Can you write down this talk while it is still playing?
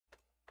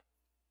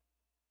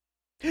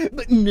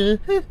But no.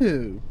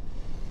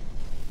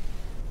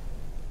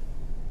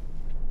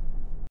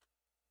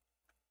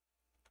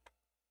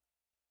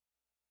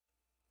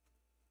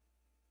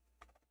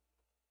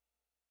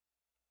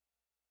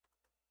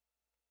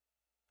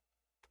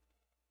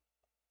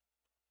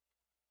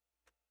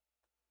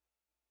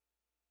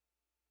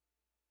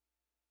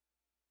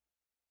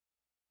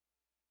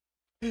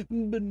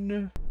 But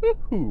no.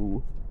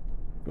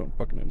 Going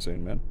fucking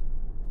insane, man.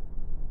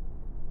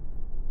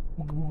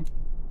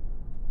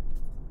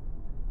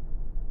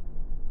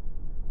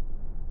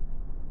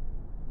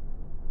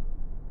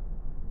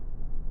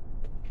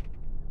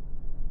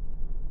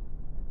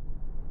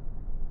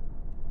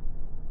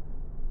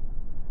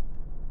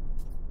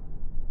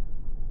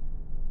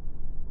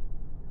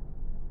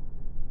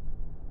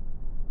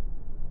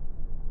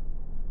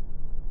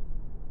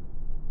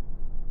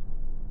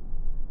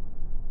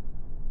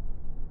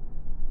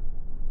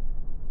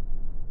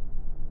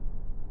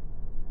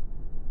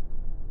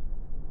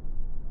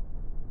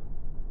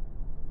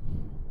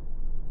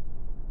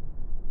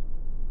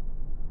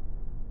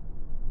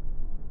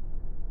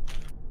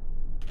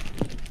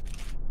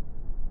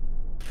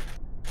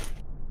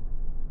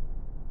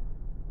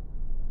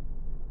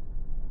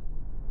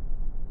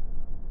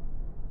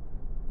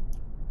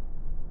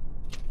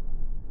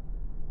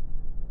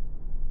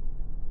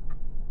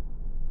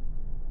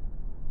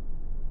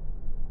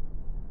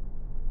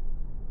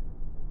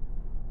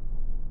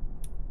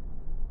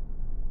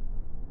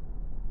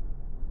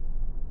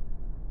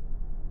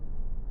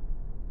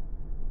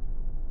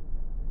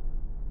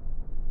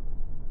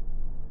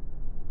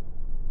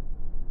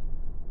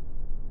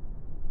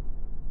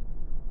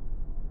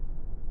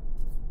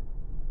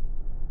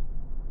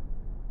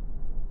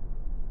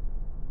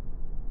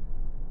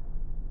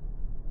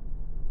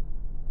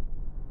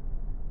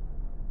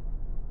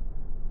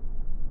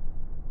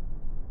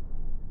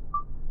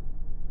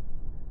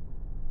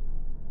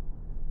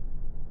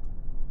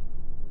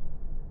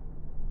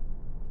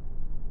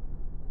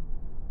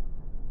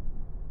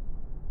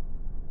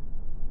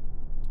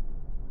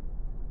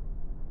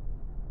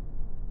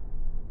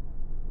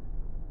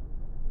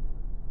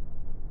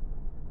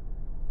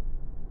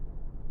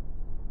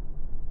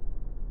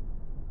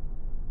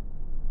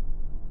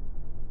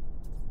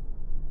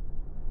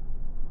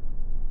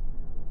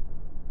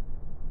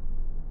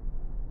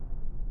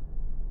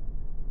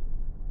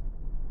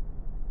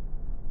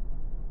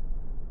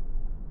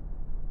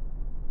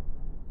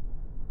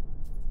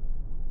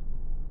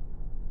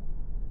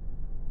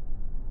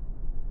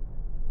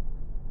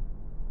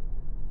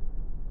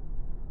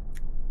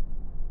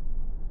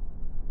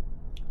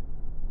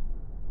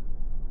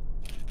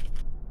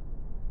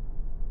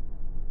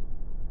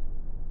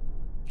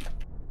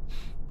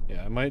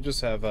 Yeah, I might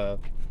just have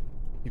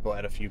people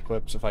add a few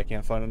clips if I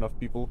can't find enough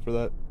people for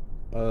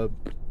that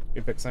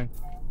Apex thing.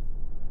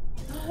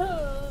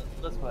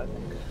 That's what I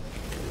think.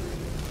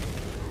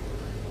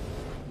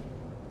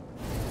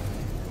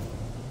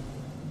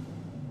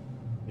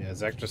 Yeah,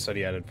 Zach just said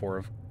he added 4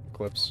 of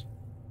clips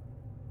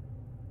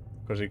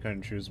because he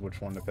couldn't choose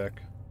which one to pick.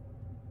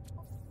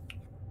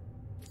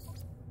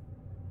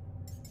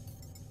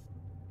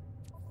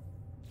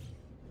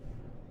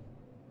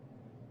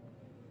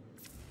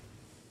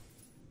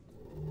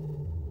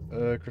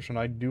 Christian,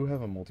 I do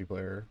have a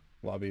multiplayer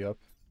lobby up.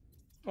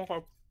 Okay.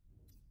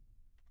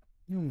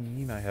 You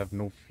mean I have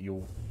no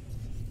fuel?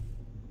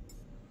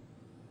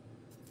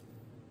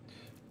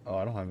 Oh,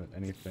 I don't have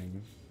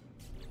anything.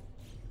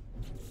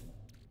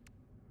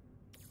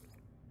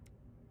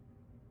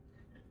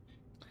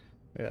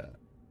 Yeah.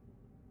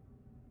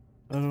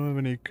 I don't have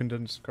any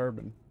condensed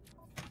carbon.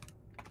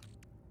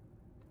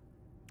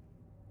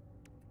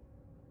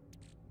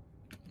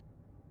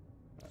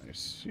 I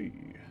see.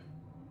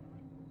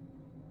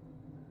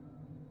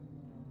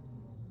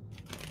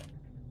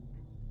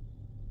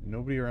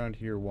 Nobody around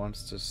here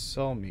wants to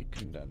sell me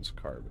condensed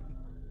carbon.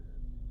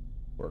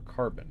 Or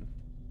carbon.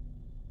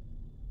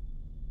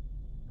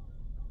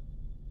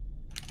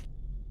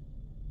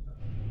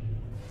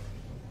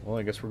 Well,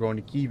 I guess we're going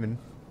to Kievan.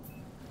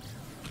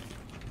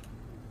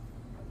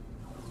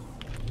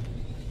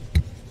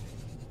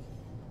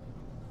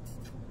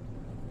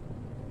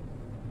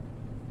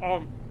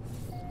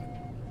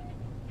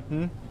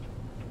 Hmm?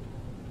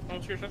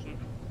 What's your session?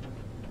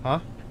 Huh?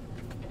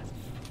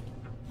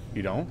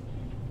 You don't?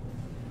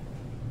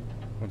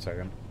 One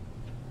second.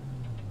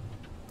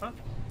 Huh?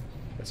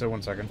 I said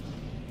 1 second.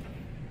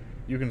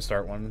 You can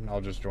start one.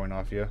 I'll just join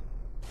off you.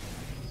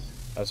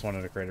 I just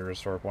wanted to create a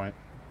restore point.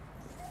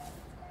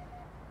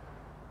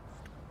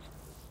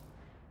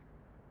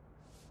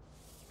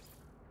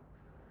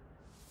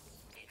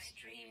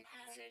 Extreme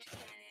hazard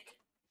planet.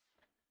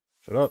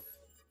 Shut up.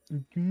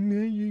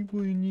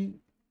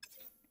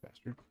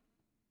 Bastard.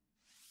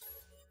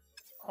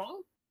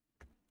 Huh?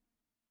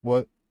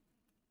 What?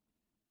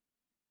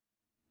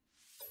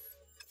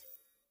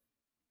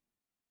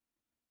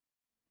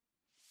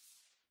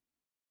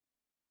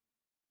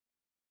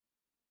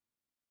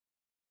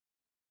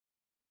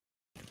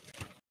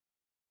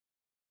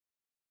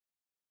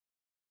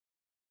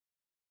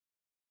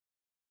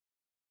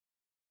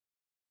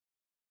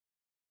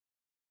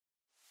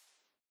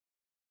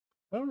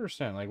 I don't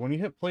understand. Like, when you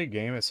hit play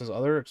game, it says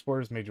other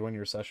explorers may join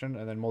your session,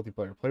 and then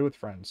multiplayer. Play with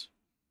friends.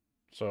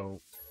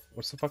 So,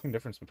 what's the fucking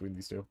difference between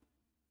these two?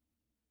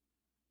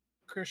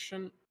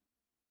 Christian.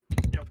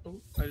 Yep.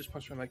 Oh, I just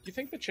punched my mic. You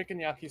think the chicken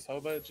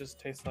yakisoba just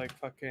tastes like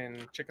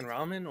fucking chicken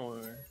ramen,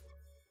 or?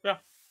 Yeah.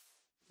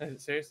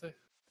 Seriously?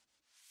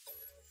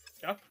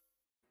 Yeah.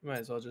 Might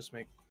as well just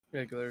make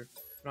regular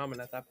ramen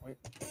at that point.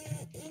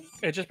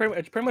 It's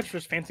pretty much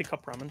just fancy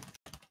cup ramen.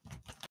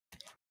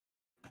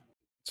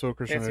 So,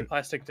 Christian, Fancy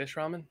plastic dish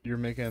ramen. you're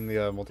making the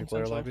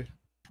multiplayer Essentially.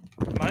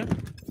 lobby? Mine?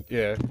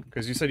 Yeah,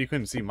 because you said you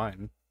couldn't see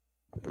mine.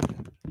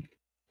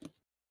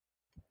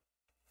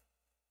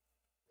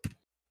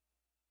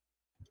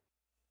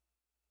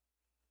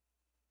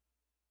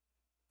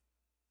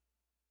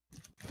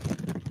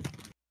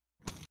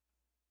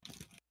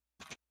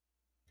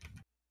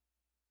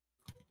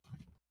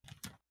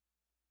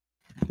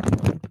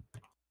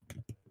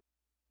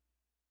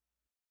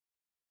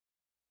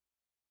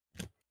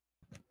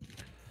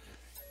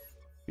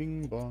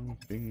 Bing bong,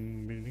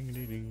 bing, bing, ding,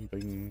 ding, ding,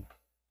 bing.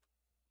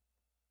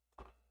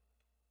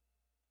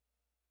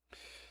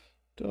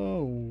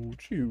 Don't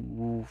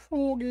you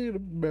forget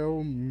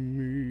about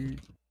me.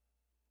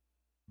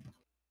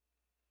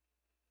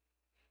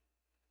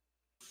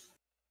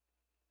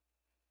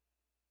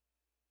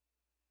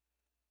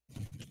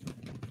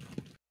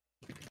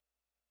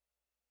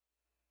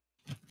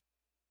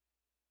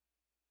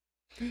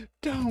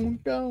 Don't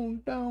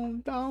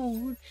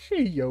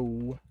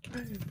you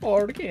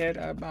forget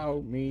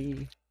about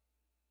me.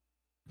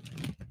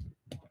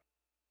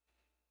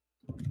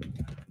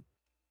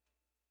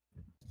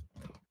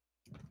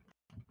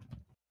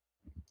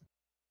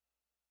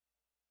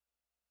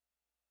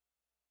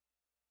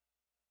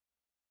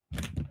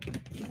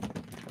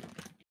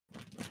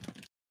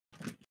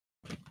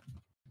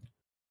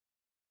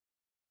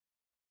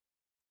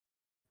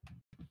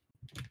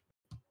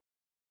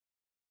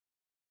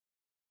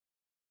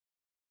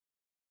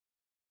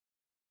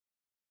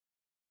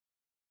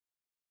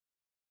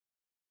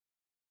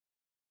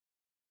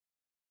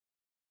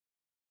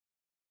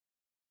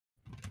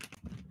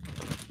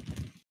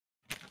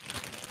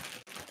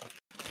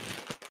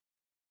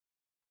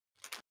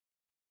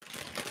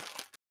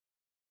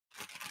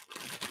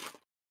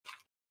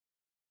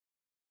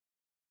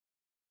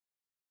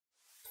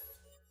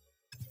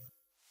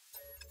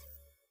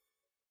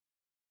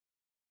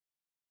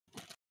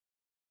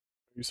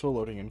 Are you still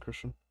loading in,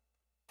 Christian?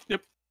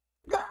 Yep.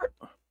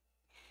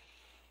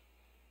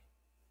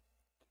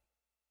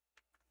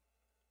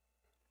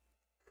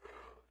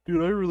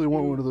 Dude, I really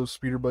want one of those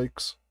speeder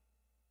bikes.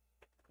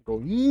 Go,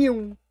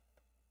 "Meow."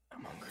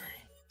 I'm hungry.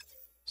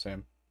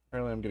 Same.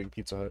 Apparently I'm getting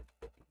Pizza Hut.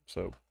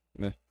 So,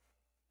 meh.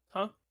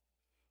 Huh?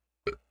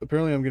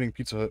 Apparently I'm getting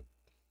Pizza Hut.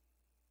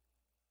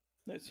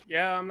 Nice.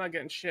 Yeah, I'm not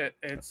getting shit.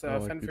 It's I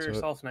like fend for Pizza Hut.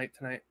 yourself night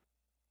tonight.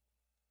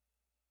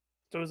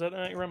 So is that the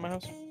night around my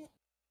house?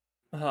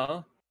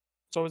 Huh?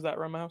 So is that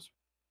around my house?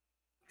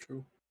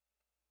 True.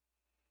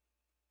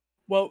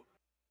 Well,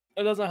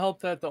 it doesn't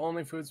help that the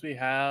only foods we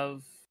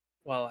have.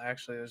 Well,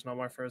 actually, there's no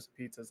more frozen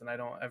pizzas, and I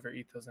don't ever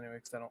eat those anyway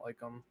because I don't like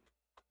them.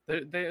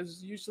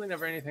 There's usually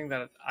never anything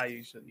that I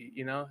usually eat.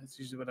 You know, it's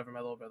usually whatever my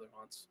little brother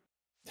wants.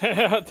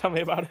 Tell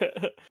me about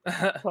it.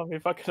 Tell me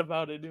fucking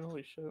about it, dude.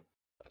 Holy shit.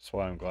 That's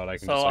why I'm glad I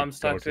can So just, like, I'm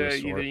stuck go to to the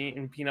store. either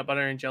eating peanut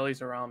butter and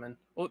jellies or ramen.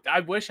 Well,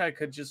 I wish I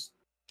could just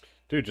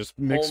Dude, just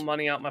mix pull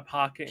money out my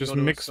pocket and just go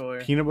to a mix store.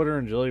 peanut butter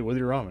and jelly with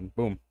your ramen.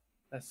 Boom.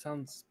 That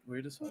sounds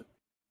weird as fuck.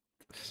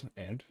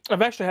 And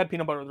I've actually had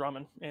peanut butter with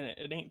ramen, and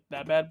it ain't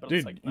that bad. But dude,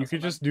 it's like you not so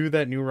could bad. just do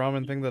that new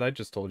ramen thing that I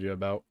just told you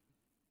about.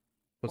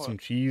 Put What? some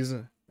cheese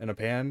in a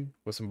pan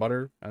with some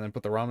butter, and then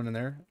put the ramen in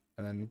there,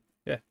 and then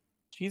yeah,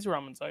 cheese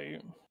ramen's I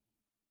eat.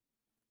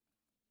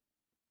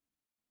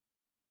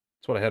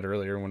 that's what I had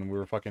earlier when we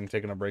were fucking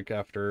taking a break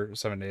after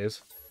 7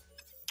 days.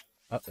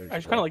 Oh, there's I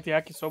just kind of like the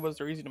yakisobas.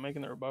 They're easy to make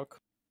and they're $1.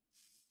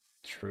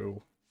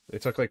 True.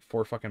 It took like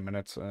 4 fucking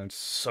minutes, and it's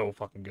so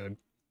fucking good.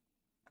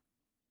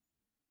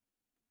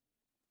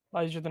 A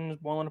lot easier than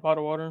just boiling a pot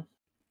of water.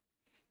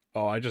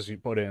 Oh, I just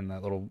put in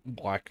that little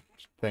black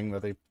thing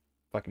that they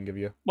fucking give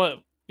you. But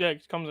yeah,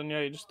 it comes in.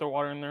 Yeah, you just throw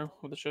water in there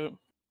with the shit.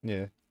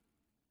 Yeah.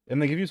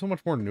 And they give you so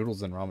much more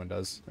noodles than ramen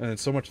does. And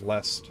it's so much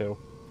less, too.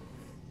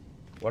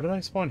 Why did I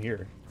spawn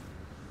here?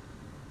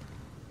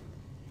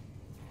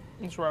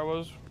 That's where I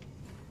was.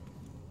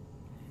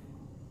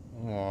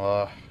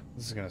 Oh,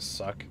 this is gonna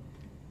suck.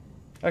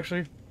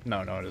 Actually,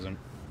 no, it isn't.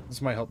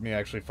 This might help me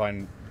actually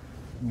find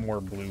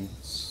more blue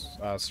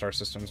star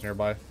systems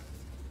nearby.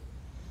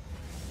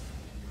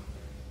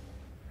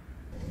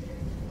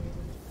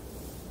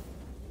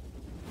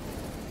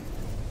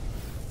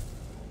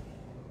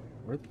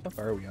 Where the fuck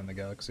are we on the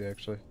galaxy,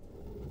 actually?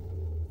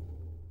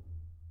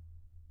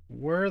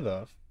 Where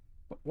the...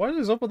 What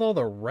is up with all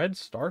the red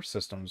star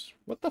systems?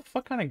 What the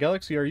fuck kind of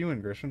galaxy are you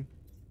in, Grisham?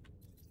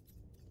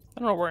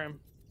 I don't know where I am.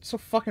 It's so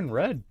fucking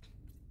red.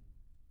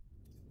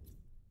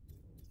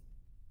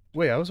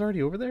 Wait, I was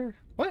already over there?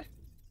 What?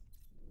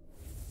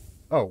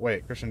 Oh,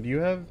 wait, Christian, do you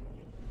have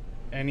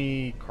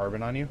any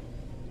carbon on you?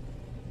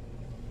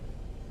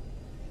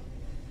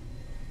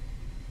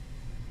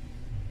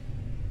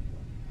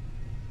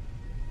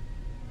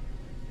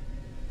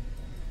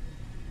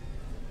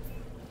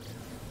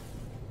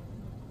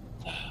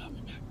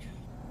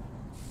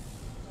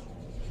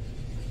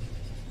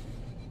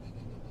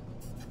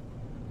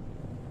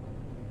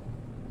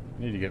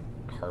 Need to get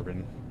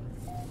carbon.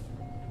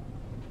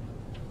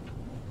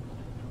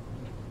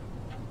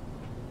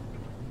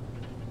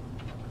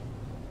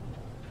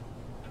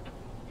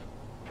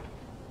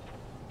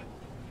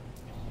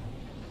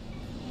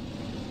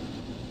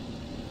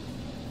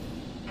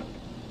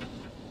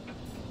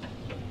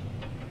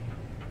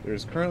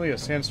 There's currently a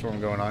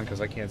sandstorm going on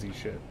because I can't see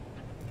shit.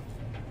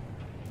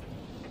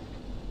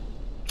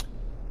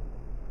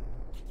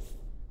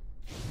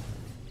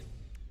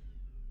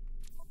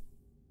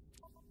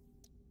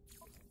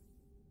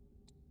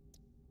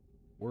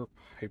 Warp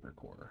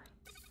hypercore.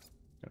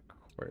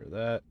 Acquire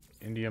that.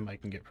 Indium I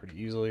can get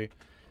pretty easily.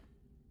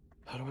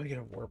 How do I get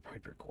a warp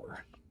hypercore?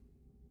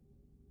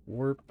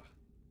 Warp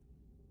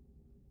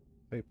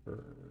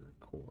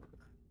hypercore.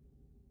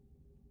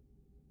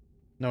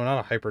 No, not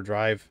a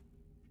hyperdrive.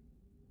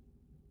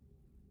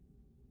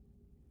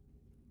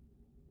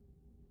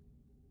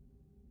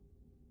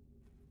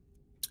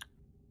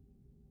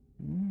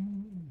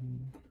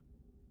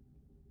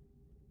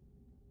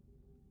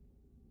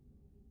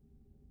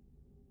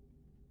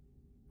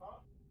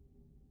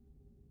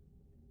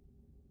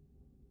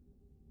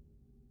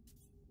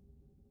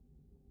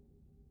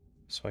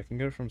 So I can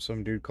get it from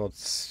some dude called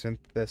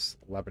Synthesis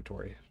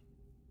Laboratory.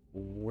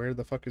 Where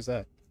the fuck is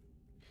that?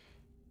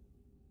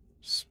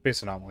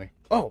 Space Anomaly.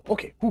 Oh,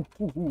 okay.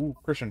 Ooh,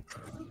 Christian.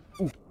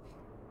 Ooh.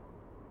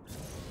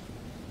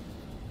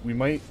 We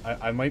might...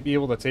 I might be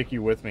able to take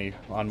you with me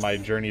on my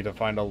journey to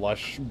find a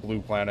lush blue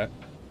planet.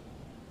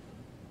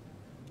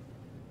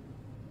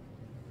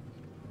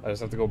 I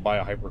just have to go buy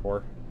a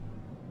hypercore.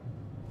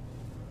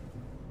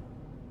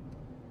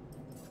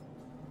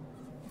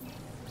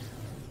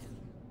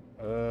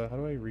 How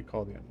do I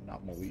recall the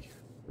anomaly?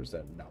 Where's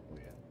that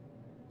anomaly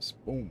at?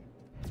 Boom.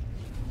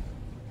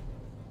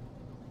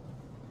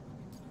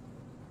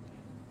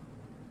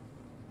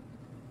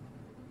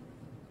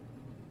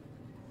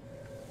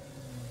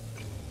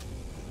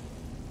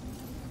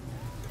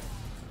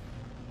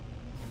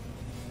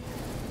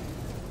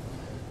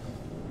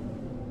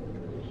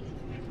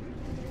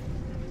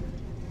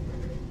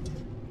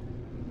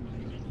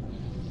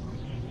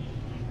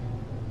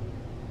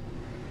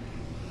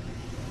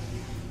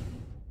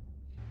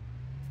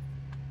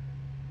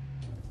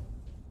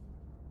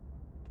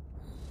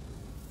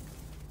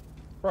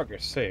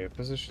 Progress saved.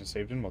 Position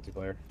saved in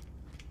multiplayer.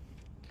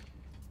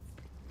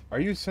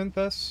 Are you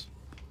Synthess?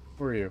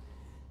 Who are you?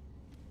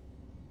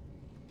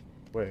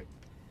 Wait.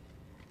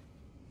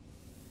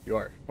 You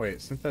are. Wait,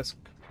 Synthess.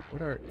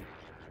 What are you?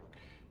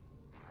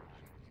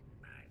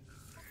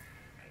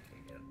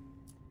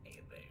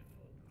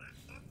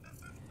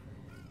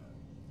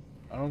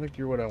 I don't think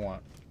you're what I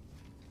want.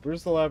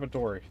 Where's the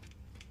laboratory?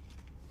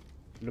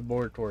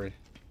 Laboratory.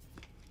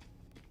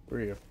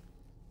 Where are you?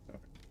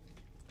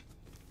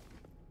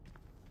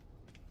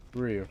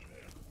 Where are you?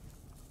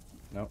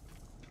 No.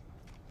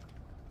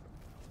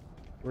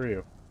 Where are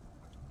you?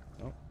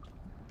 No.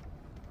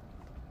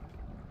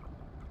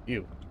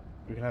 Ew.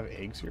 We can have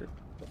eggs here?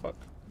 The fuck?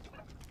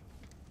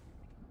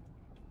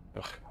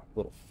 Ugh,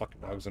 little fucking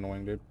dog's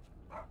annoying, dude.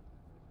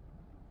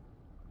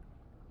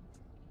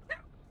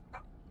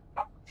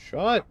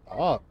 Shut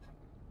up!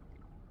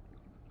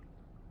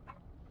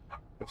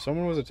 If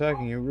someone was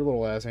attacking you, your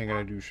little ass ain't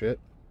gonna do shit.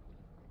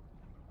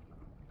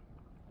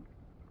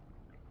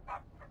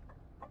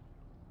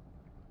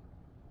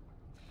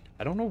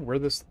 I don't know where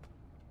this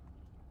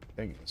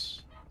thing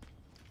is.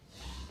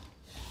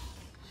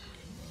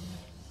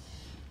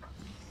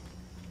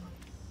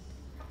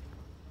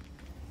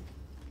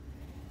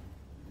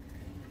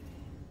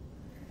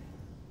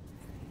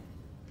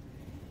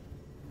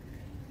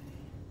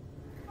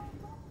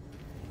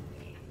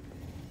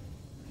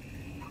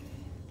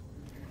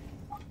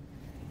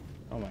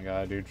 Oh my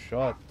god, dude,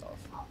 shut the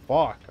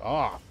fuck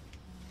off.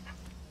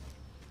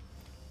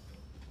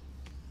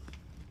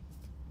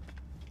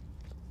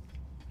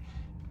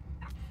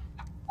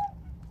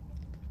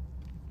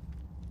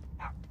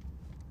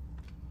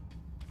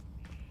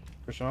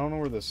 Christian, I don't know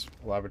where this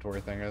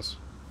laboratory thing is.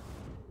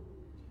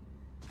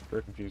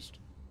 Very confused.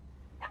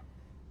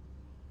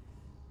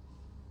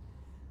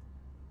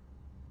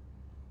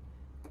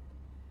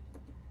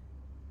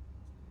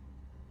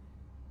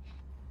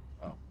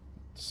 Oh,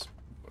 it's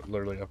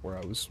literally up where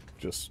I was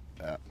just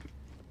at.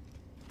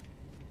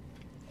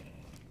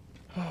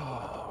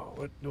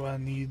 What do I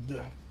need?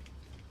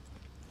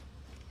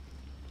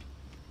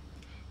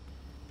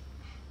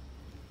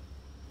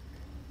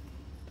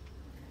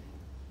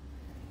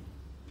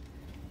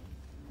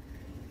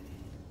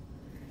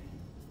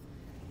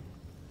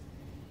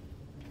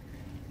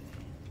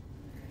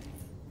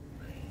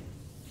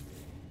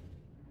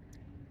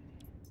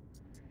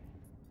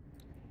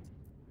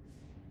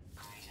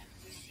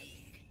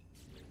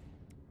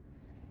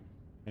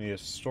 I need a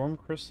storm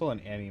crystal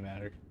and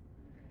antimatter.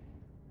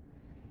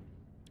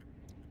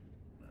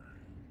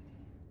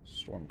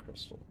 Storm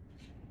crystal.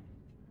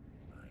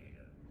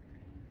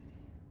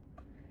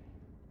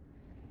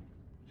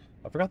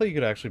 I forgot that you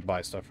could actually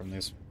buy stuff from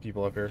these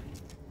people up here.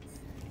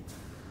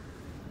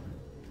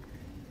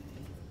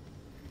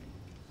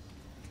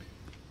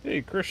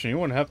 Hey, Christian, you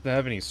wouldn't happen to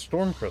have any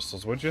storm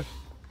crystals, would you?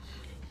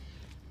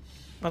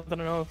 Not that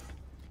I know of.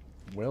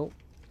 Well,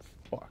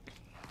 fuck.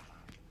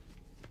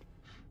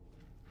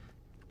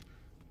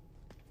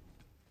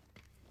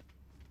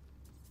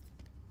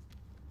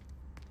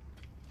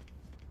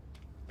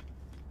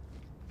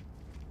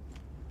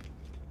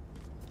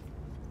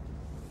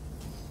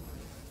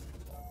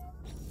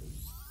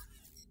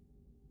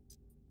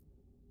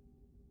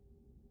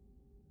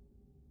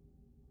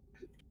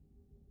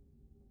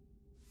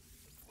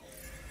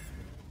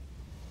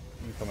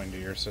 I'm coming to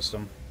your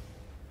system.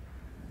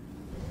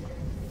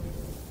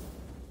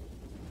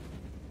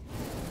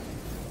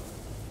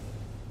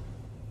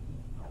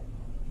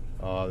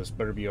 This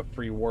better be a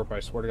free warp, I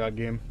swear to God,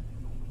 game.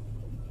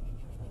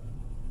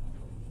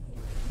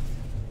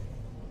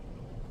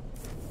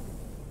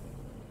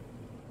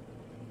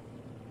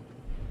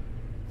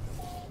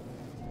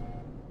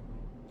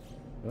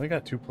 I only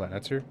got 2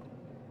 planets here.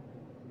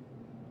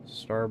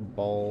 Star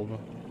Bulb.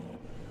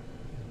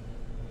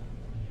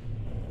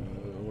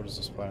 What does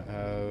this planet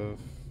have?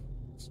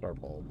 Star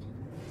Bulb.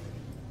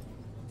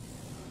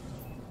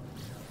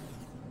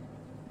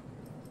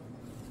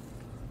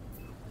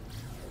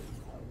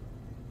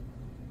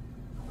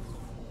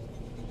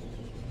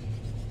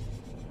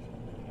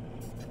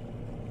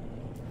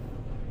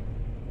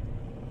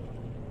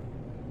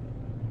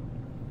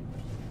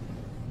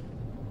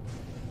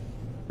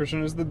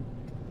 Christian, is the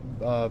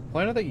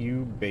planet that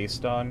you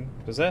based on,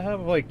 does that have,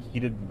 like,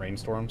 heated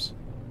rainstorms?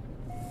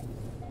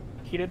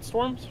 Heated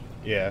storms?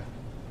 Yeah.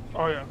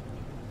 Oh yeah.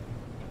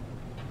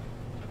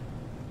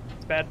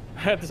 It's bad.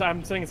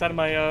 I'm sitting inside of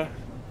my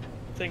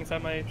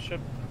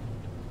ship.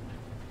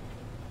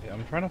 Yeah,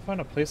 I'm trying to find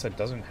a place that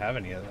doesn't have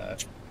any of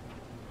that.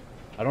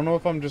 I don't know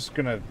if I'm just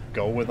gonna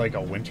go with, like,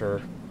 a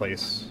winter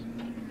place.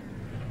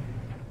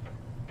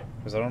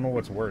 Because I don't know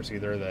what's worse,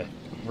 either the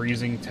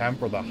freezing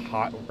temp or the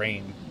hot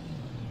rain.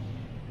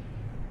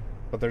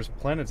 But there's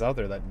planets out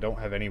there that don't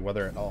have any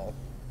weather at all.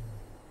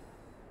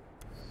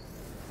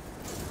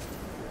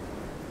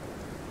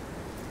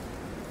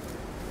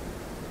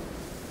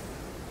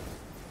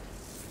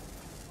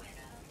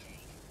 Weather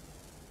update.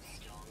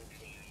 Storm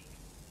clearing.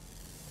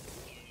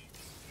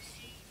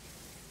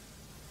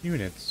 Units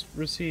Units received.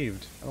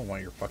 received. I don't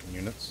want your fucking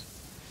units.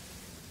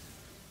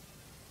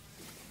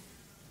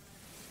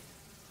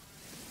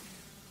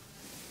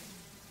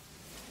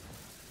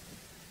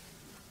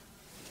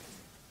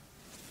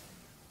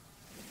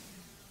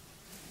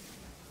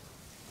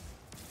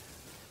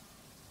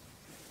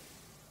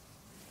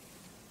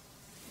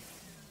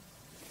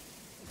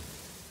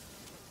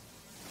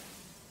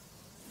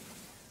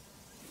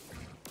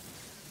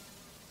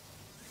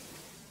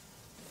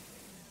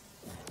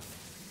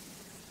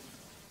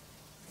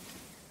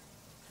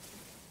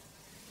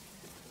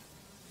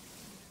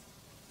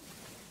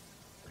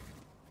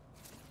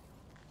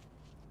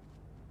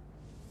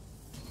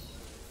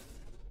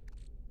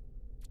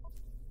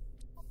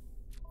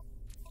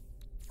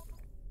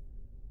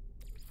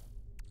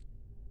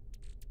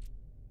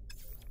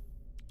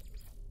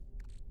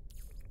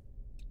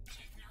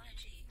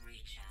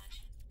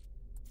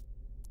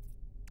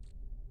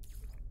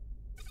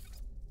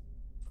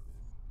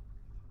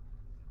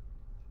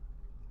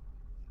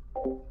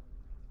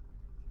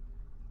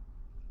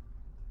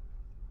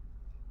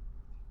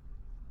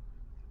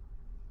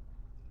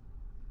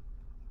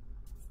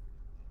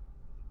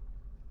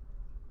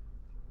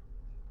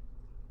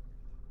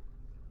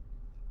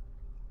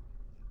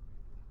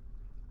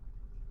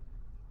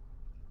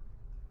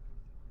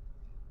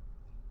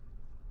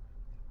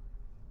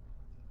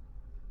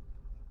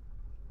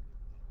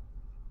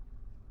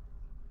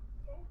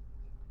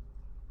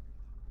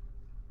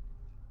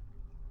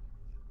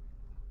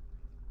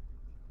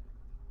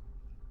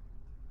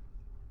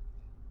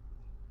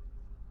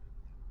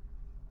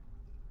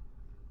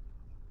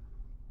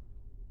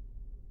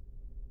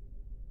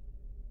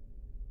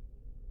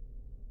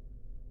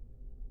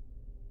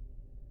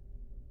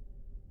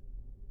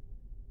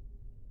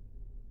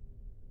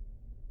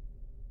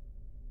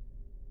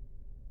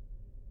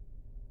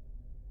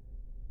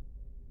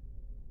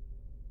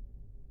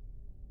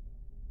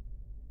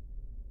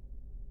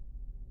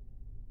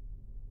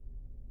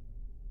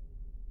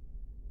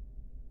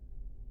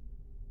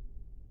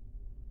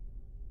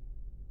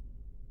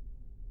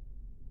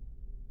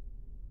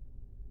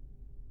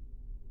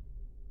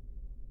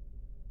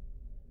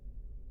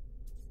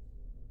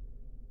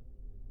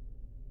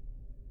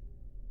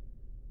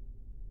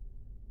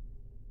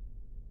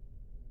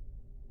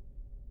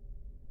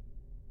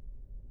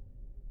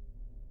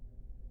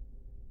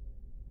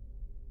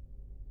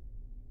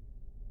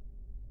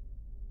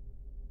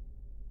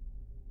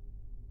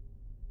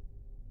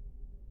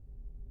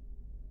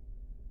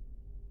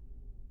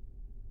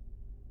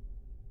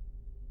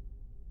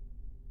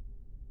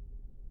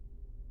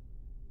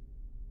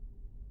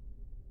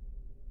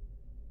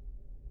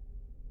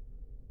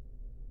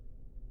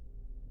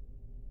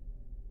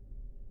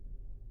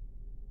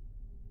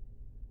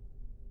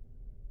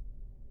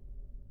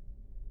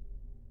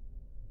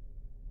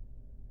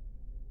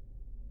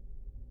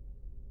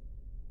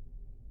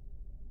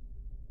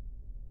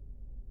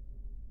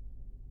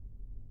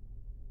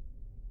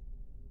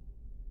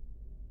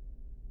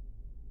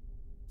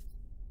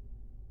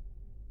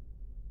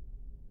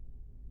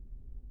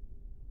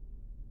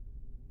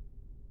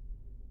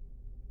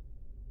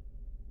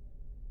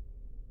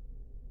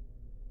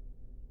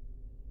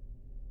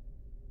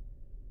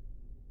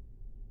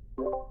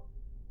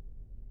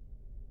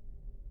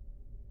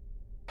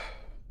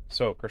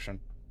 So, Christian,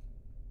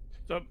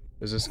 So,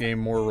 is this game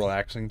more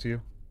relaxing to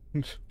you?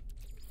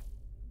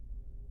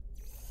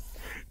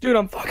 dude,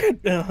 I'm fucking.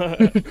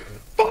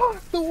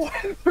 Fuck the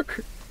weather!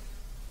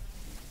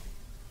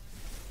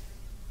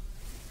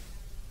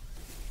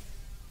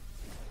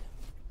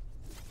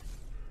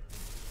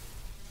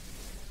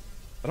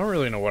 I don't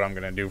really know what I'm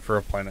gonna do for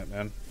a planet,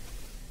 man.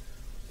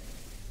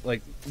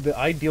 Like, the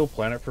ideal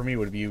planet for me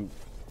would be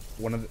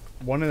one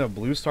in a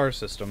blue star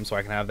system, so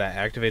I can have that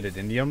activated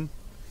indium,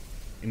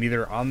 and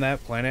either on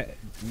that planet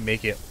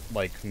make it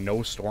like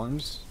no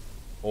storms,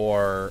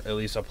 or at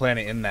least a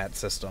planet in that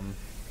system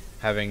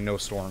having no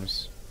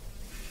storms.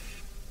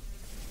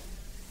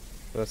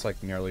 But that's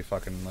like nearly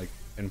fucking like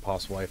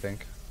impossible, I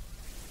think.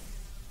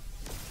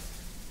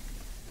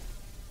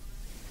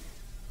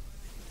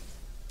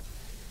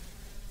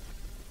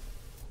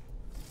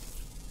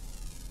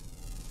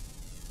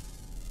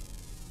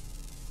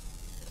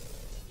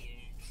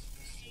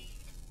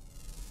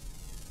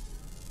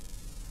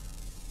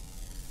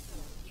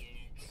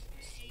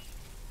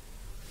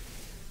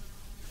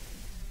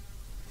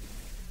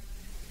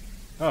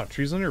 Oh,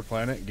 trees on your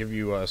planet give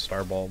you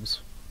star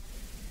bulbs.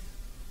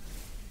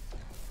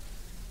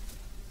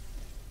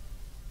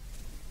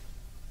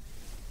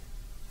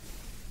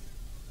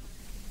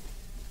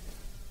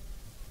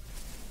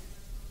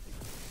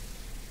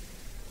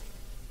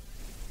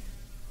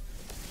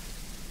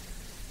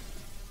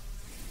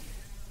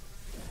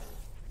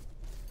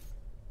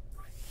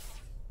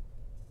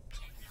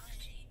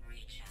 Technology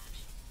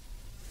recharge.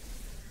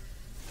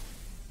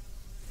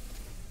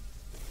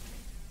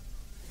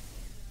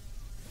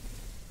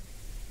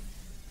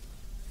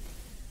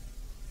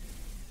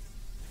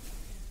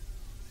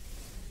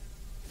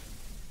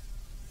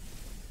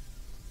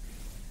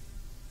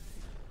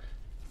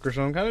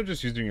 Christian, I'm kind of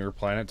just using your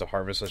planet to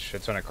harvest a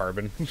shit ton of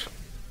carbon.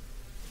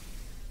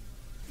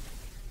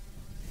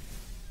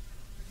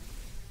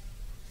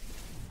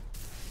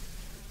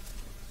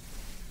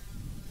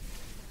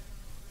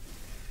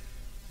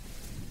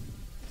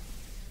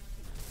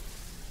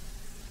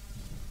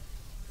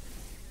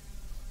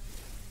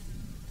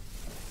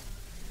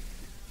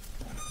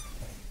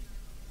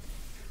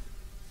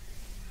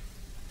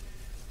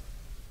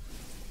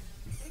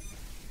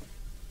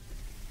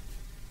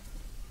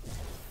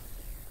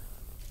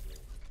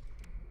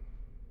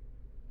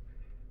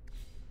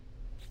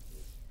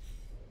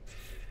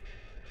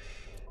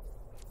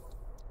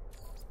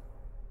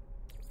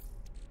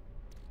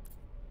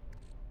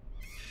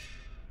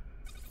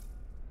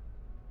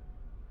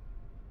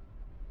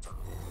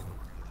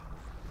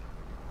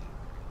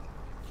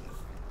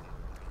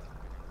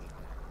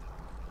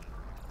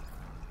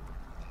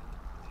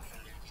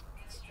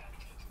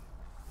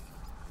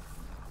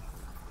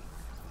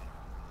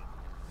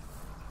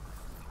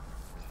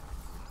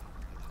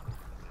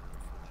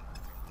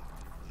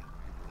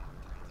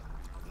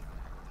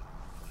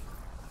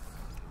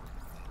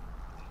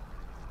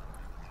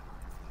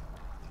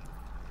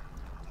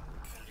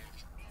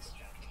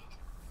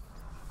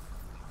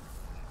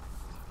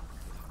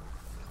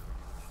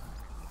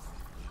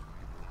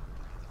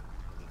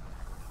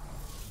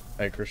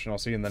 Hey, Christian, I'll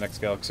see you in the next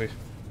galaxy.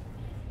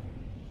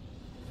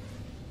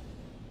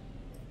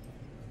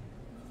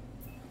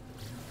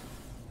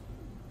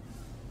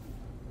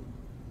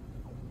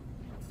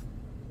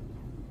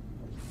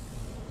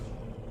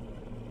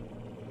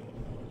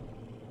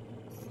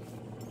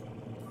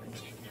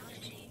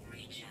 Technology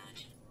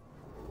recharge.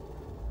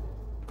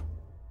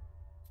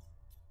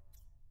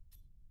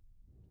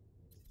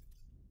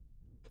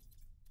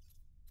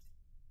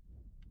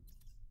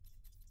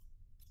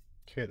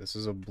 Okay, this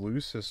is a blue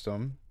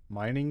system.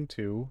 Mining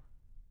 2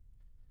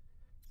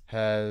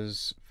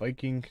 has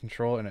Viking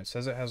control, and it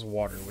says it has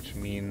water, which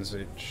means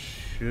it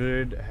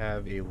should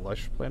have a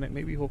lush planet,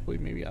 maybe, hopefully,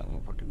 maybe, I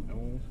don't fucking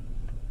know.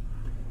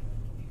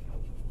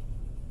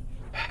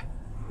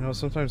 You know,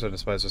 sometimes I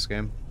despise this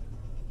game.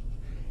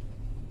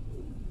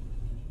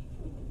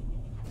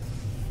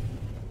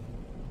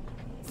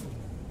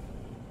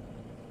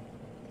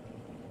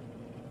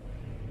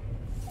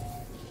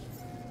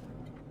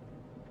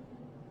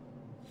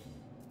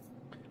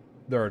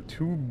 There are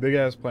two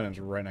big-ass planets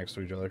right next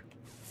to each other.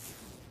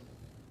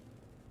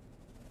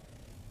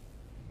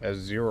 A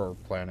zero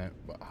planet,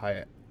 but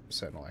high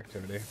sentinel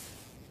activity.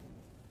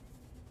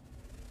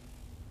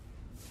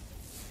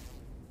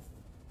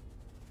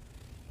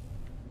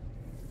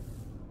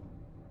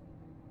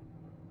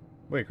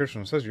 Wait,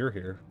 Christian, it says you're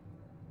here.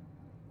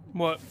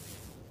 What?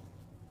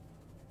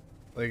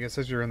 Like, it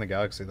says you're in the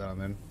galaxy that I'm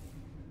in.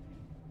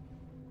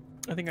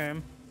 I think I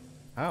am.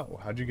 How?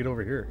 How'd you get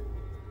over here?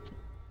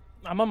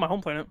 I'm on my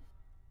home planet.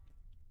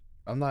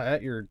 I'm not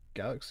at your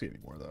galaxy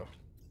anymore, though.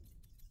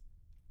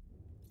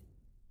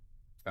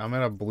 I'm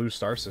in a blue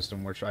star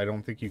system, which I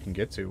don't think you can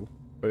get to.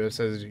 But it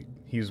says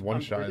he's one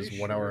I'm shot is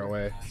pretty 1 hour sure.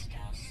 away. Hostile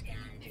scan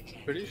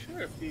detected. Pretty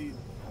sure if he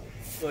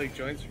like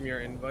joins from your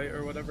invite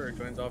or whatever, or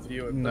joins off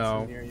you, it puts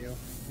No. him near you.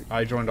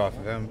 I joined off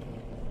of him.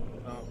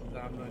 Oh, I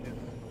have no idea.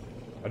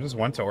 I just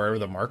went to wherever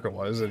the marker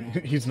was, and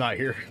he's not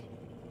here.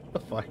 the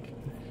fuck?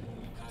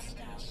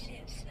 Hostile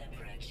ships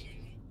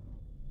approaching.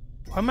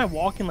 Why am I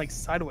walking like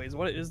sideways?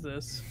 What is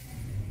this?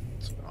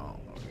 I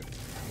don't know, dude.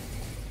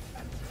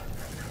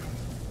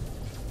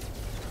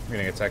 I'm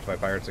getting attacked by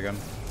pirates again.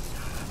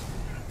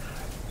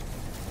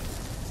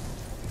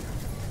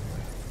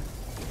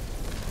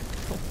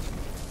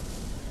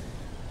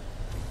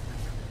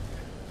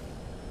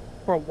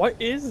 Bro,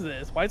 what is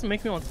this? Why does it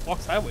make me want to walk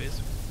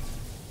sideways?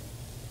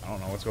 I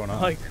don't know what's going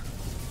on. Like,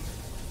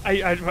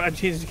 I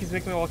Jesus, it keeps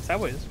making me walk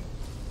sideways.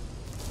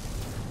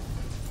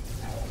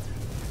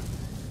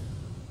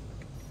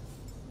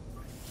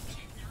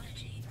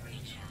 Technology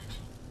recharge.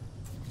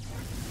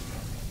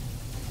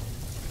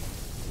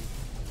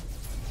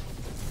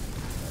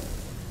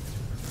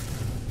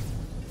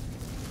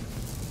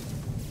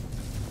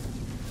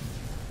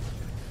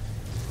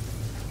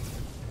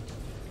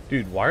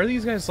 Dude, why are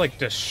these guys like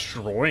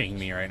destroying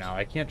me right now?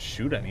 I can't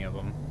shoot any of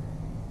them.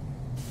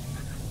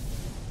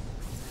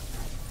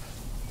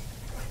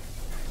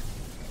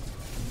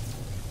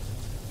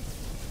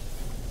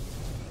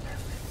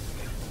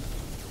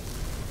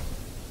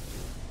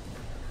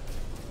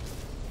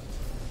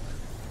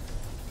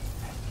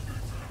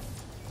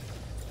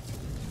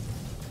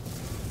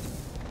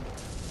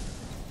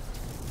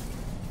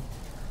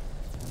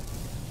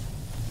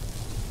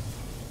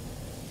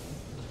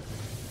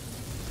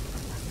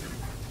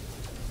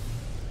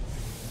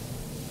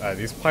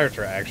 These pirates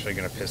are actually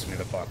gonna piss me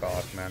the fuck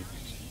off, man.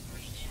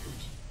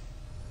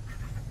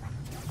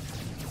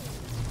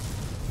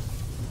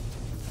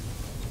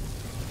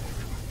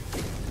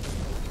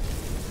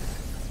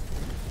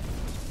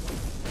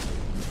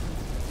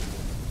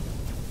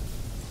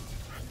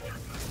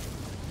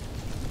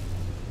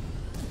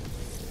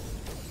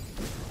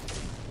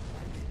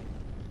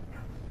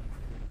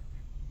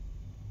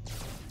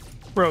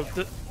 Bro,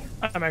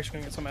 I'm actually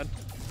gonna get so mad.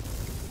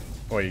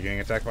 What, are you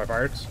getting attacked by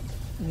pirates?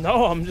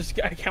 No,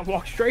 I can't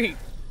walk straight.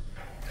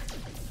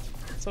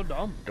 It's so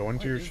dumb. Go into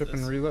What your is ship and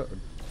this? reload.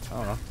 I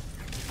don't know.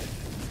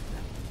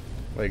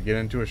 Like, get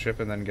into a ship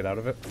and then get out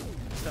of it?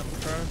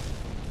 Definitely try.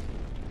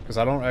 Because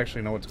I don't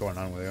actually know what's going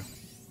on with you.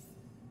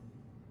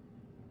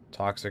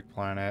 Toxic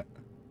planet.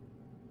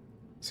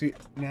 See,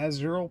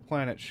 Nazero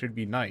planet should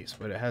be nice,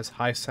 but it has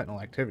high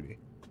sentinel activity.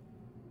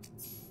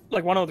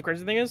 Like, wanna know what the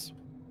crazy thing is?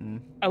 Hmm.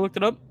 I looked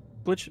it up.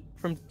 Glitch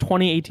from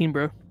 2018,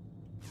 bro.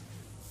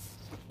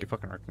 You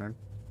fucking wrecked, nerd.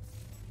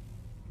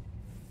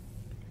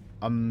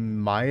 A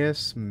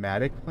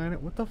miasmatic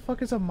planet? What the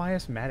fuck is a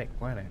miasmatic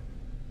planet?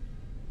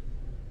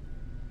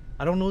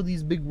 I don't know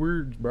these big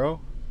words,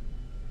 bro.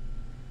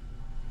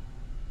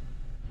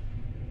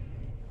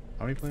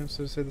 How many planets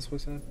did it say this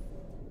place had?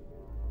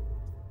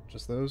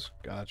 Just those?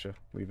 Gotcha.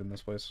 Leaving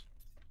this place.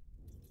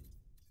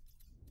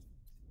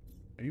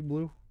 Are you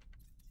blue?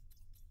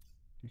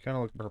 You kind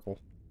of look purple.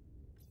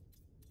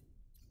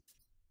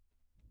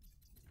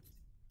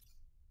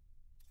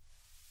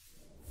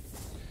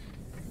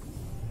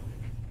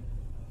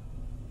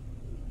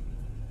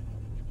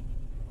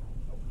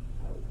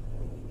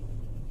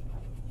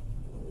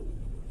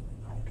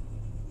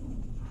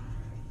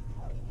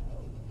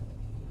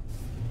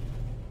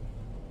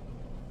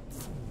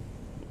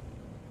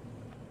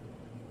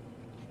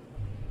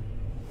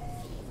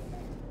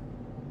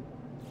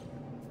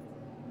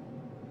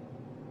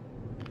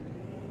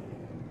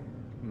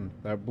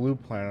 That blue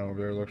planet over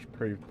there looks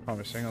pretty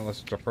promising,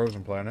 unless it's a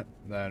frozen planet.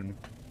 Then,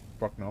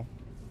 fuck no.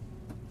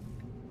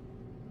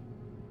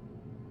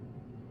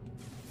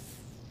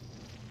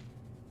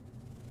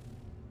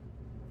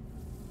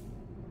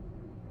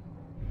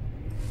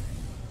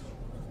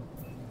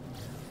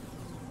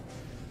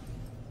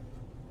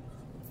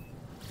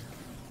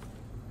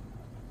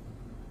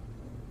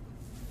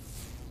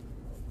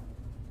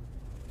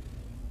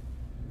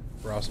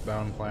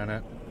 Frostbound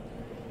planet.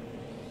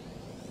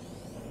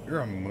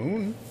 You're a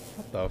moon?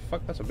 What the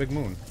fuck? That's a big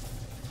moon.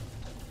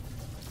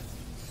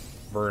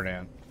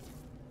 Verdan.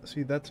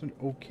 See, that's an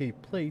okay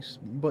place,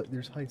 but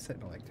there's high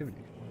sentinel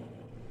activity.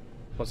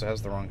 Plus, it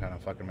has the wrong kind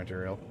of fucking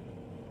material.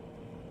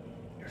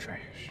 You're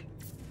trash.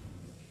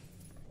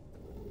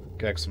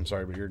 Gex, I'm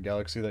sorry, but your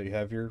galaxy that you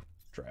have here,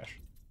 trash.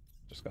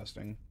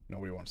 Disgusting.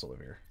 Nobody wants to live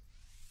here.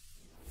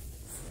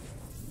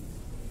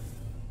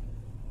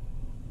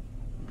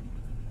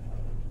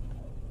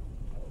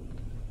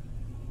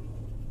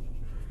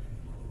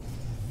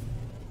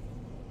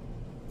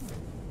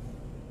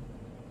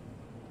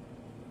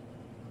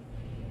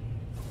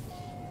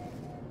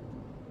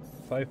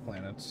 Five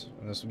planets,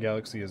 and this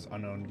galaxy is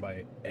unowned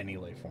by any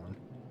life form.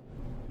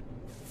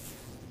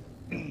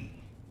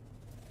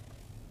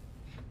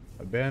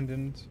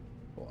 Abandoned.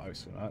 Well,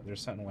 obviously not.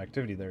 There's sentinel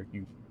activity there,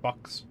 you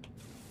fucks.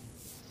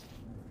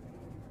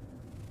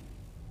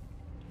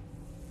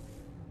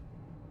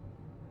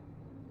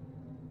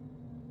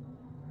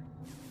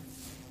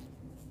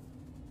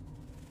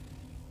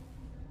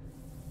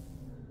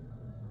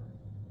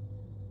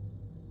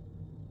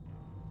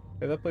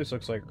 Hey, that place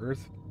looks like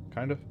Earth,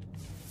 kind of.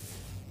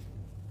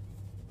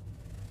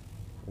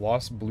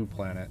 Lost blue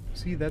planet.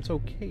 See, that's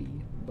okay,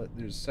 but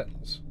there's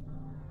sentinels.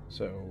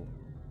 So,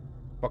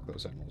 fuck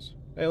those sentinels.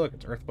 Hey, look,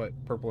 it's Earth, but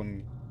purple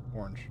and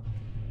orange.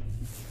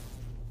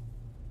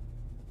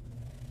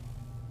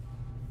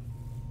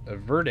 A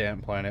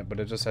verdant planet, but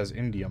it just has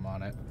indium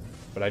on it.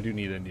 But I do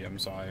need indium,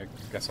 so I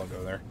guess I'll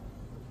go there.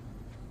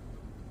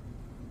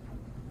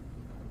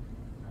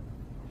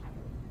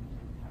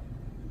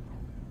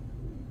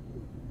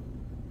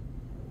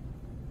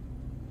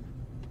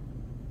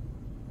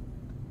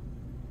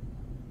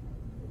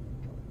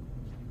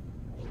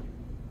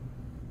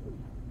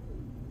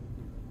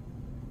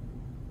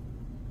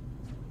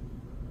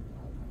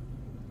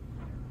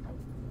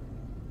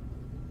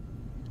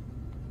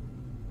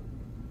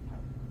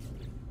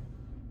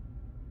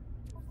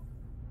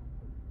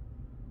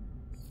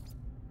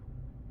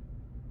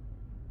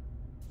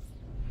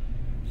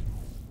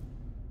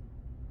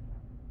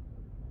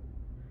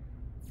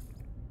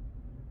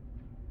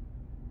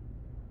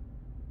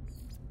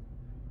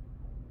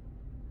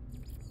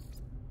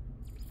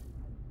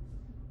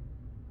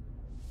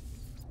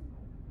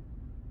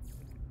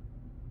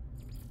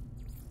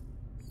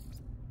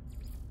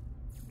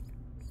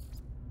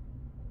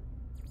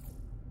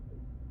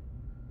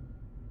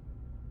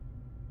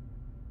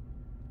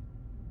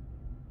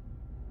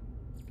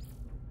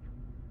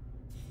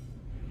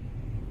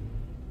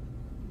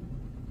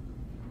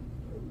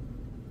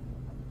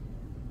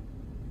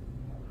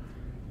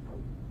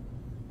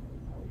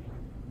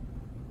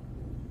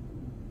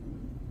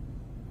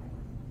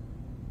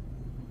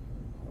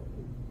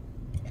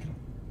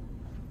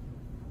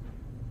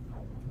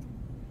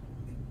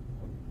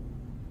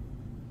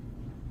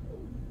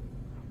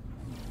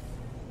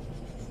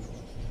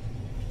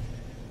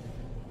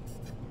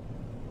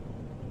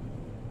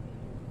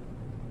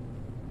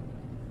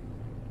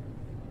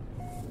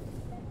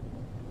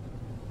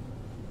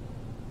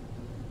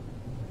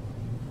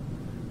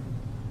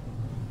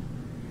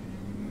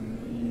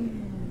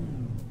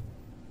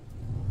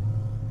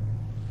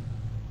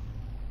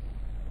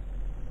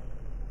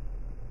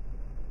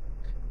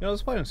 You know,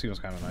 this planet seems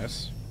kind of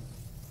nice.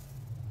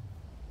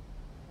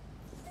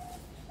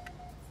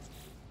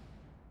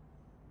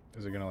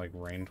 Is it gonna, like,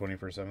 rain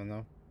 24/7,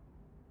 though?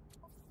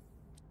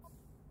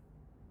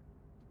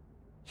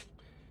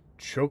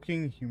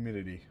 Choking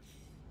humidity.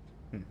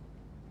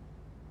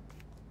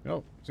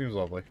 Oh, seems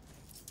lovely.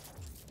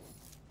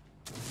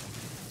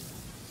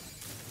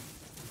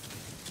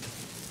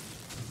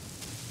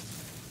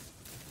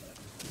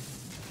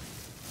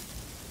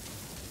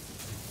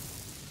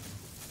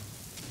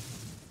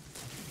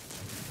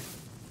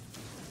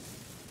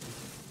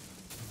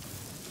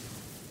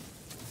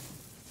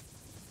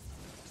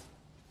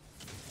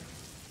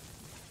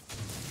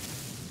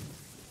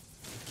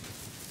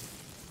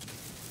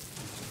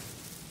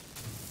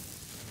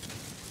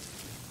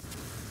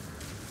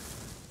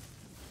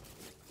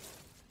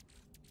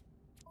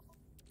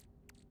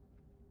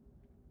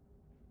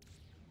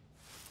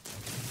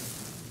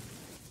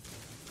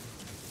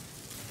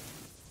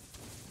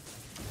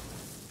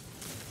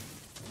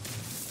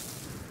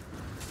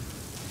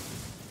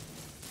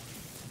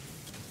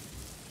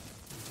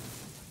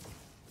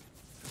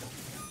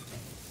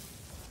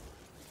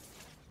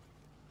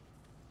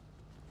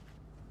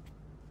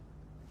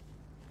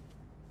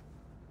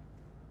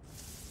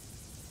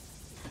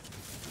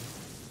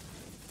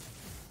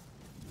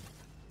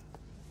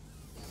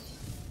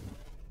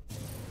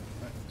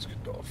 Let's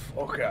get the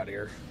fuck out of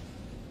here.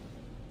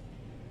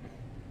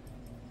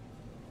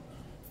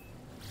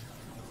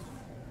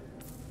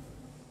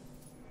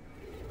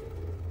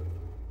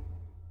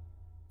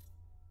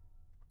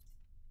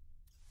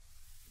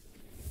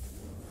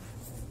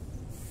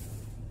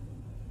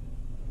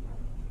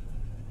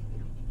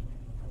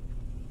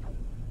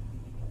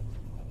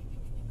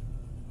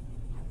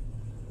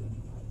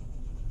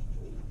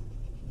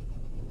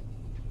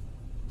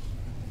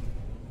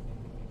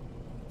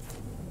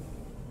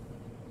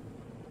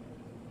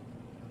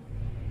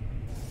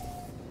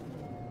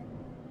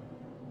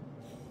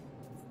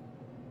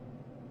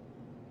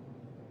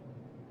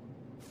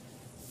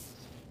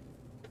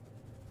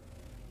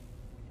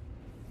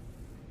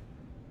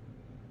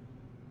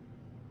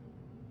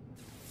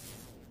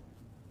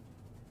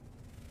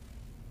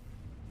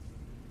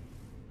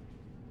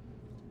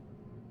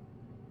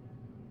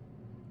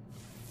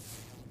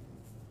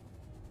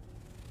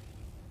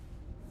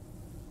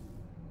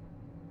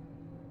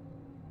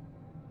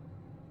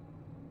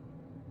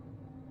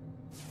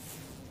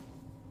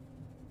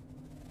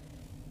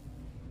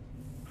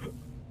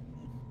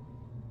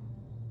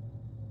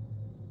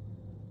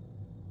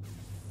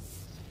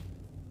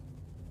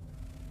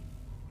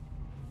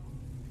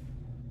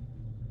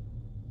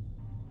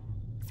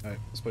 Alright,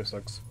 this place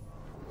sucks.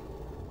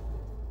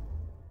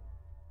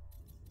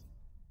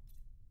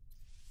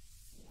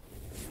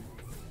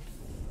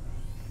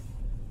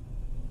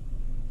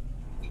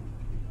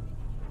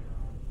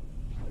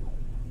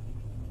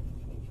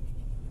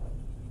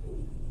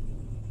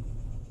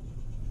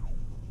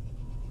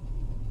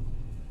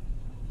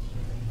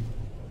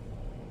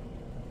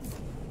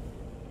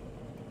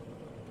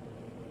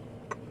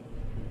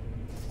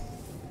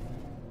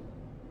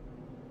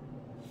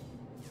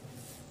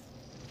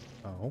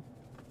 Oh.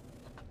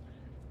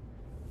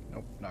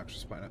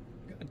 obnoxious planet.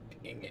 God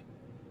dang it.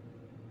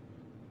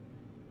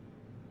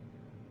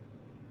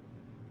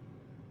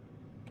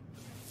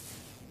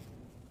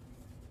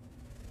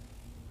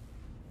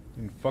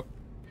 Fuck.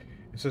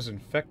 It says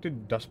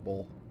infected dust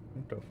bowl.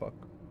 What the fuck?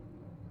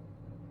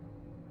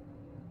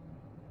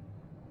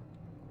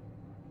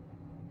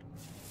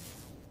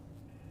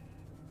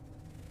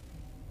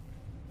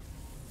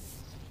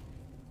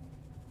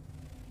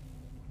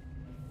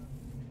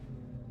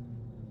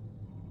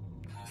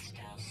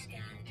 Hostile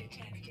scan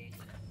detected.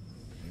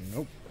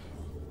 Nope.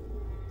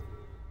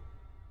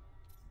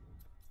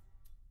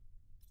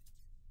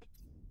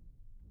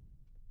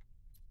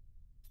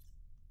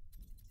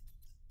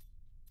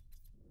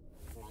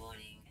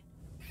 Warning.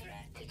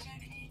 Threat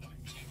detected.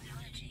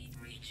 Technology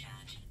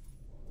recharge.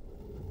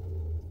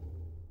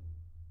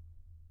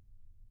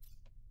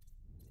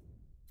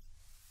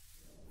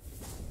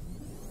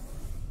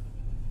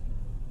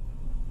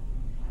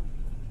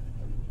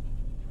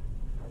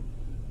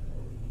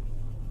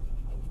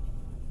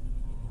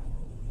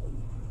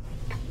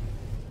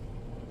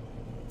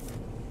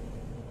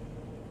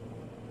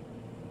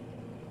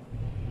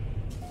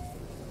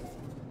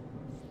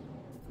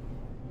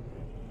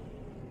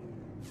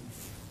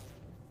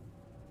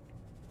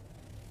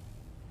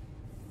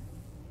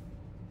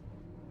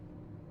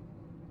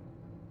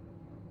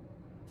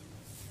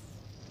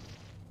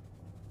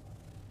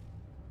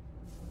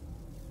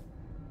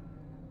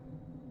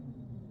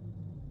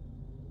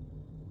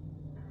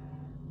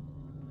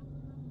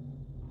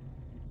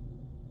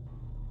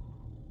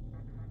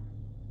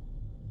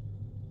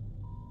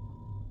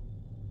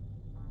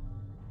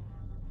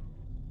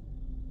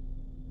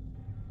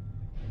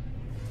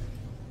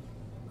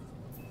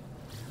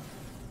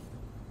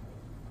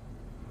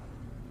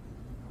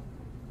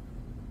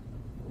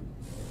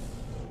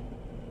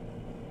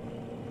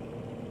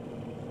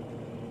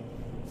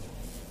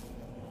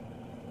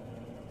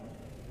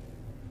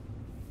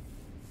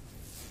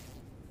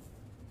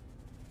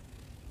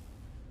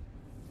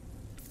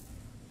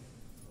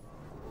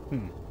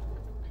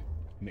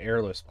 An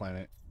airless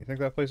planet. You think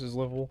that place is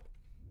livable?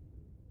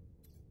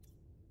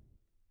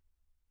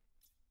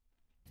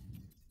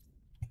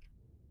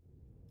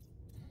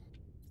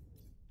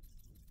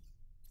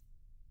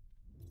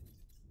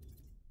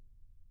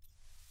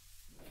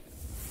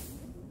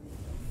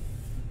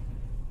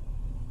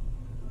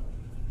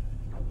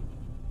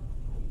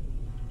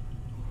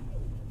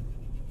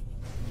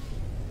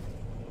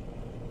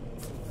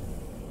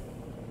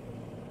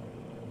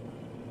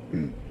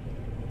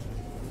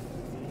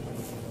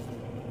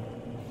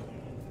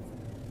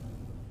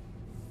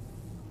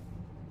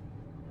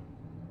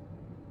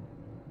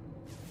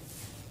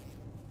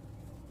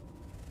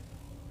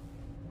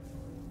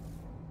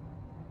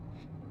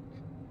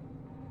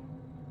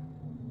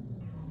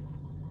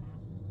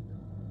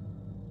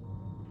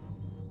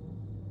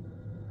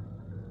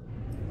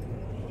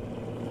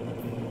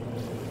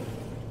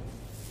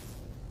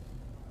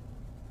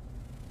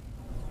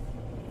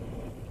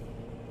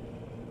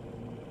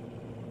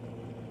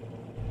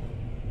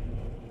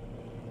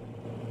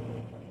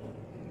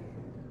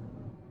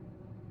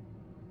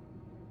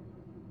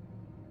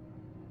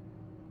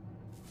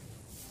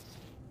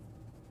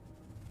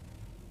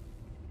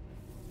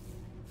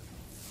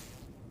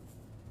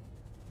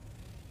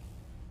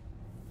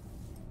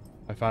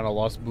 I found a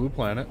lost blue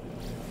planet.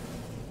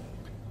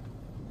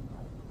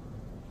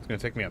 It's gonna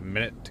take me a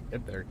minute to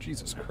get there.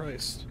 Jesus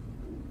Christ.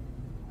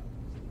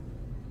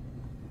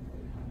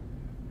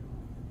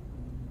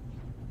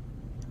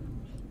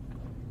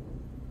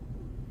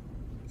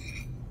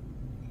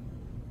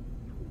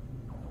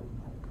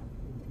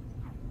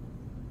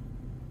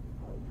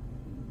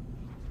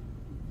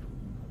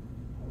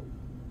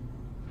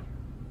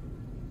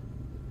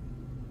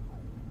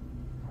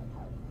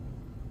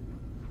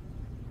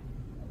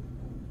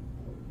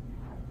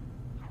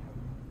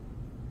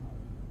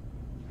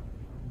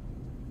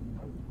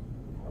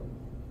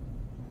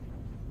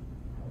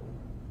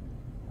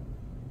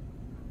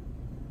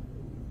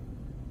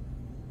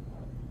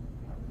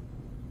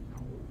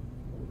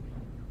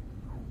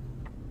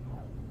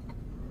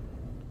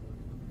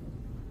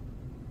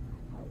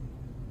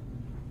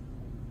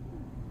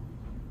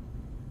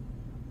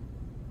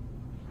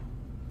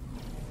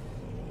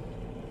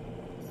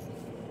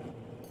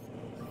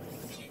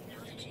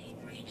 Technology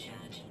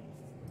recharge.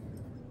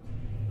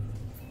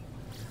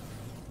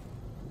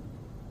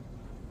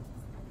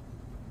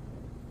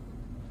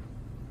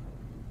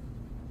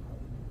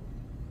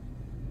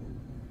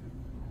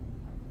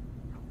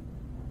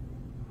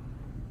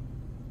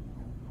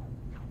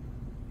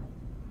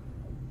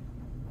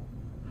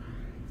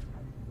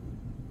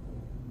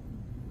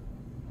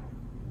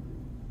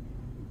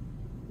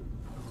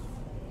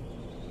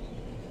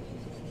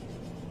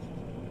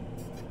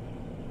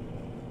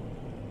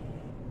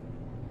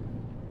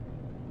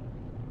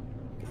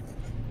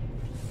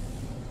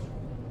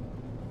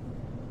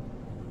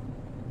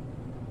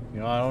 You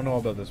know, I don't know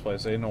about this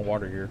place. There ain't no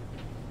water here.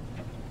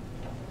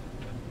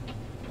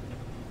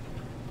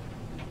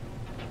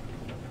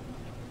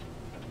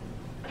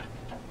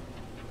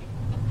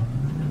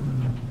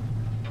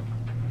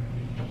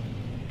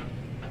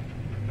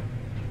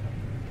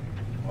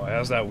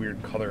 that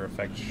weird color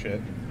effect shit.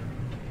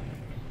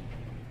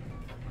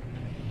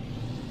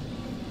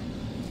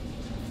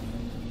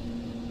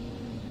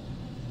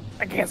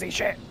 I can't see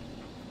shit.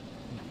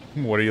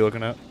 What are you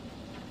looking at?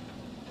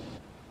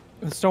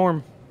 The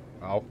storm.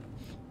 Oh.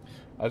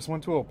 I just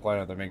went to a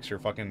planet that makes your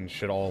fucking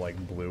shit all, like,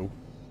 blue.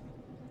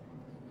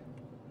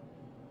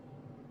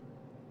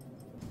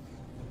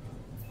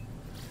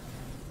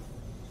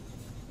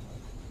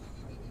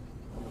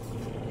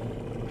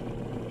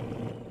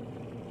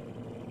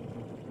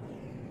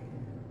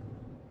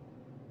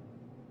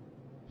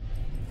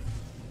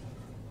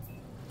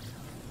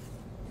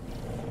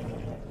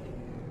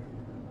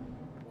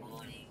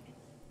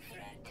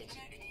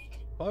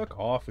 Fuck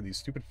off with these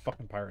stupid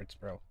fucking pirates,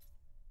 bro.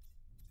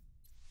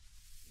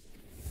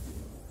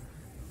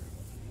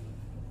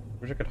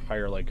 Wish I could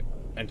hire, like,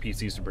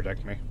 NPCs to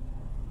protect me.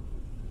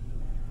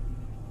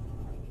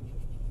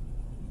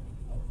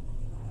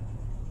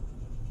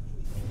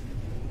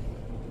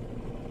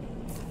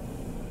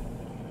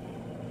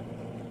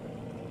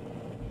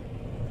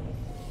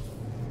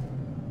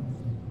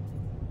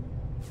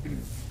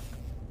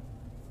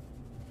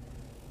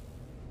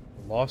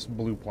 Lost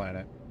Blue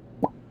Planet.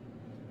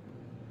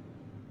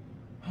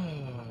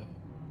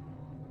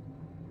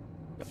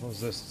 What was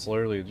this? It's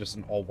literally just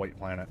an all-white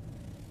planet.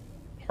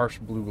 Harsh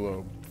blue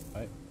globe.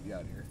 Right? Get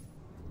out of here.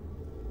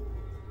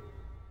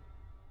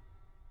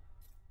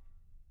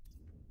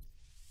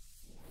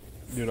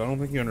 Dude, I don't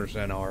think you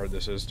understand how hard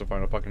this is to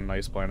find a fucking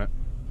nice planet.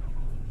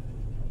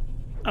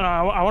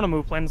 I want to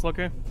move planets,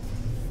 Loki.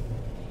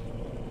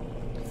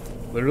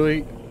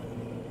 Literally,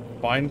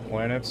 find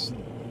planets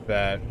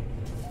that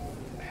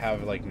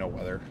have, like, no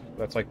weather.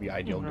 That's, like, the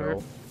ideal Alright.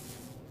 go.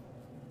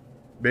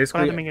 I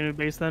have to make Basically, a new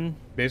base then.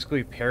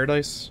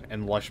 Paradise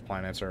and Lush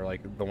planets are,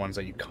 like, the ones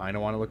that you kind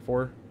of want to look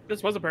for.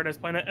 This was a Paradise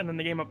Planet, and then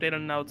the game updated,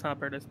 and now it's not a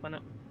Paradise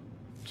Planet.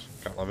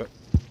 Gotta love it.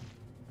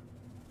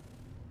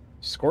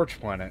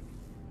 Scorch planet.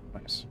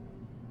 Nice.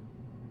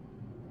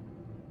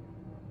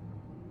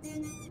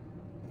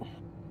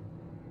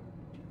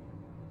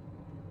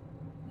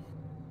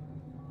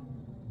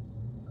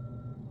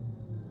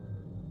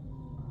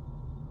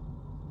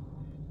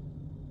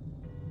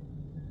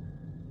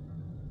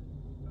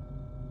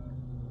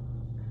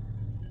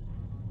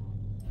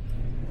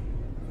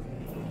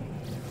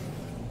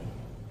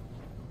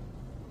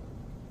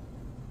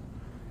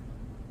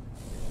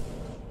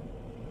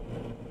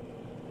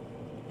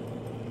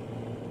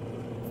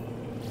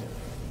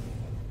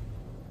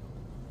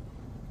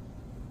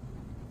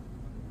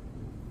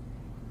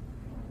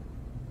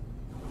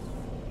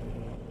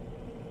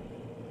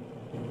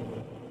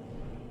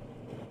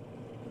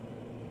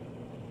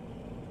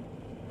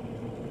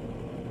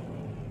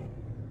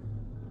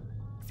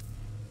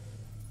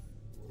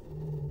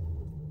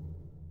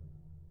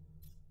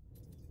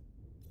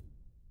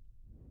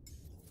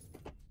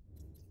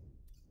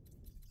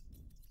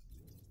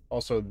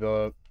 Also,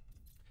 the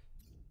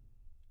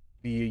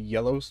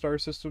yellow star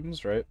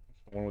systems, right?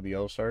 The one with the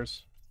yellow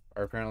stars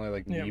are apparently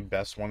like Yeah. the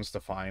best ones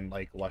to find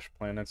like lush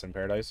planets and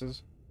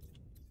paradises.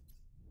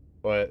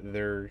 But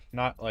they're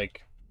not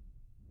like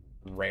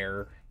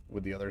rare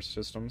with the other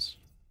systems.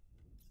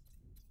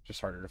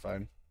 Just harder to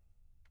find.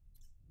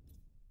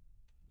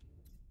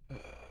 Can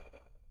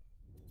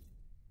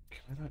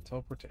I not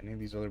teleport to any of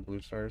these other blue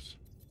stars?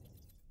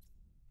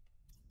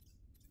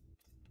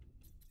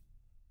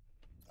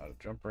 Out of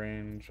jump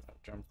range, out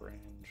of jump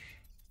range,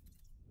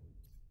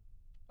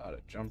 out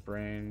of jump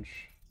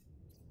range.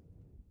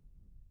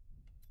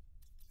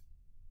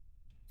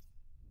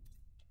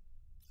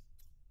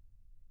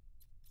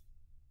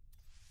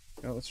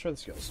 You know, let's try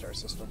this yellow star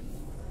system.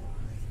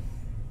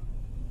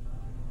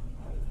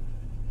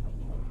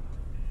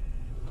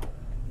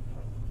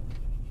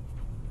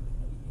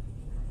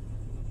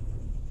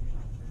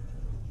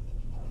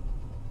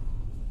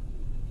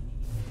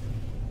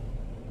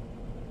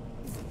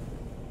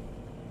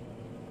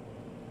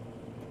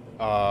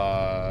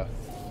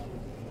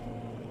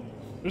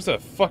 There's a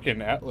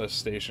fucking Atlas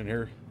station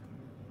here.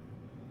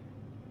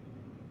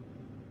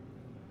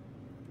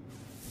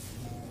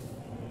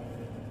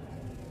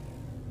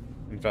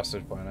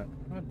 Infested planet.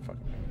 What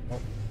fucking...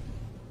 Well,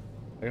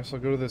 I guess I'll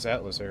go to this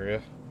Atlas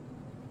area.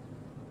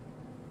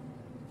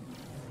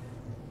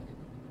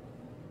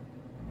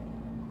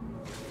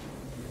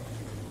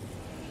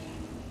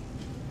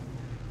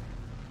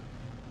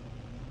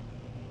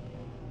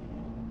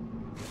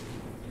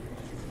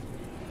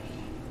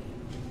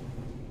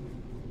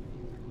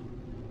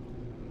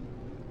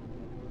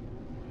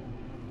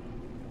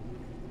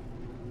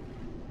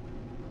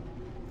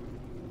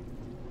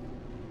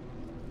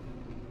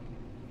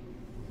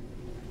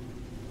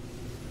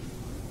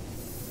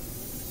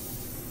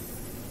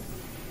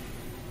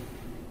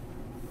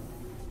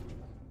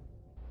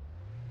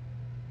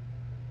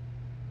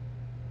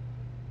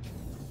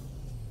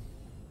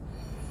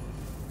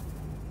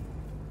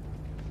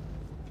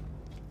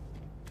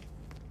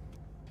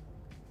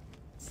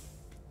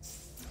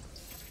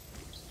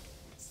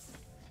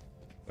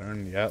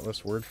 Learn the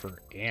Atlas word for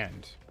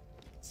and.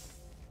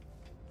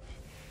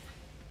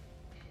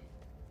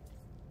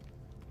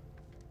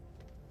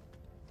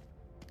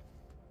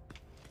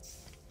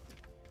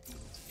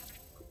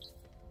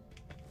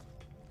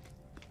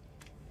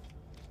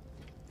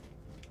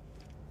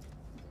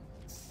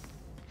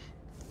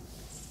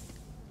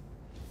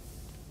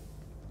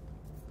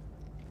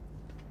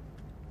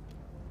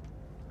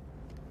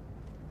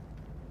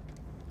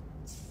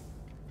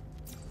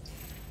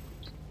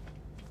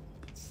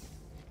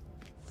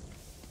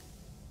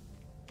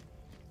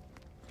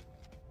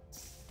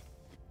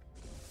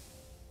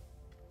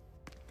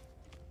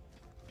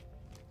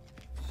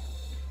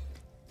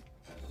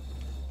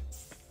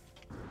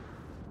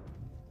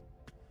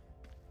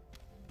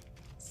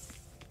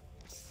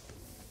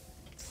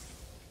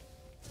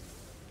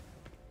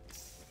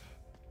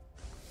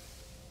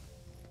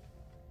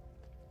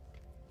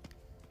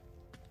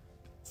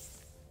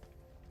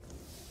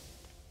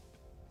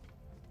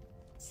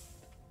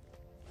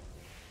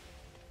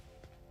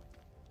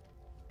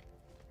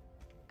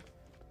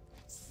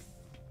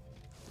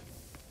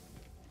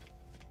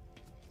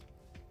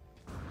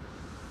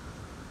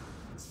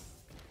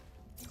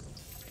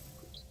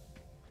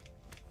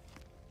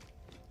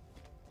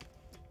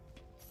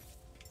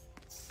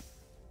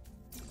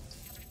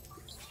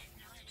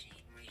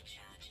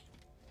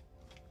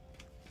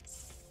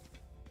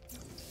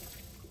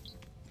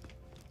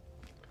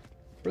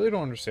 Really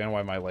don't understand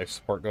why my life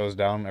support goes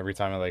down every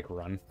time I like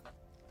run.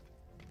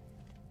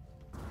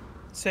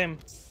 Same.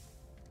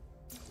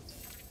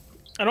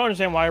 I don't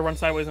understand why I run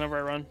sideways whenever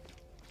I run.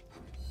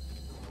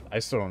 I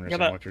still don't I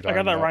got understand that, what you're I talking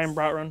got that about. Ryan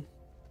Brat run.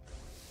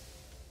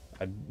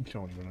 I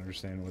don't even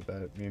understand what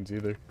that means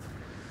either.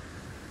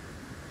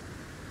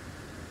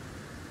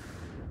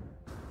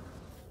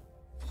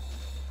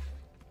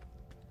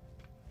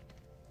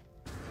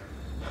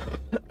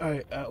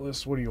 Alright,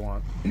 Atlas, what do you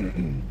want?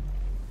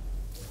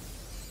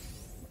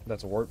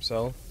 That's a warp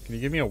cell. Can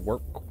you give me a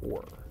warp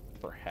core,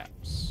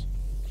 perhaps?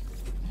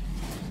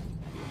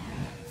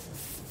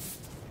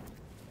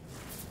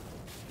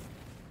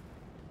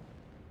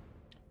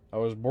 I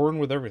was born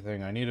with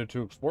everything. I needed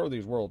to explore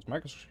these worlds. My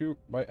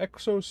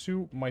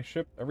exosuit, my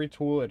ship, every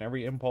tool, and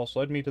every impulse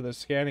led me to this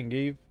scan and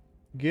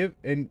give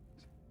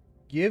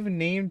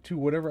name to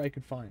whatever I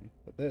could find.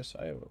 But this,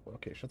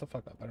 okay, shut the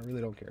fuck up. I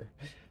really don't care.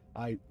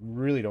 I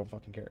really don't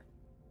fucking care.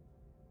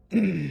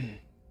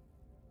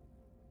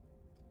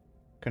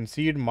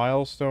 Concede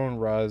milestone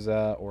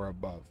Raza or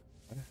above.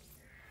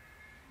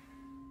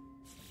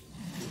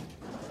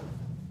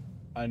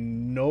 A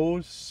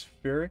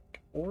noospheric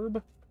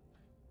orb?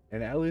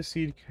 An Atlas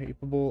seed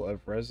capable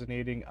of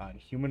resonating on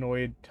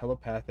humanoid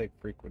telepathic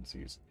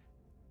frequencies.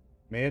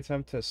 May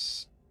attempt to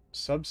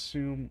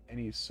subsume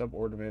any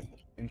subordinate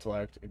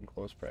intellect in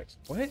close practice.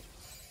 What?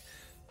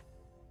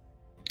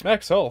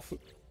 Max health?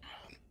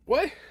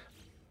 What?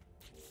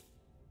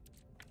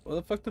 What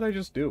the fuck did I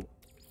just do?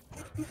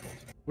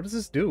 What does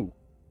this do?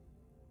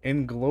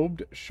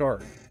 Englobed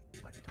shard.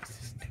 What does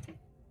this do?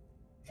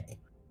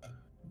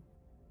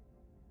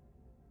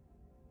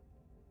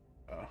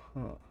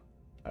 Uh-huh.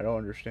 I don't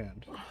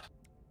understand.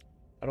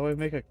 How do I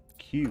make a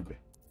cube?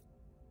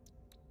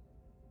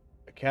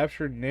 A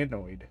captured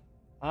nanoid.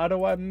 How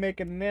do I make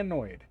a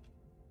nanoid?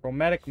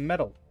 Chromatic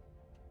metal.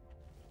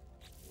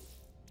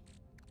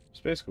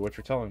 So basically what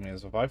you're telling me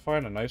is if I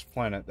find a nice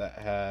planet that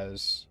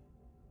has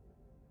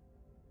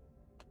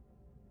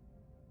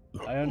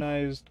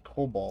ionized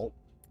cobalt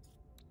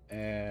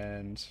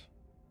and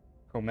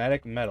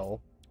chromatic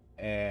metal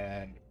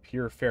and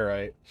pure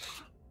ferrite,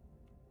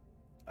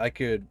 I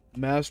could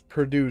mass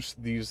produce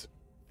these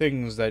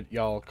things that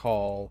y'all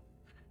call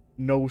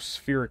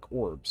noospheric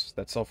orbs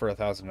that sell for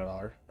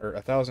 $1,000 or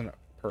 1,000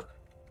 per.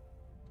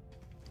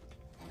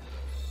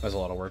 That's a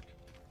lot of work.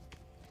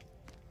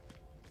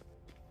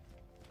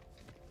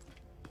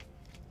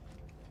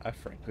 I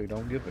frankly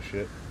don't give a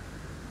shit.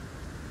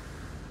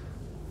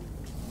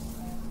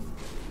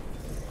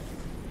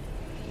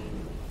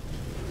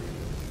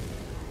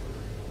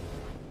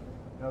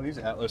 No, these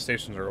Atlas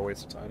stations are a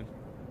waste of time.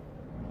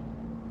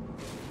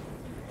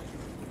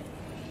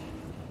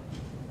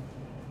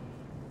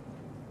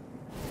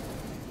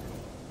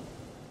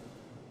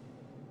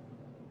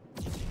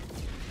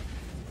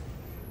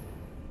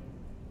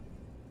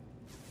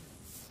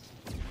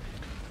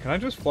 Can I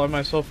just fly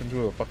myself into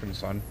the fucking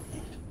sun?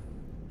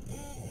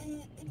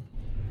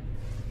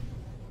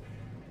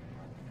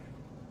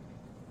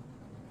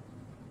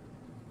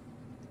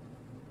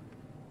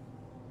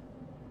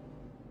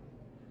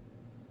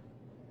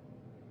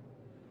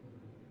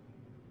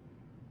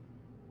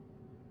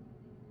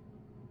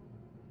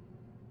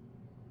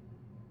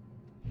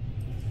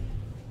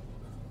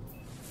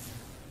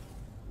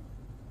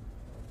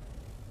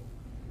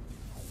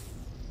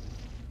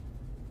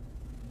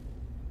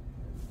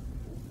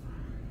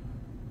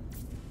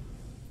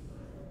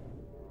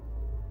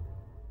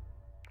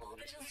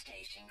 Orbital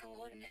station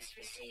coordinates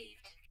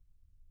received.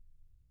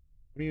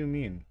 What do you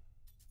mean?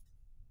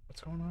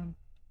 What's going on?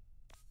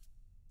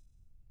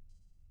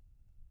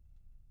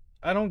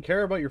 I don't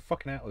care about your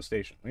fucking Atlas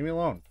station. Leave me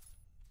alone.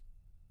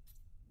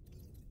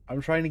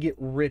 I'm trying to get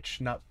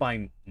rich, not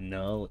find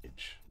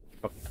knowledge.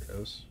 Fucking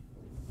gross.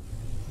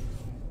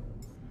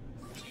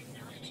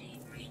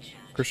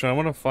 Christian, I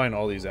want to find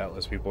all these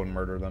Atlas people and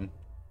murder them.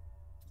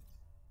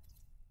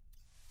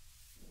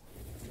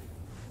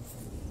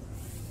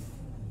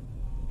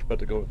 About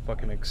to go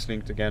fucking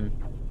extinct again.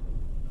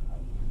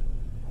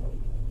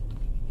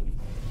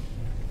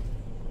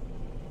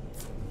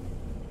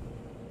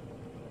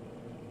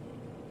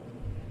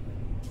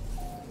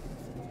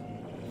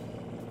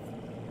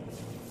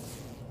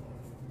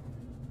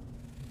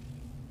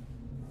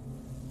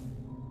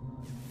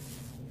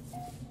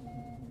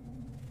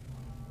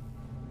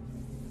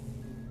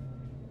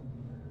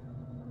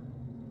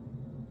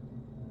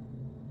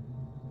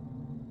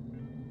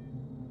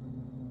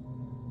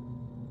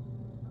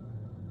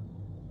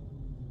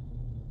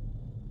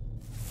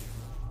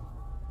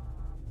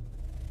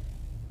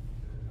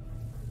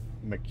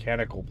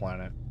 Mechanical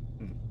planet.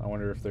 I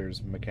wonder if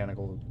there's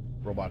mechanical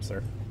robots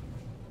there.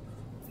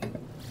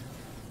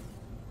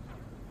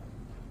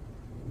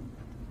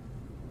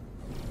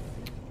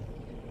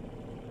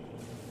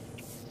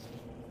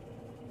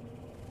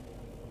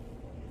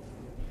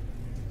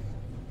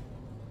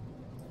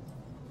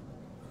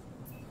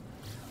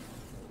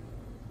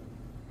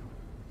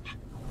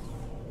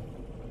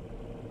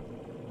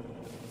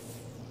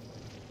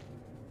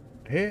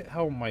 hate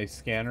how my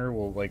scanner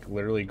will like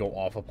literally go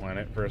off a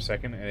planet for a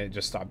second and it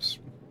just stops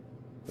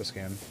the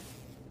scan.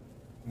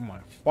 Oh my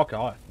fuck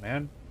off,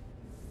 man.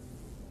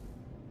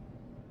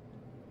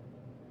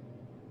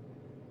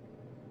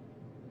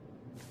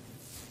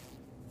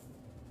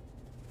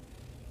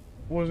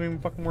 It wasn't even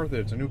fucking worth it.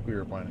 It's a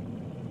nuclear planet.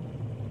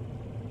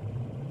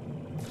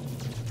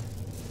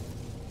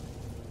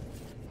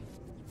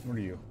 What are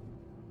you?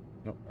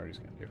 Nope, I already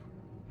scanned you.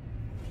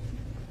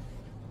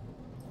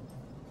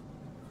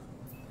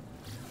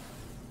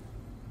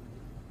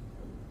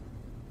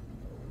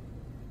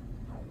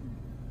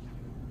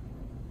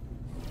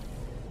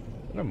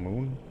 Is that a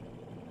moon?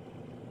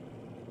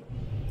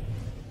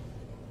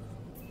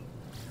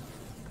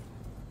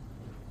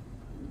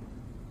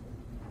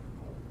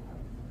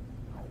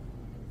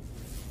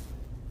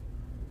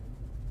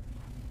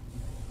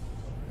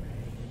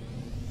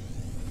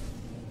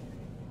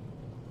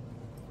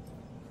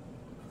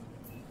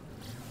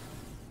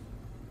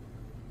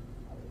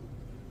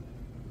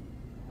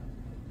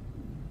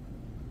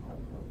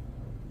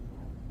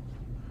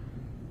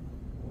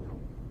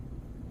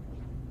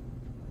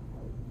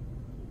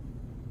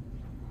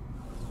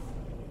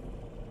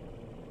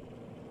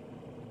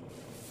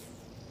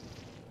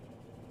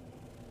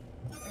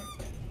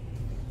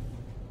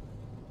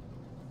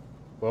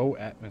 Low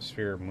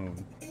atmosphere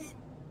moon.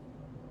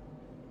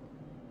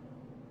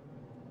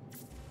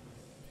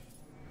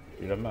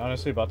 Dude, I'm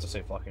honestly about to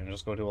say fucking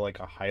just go to like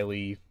a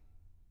highly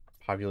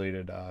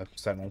populated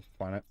Sentinel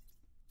planet.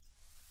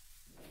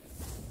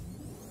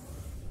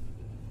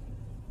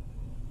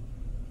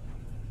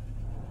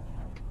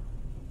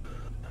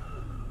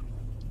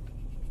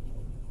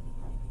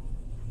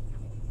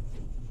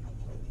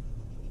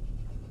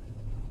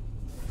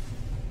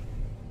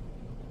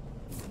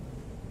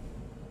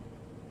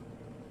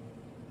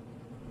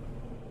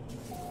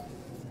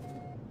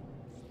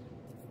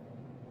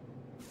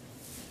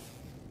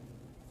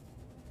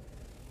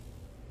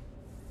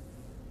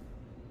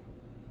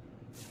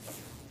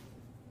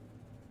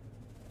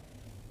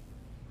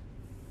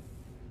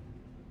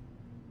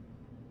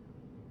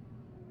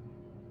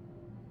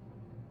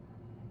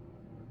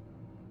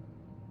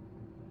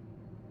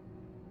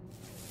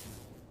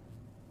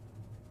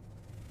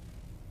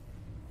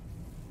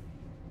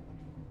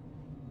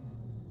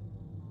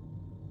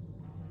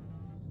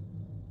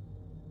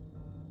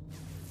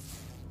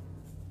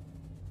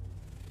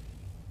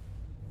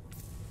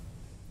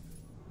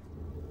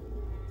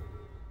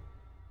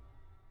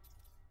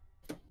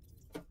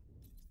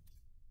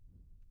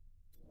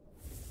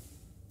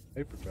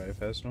 Hyperdrive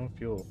has no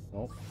fuel.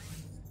 Well.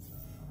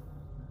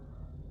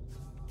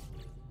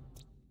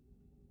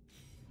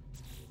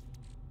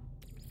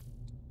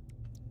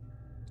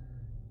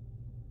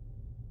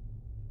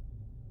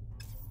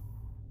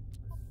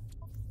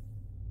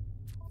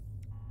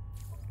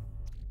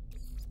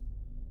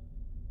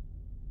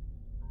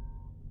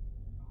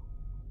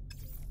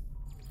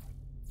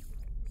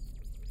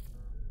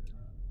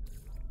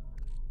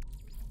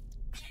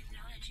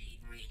 Technology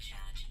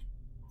recharge.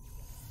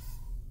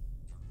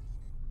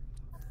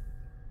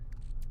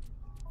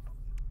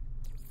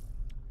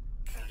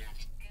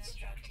 Product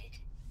constructed.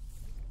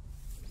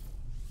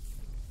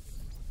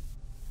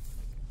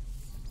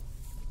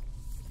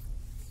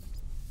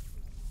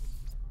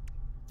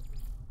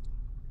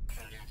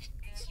 Product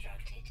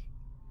constructed.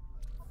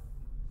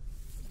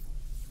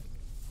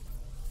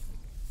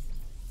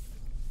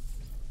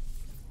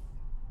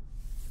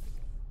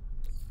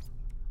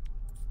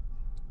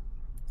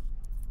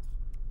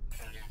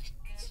 Product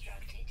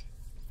constructed.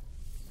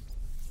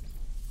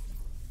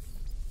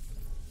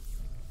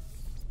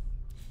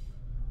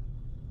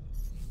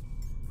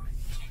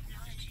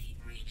 Technology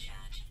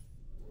recharge.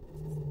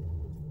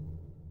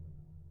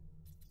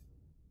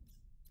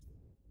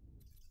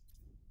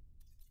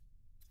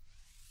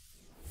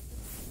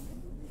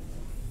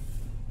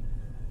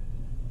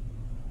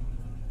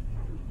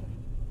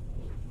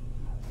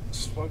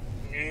 This fucking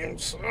game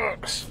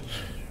sucks.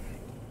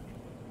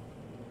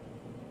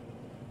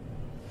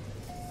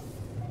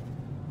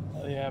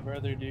 Oh yeah,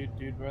 brother,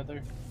 dude,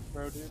 brother,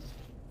 bro, dude.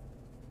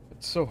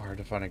 It's so hard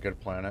to find a good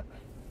planet.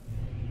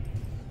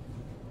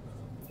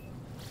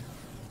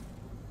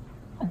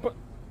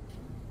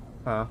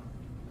 Huh?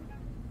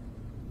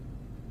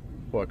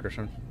 What,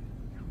 Christian?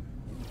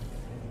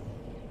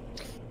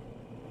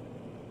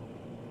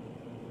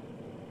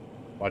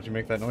 Why'd you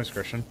make that noise,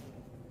 Christian?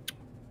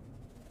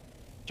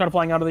 Trying to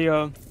flying out of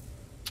the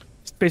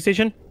space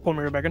station. Pull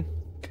me right back in.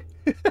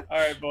 All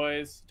right,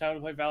 boys, time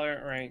to play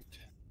Valorant Ranked.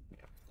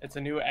 It's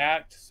a new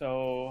act,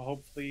 so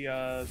hopefully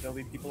there'll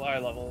be people our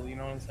level. You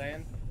know what I'm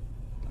saying?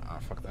 Ah,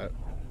 fuck that.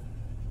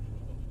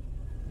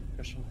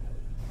 Christian,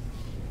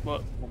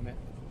 What? oh, man.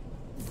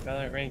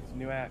 Valorant Ranked,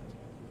 new act.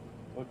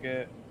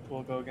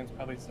 We'll go against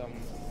probably some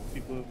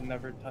people who've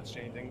never touched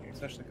anything,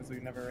 especially because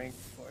we've never ranked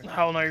before.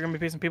 Hell no, you're gonna be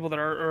facing people that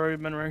are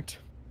already been ranked.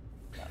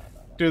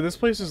 Dude, this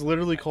place is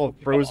literally called It'll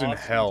be Frozen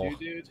awesome Hell. too,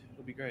 dude.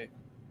 It'll be great.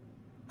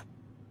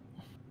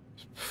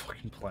 This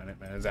fucking planet,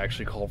 man, is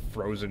actually called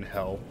Frozen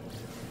Hell.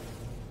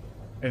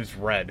 And it's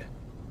red.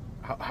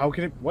 How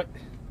can it... What?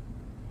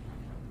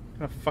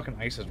 What kind of fucking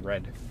ice is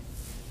red?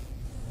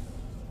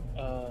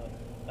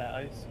 That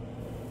ice.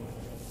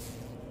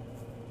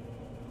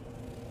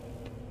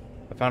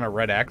 I found a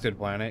red acted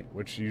planet,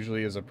 which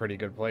usually is a pretty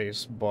good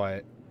place,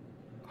 but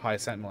high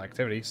sentinel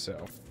activity,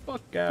 so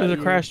fuck out. There's a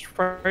crashed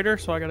freighter,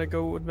 so I gotta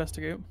go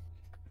investigate.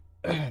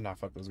 Nah,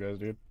 fuck those guys,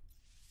 dude.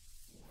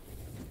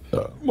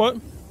 What?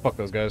 Fuck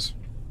those guys.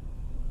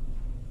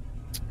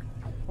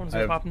 What is I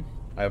it have- popping?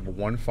 I have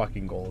one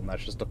fucking goal, and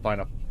that's just to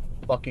find a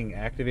fucking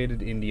activated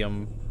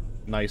indium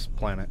nice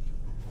planet.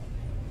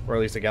 Or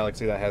at least a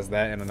galaxy that has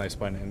that and a nice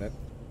planet in it.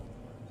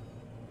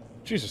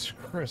 Jesus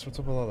Christ, what's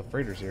up with all the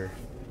freighters here?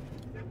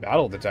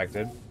 Battle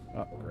detected.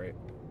 Oh, great.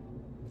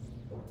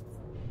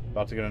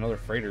 About to get another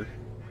freighter.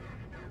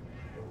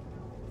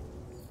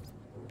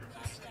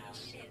 Hostile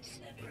ships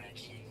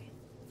approaching.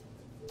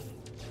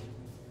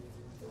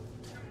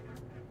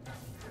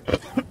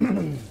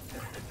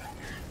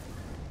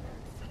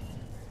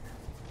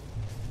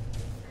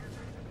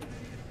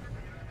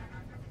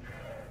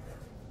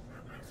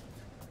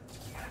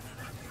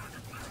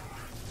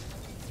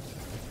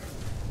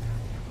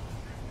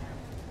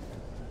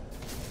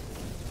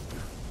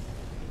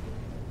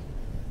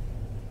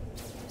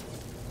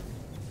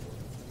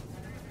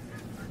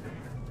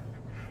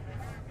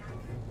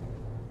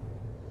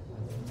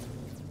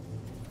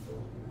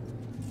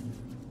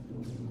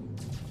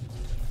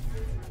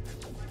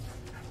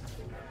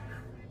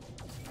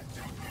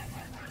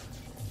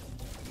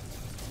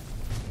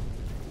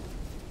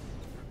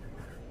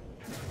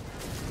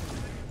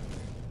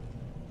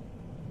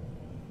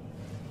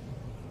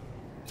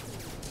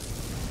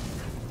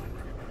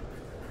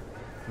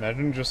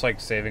 Imagine just like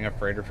saving a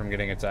freighter from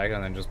getting attacked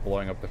and then just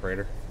blowing up the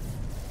freighter.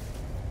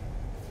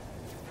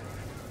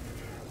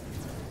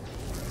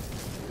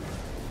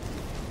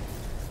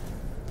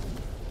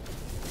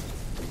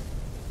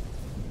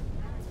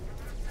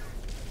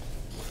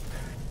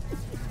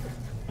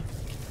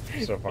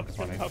 So fucking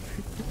funny.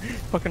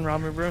 Fucking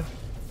Rami, bro.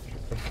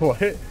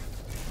 What?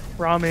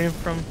 Rami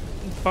from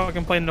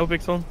fucking playing No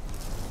Big Zone.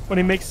 When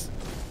he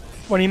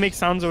makes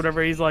sounds or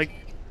whatever, he's like,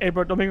 "Hey,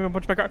 bro, don't make me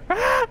punch my car."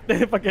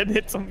 They fucking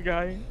hit some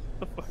guy.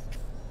 The fuck?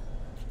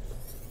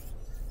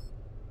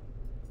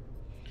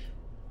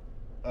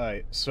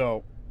 Alright,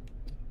 so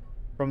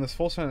from this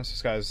full sentence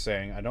this guy is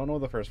saying, I don't know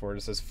the first word.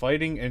 It says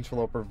fighting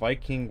interloper,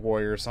 Viking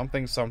warrior,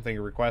 something something,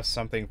 request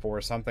something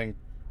for something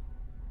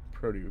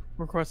Produ.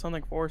 Request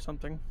something for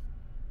something.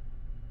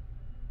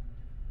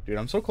 Dude,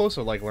 I'm so close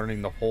to like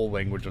learning the whole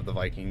language of the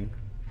Viking.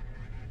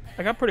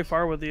 I got pretty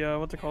far with the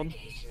what's it called?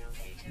 Occasional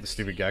data The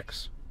stupid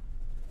Gex.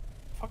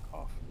 Fuck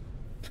off.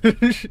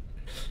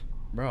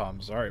 Bro,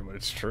 I'm sorry, but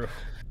it's true.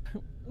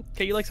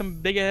 Okay, you like some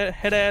big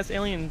head ass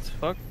aliens?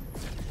 Fuck.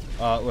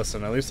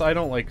 Listen, at least I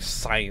don't like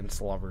science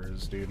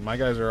lovers, dude. My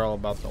guys are all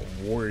about the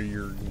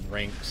warrior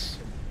ranks.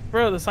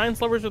 Bro, the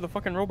science lovers are the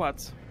fucking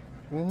robots.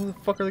 Well, who the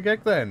fuck are the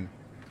Gek then?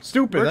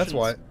 Stupid, that's Merchants.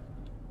 what.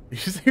 You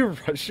say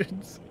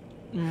Russians?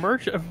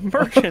 Merchants,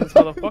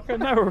 motherfucker.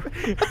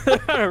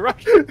 No,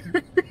 Russian.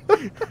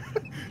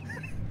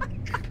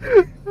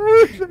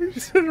 You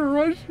said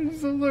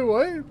Russians. I was like,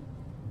 what?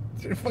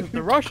 Dude, fucking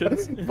The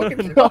Russians?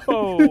 fucking,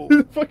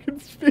 No. fucking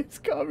space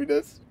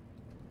communists.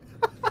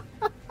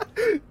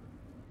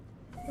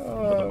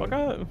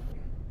 Motherfucker.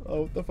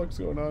 Oh, what the fuck's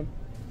going on?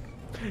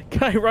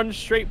 Can I run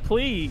straight,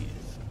 please?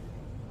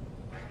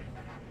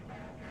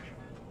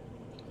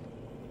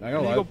 I I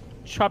gotta need lie. to go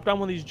chop down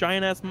one of these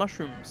giant ass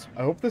mushrooms.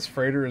 I hope this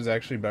freighter is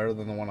actually better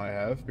than the one I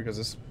have because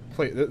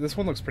this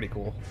one looks pretty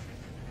cool.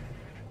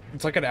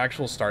 It's like an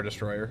actual Star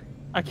Destroyer.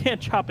 I can't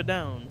chop it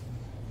down.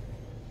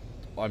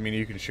 Well, I mean,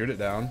 you can shoot it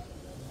down.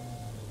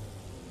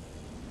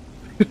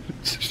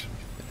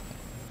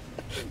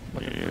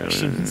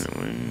 Russians.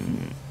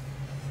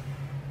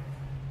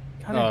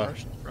 God,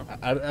 Russians, bro.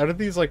 Out of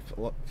these like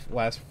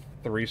last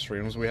 3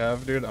 streams we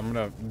have, dude, I'm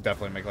gonna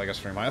definitely make like a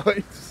stream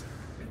highlights.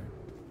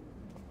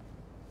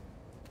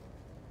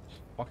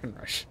 Fucking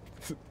Russian.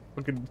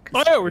 Fucking.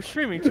 Oh yeah, we're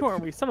streaming too,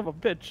 aren't we? Son of a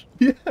bitch.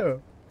 Yeah.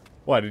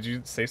 Why did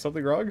you say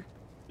something wrong?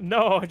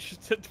 No, I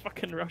just said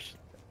fucking Russian.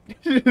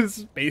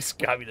 Space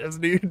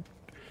communist, dude.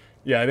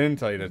 Yeah, I didn't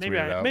tell you to tweet it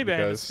out Maybe I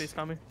am a because space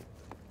commie.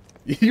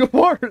 you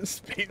are a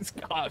space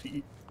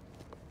commie.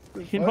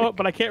 You know what?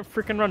 But I can't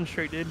freaking run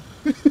straight, dude.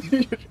 You're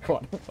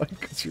quantified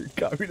because you're a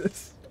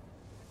communist.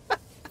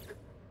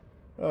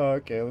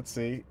 Okay, let's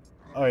see.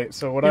 Alright,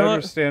 so what You I know what?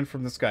 understand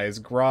from this guy is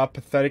Gra,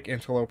 pathetic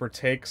interloper,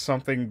 take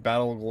something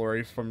battle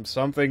glory from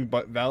something,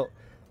 but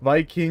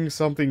Viking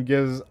something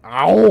gives.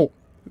 Ow!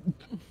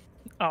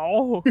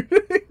 Oh,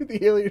 The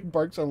alien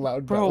barks a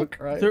loud bro, battle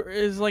cry. there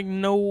is like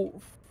no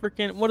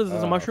freaking. What is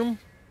this? A mushroom?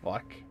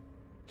 Fuck.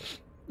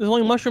 There's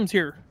only mushrooms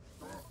here.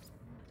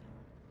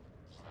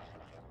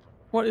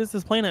 What is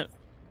this planet?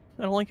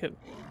 I don't like it.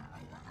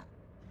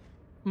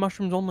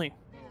 Mushrooms only.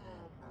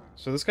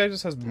 So this guy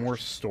just has more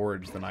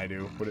storage than I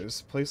do, but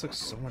his place looks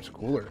so much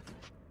cooler.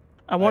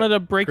 I wanted to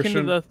break Christian-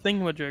 into the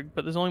thingamajig,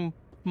 but there's only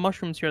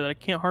mushrooms here that I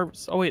can't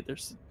harvest. Oh wait,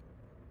 there's.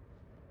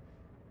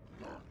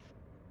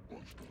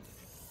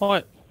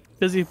 What?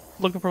 busy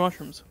looking for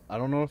mushrooms. I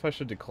don't know if I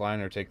should decline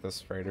or take this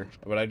freighter,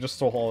 but I just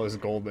stole all his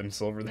gold and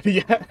silver that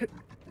he had.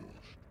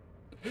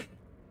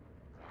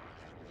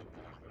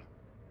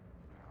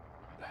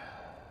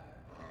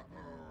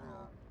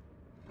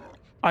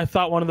 I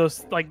thought one of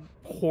those like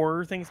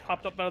horror things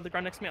popped up out of the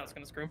ground next to me. I was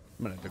gonna scream.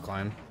 I'm gonna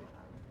decline.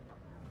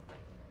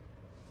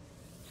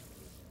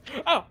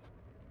 Oh,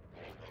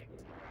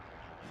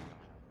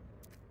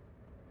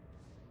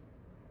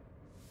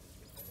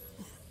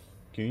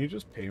 Can you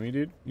just pay me,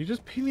 dude? You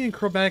just pay me in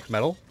chromatic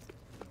metal?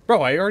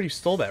 Bro, I already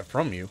stole that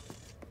from you.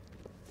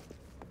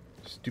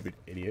 Stupid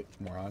idiot,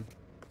 moron.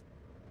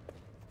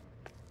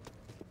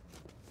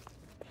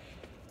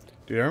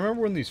 Dude, I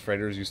remember when these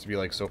freighters used to be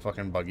like so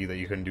fucking buggy that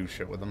you couldn't do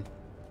shit with them.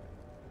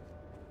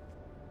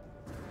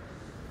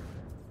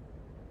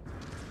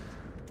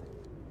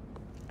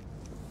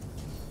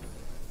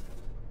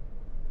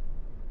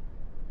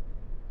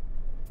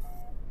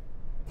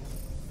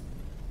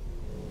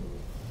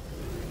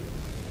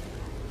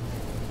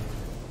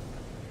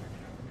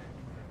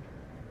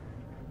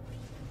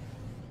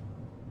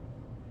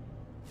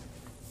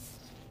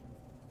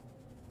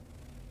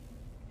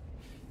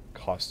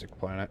 Caustic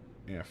planet.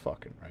 Yeah,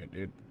 fucking right,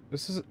 dude.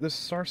 This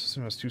star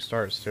system has 2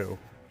 stars too.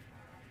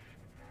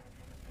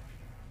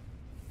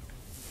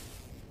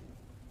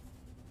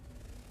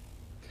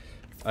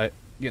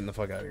 Getting the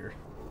fuck out of here.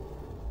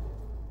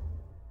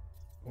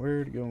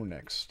 Where to go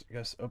next? I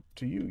guess up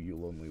to you, you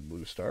lonely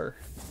blue star.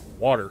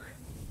 Water.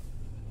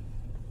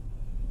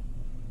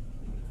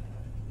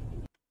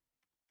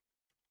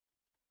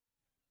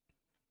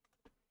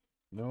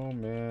 No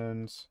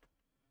Man's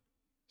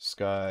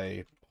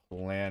Sky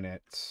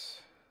Planet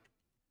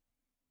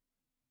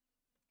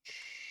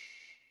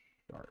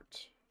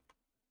chart.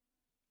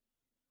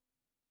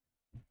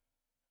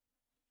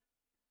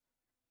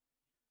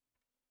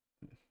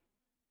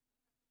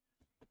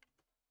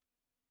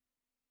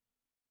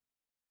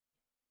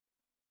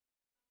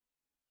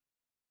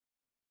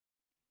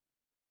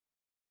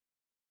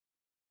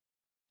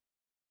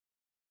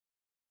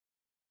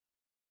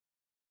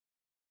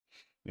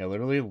 Yeah,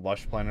 literally,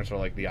 lush planets are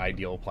like the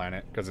ideal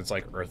planet because it's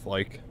like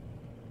Earth-like.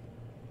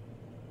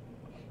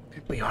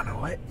 But y'all know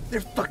what?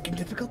 They're fucking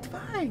difficult to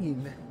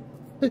find.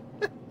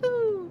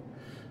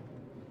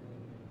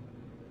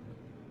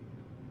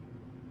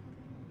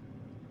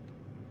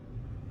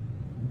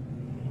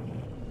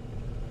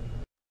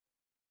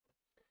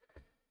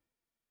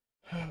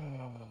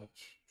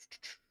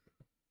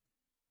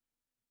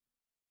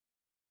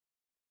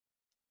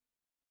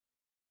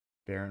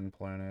 Barren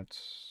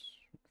planets.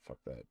 Fuck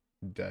that.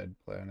 Dead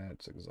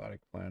planets.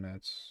 Exotic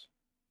planets.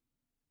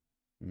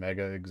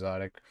 Mega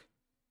exotic.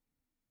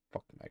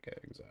 Fuck mega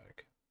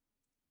exotic.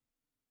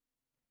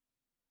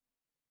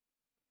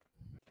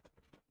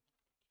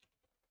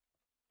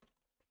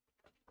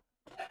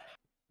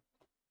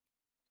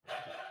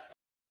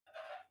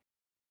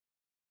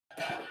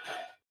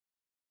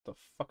 The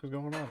fuck is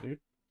going on, dude?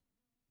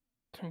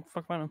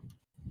 fuck mine.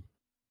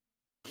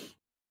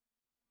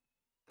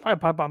 I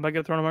pipe bomb. I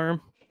get thrown in my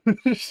room.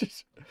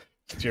 Just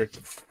here.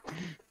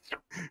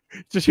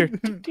 Just here.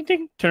 Ding, ding,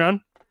 ding. Turn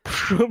on.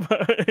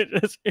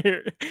 just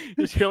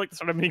hear like the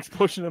sort of mini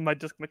explosion in my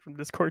disconnect from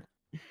Discord.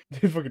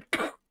 Fucking.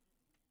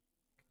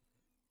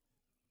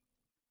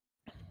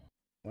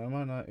 Why am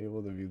I not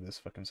able to view this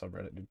fucking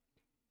subreddit, dude?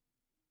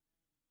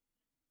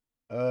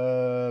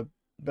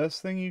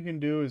 Best thing you can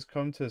do is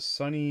come to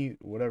sunny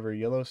whatever.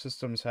 Yellow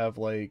systems have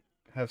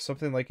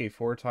something like a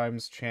 4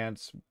 times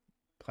chance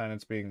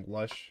planets being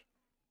lush.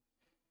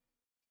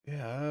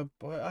 Yeah,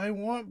 but I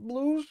want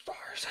blue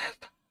stars.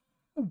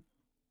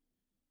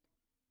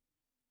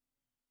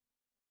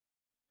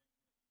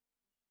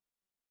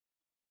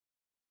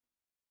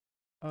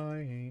 I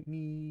hate me,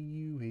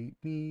 you hate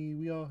me,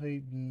 we all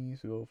hate me,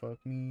 so go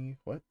fuck me.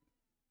 What?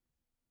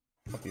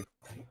 Fuck you.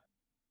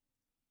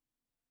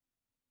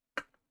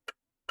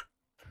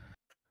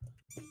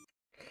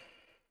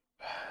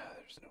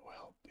 There's no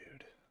help,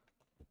 dude.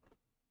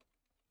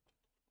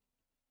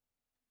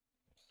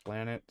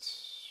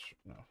 Planets.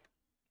 No.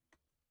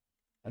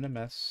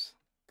 NMS.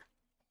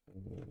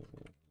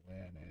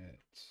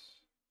 Planets.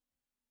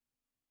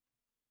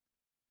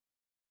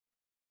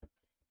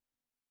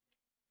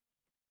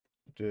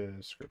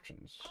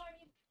 Descriptions.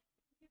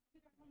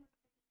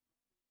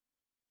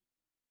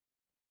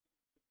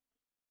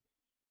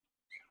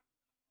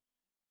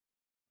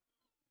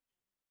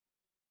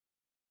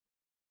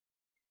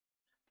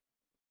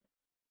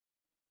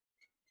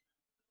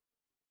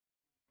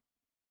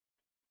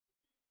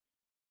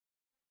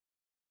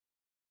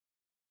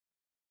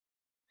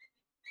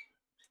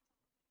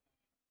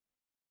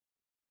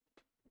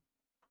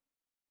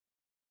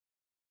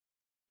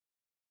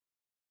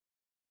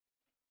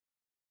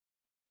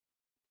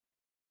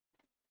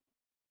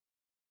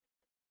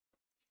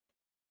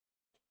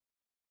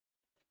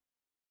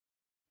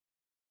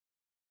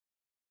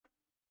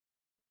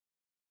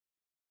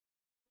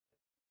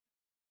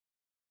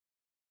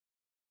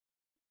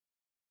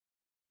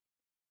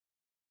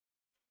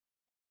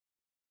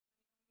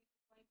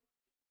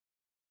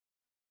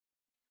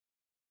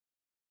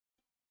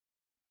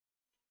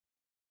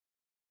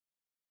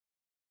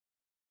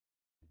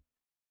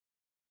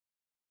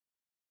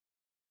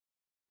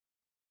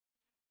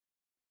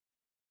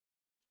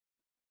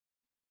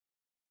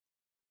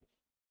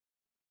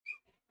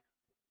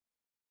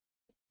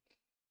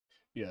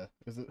 Yeah,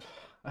 is it?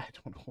 I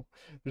don't know.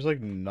 There's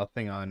like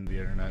nothing on the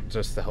internet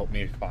just to help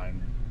me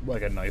find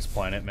like a nice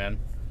planet, man.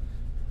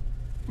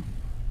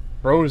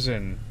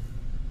 Frozen.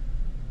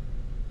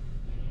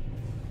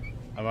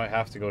 I might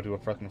have to go to a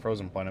fucking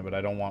frozen planet, but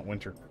I don't want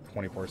winter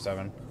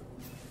 24/7.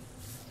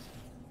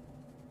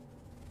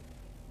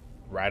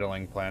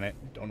 Rattling planet.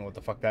 Don't know what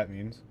the fuck that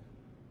means.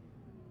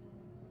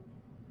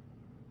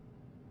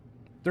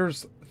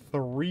 There's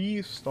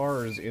 3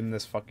 stars in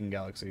this fucking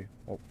galaxy.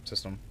 Oh,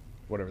 system.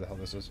 Whatever the hell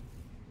this is.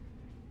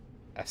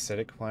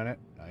 Acidic planet.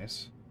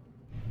 Nice.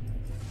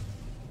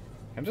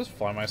 Can I just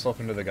fly myself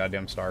into the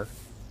goddamn star?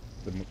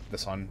 The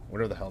sun.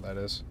 Whatever the hell that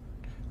is.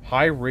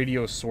 High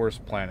radio source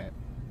planet.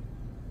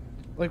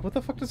 Like, what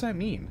the fuck does that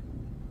mean?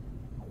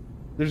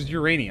 There's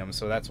uranium,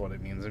 so that's what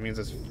it means. It means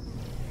it's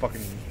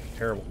fucking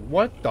terrible.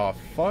 What the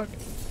fuck?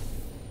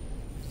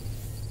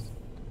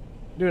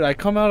 Dude, I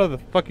come out of the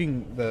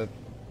fucking... the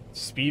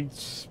speed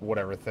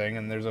whatever thing,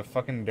 and there's a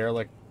fucking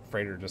derelict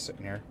freighter just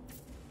sitting here.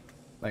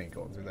 I ain't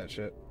going through that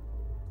shit.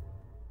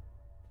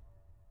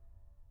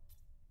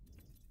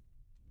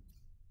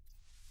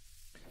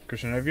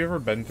 Christian, have you ever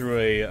been through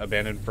a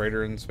abandoned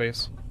freighter in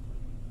space?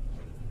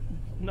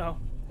 No.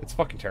 It's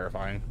fucking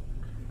terrifying.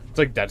 It's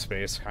like Dead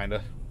Space,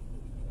 kinda.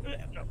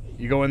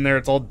 You go in there,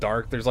 it's all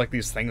dark, there's like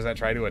these things that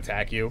try to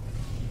attack you.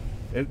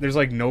 There's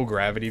like no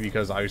gravity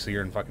because obviously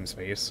you're in fucking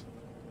space.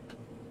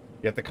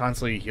 You have to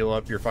constantly heal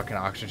up your fucking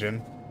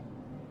oxygen.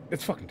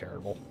 It's fucking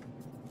terrible.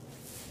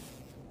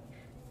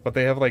 But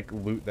they have like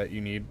loot that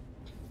you need.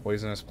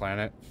 Poisonous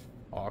planet.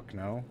 Fuck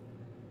no.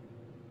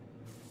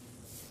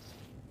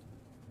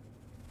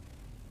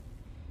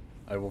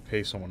 I will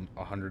pay someone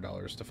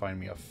 $100 to find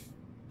me a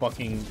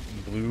fucking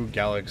blue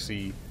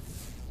galaxy.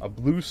 A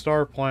blue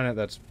star planet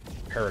that's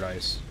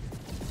paradise.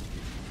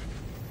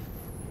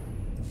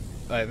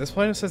 This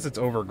planet says it's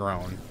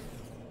overgrown.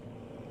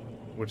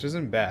 Which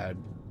isn't bad.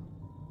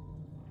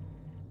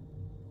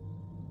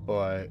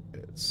 But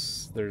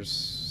there's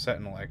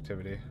sentinel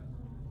activity.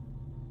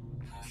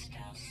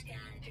 Hostile scan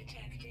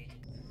detected.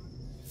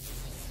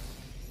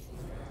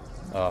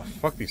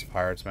 Fuck these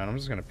pirates, man. I'm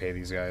just gonna pay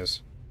these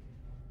guys.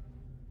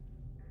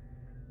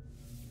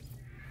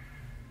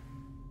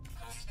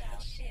 Hostile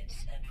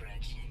ships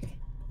approaching.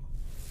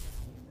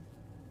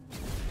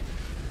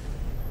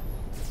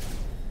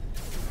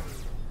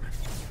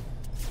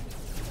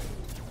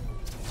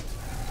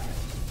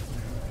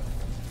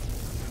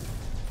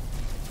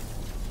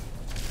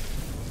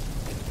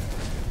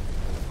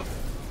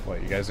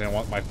 What, you guys didn't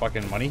want my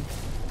fucking money?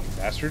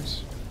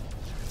 Bastards?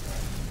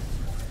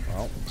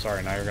 Well,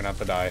 sorry, now you're gonna have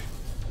to die.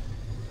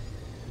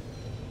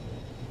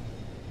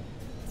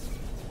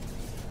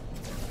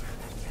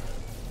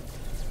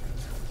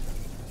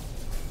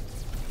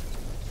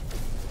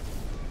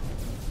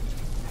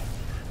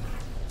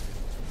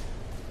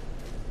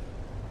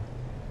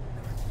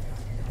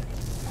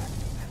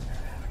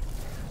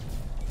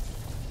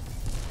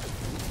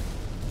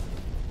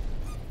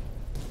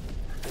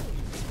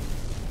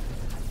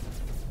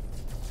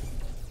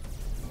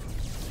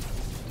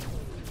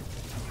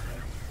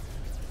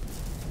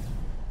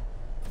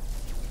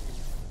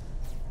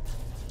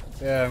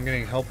 Yeah, I'm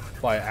getting helped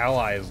by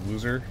allies,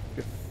 loser.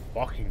 Get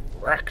fucking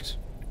wrecked.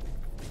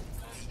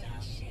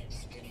 Hostile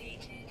ships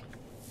defeated.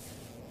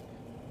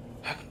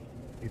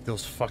 Eat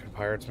those fucking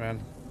pirates,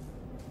 man.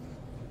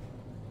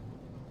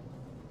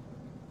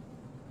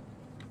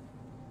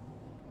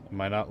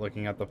 Am I not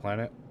looking at the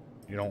planet?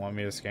 You don't want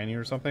me to scan you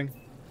or something?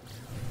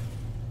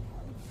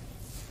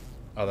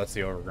 Oh, that's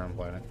the overgrown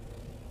planet.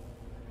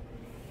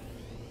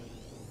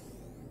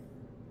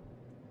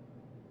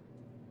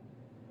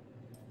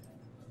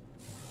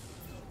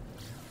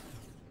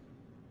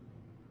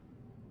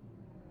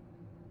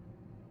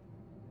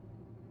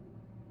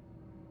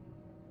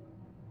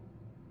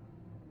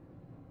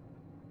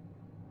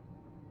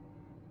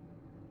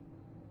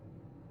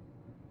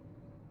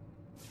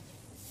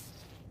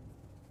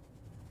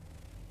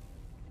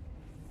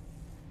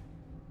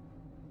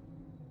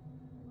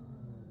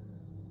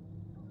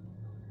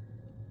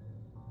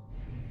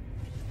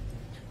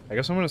 I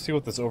guess I'm gonna see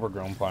what this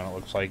overgrown planet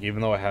looks like, even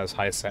though it has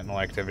high sentinel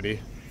activity.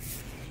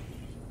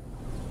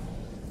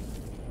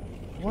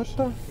 What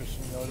the?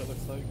 Christian, you know what it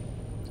looks like?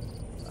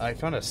 I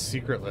found a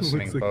secret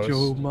listening Looks like post.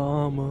 Joe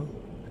Mama.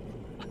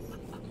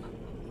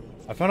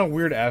 I found a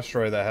weird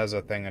asteroid that has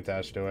a thing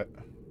attached to it.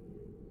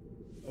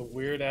 A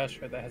weird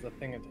asteroid that has a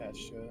thing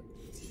attached to it.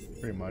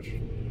 Pretty much.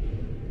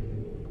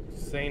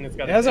 Saying it's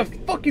got It has a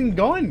dick. fucking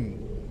gun!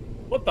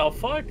 What the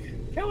fuck?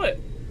 Kill it!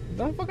 I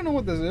don't fucking know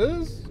what this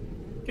is.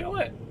 Kill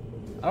it!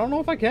 I don't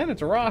know if I can,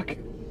 it's a rock.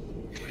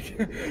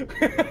 Shoot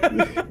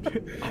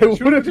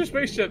would've- it with your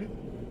spaceship.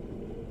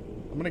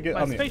 I'm gonna get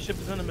My on the... spaceship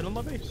is in the middle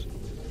of my base.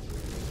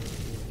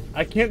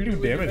 I can't Shoot do it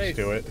with your damage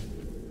to base.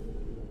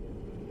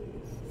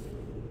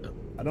 it.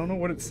 I don't know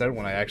what it said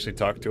when I actually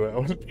talked to it. I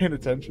wasn't paying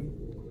attention.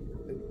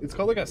 It's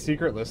called like a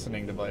secret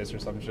listening device or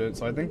some shit,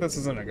 so I think this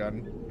isn't a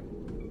gun.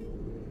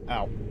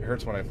 Ow. It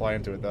hurts when I fly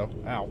into it though.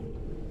 Ow.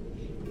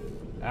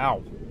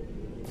 Ow.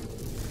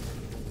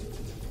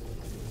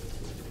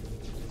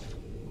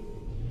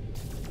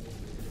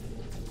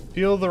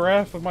 Feel the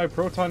wrath of my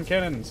proton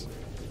cannons.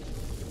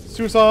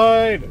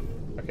 Suicide!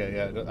 Okay,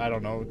 yeah, I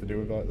don't know what to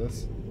do about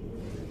this.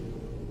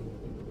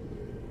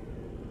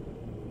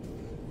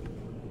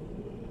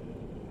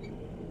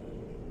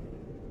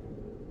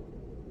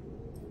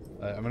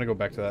 I'm gonna go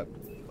back to that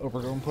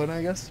overgrown planet,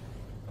 I guess.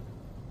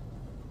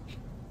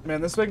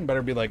 Man, this thing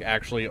better be, like,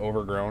 actually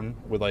overgrown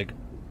with, like,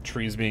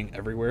 trees being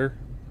everywhere,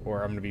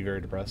 or I'm gonna be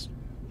very depressed.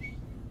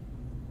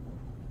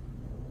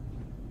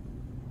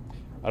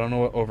 I don't know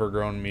what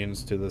overgrown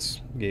means to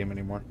this game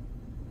anymore.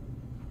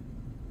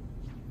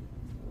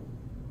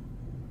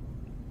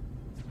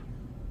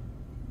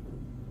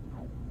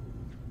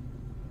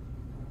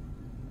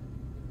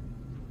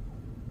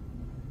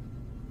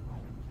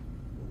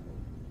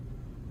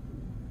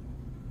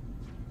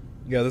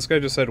 Yeah, this guy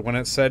just said when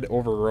it said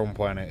overgrown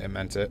planet, it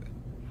meant it.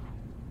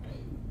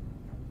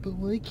 But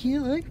why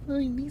can't I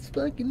find these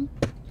fucking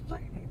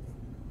planets?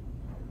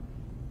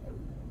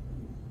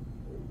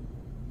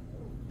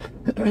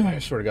 I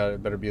swear to God,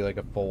 it better be like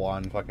a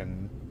full-on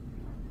fucking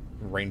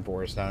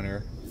rainforest down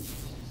here.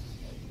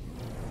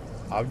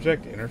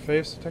 Object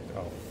interface detect.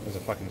 Oh, there's a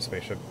fucking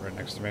spaceship right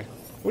next to me.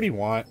 What do you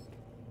want?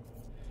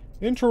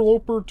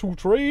 Interloper to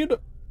trade?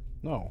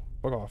 No,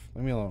 fuck off.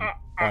 Leave me alone.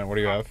 Fine, what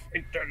do you have?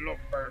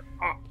 Interloper.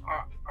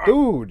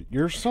 Dude,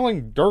 you're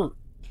selling dirt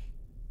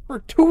for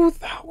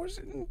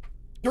 2,000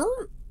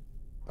 dirt.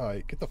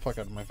 Alright, get the fuck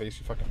out of my face,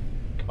 you fucking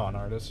con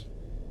artist.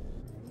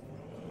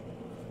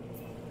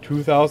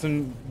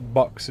 2,000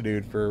 bucks,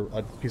 dude, for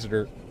a piece of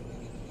dirt.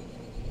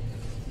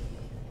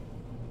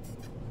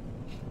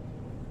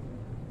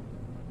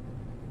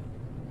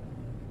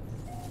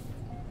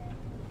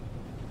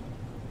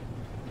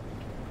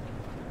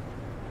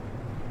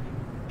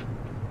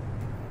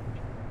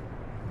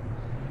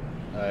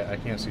 I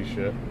can't see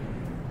shit.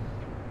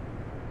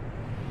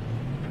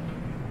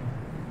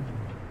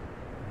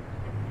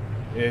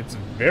 It's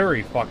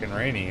very fucking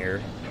rainy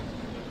here.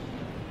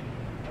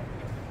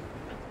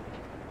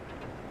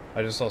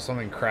 I just saw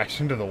something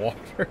crash into the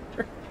water.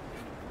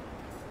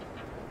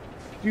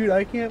 Dude,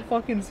 I can't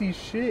fucking see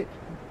shit.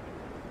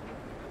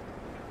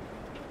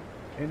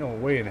 Ain't no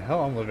way in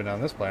hell I'm living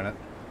on this planet.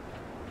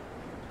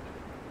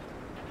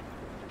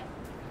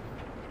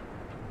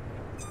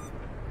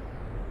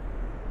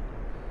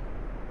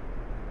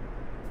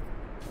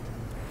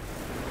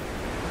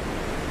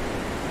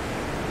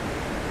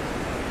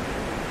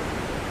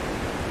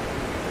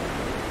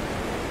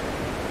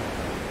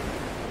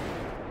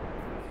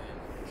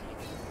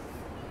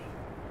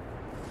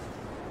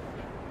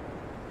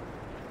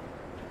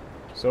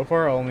 So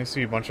far, I only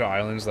see a bunch of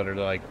islands that are,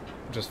 like,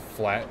 just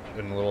flat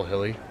and a little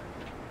hilly.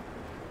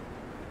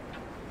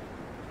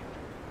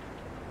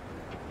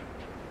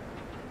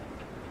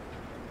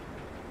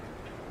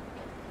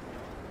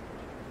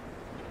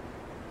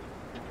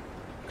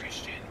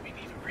 Christian, we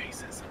need a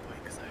race at some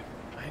point because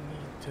I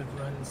need to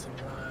run some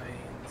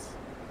lines.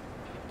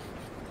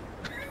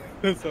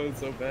 That sounds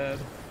so bad.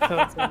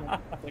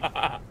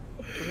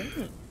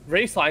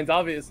 Race lines,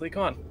 obviously.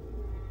 Come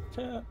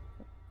on.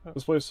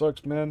 This place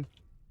sucks, man.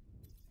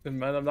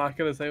 Man, I'm not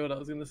gonna say what I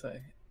was gonna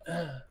say.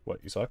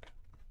 What, you suck?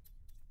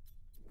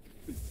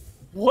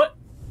 What?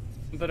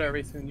 I'm better at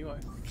racing than you are.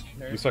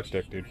 You suck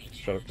dick, dude.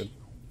 Shut up, kid.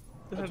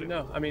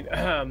 No, I mean,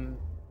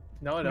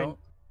 no, I don't.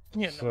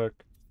 Yeah, no.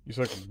 You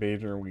suck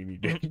major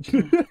weenie dick.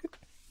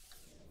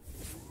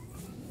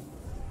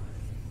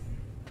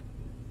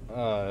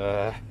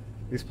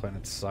 These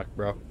planets suck,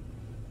 bro.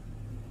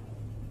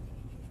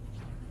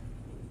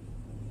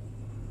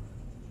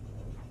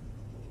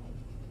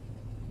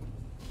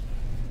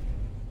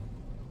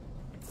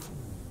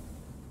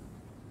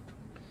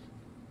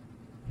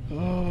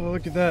 Oh,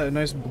 look at that. A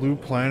nice blue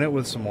planet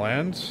with some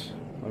land.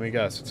 Let me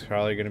guess. It's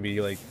probably going to be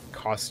like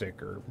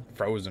caustic or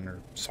frozen or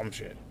some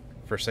shit.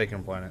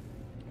 Forsaken planet.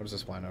 What is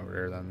this planet over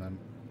here then?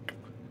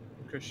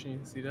 Christian, you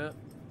see that?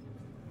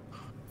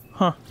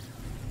 Huh.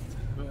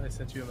 I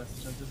sent you a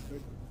message on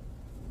Discord.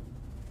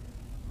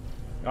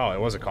 Oh, it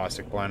was a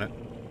caustic planet.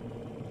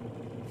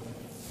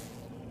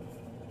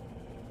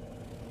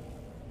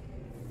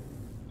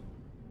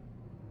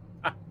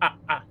 Did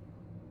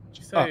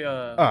you say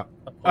a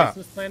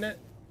poisonous planet?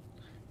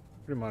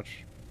 Pretty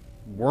much.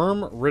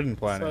 Worm-ridden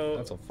planet. So,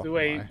 That's a fucking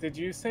wait, lie. did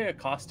you say a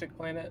caustic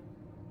planet?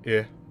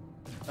 Yeah.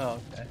 Oh,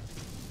 okay.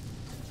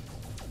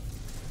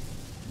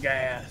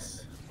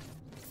 Gas.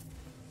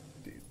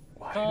 Dude,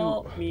 why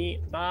Call do... me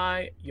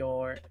by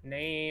your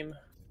name.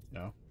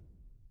 No.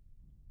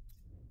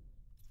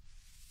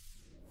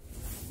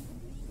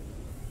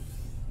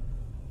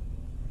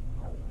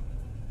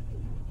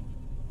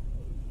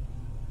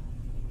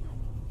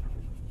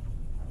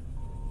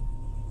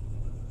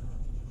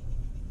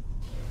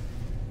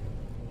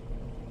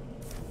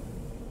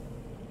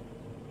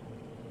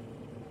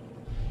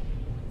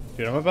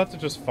 Dude, I'm about to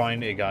just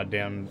find a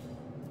goddamn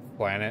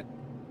planet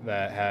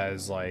that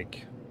has,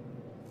 like,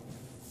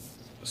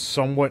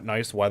 somewhat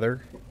nice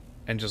weather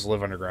and just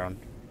live underground.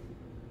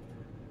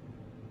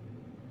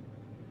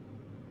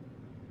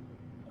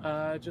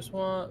 I just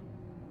want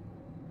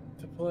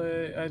to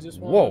play. I just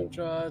Whoa. want to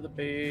try the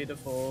beta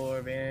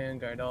for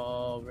Vanguard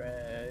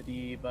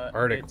already, but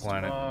Arctic it's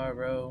planet.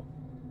 tomorrow.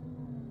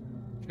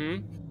 Hmm.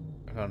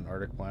 I found an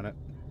Arctic planet.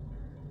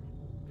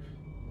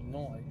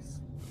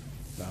 Nice.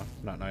 No,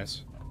 not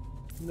nice.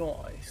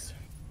 Nice.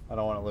 I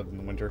don't want to live in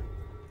the winter.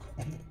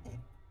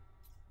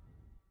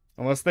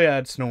 Unless they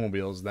add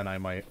snowmobiles, then I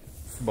might.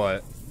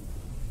 But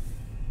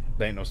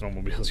there ain't no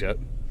snowmobiles yet.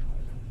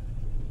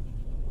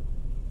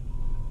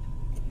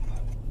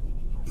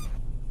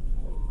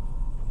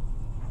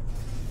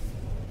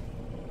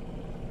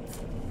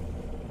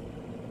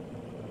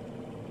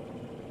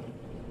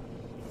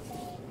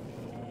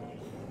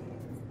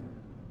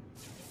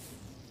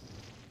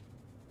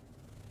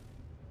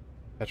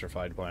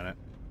 Petrified planet.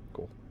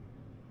 Cool.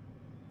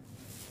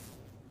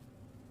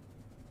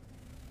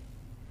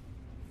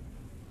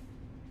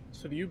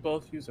 So do you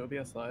both use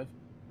OBS Live?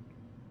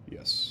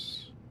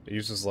 Yes. It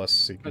uses less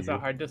CPU. Is that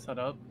hard to set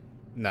up?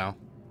 No.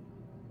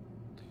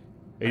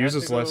 It I have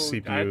uses to less go-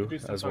 I have to do CPU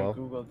stuff as on well.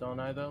 Google, don't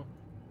I? Though,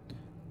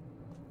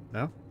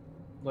 No?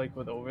 like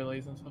with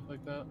overlays and stuff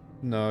like that.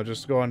 No,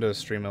 just go onto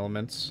Stream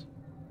Elements.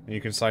 And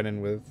you can sign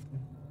in with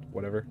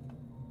whatever.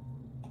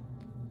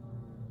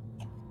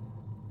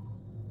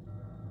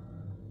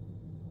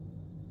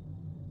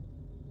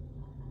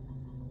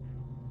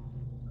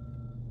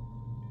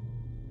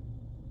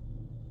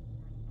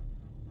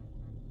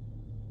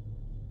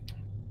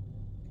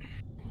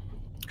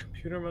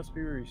 Computer must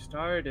be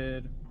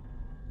restarted.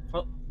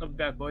 Oh, I'm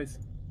back, boys.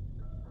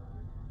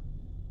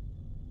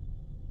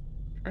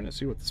 Trying to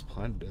see what this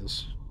planet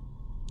is.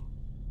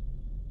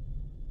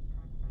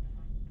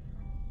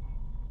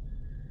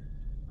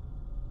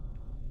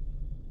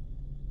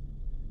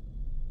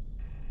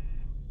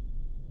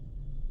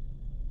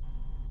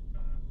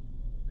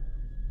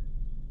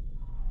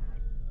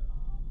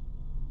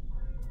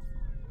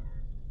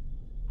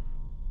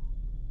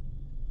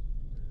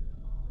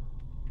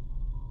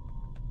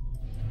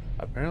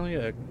 Apparently,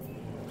 I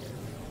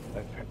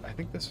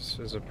think this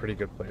is a pretty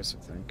good place,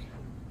 I think.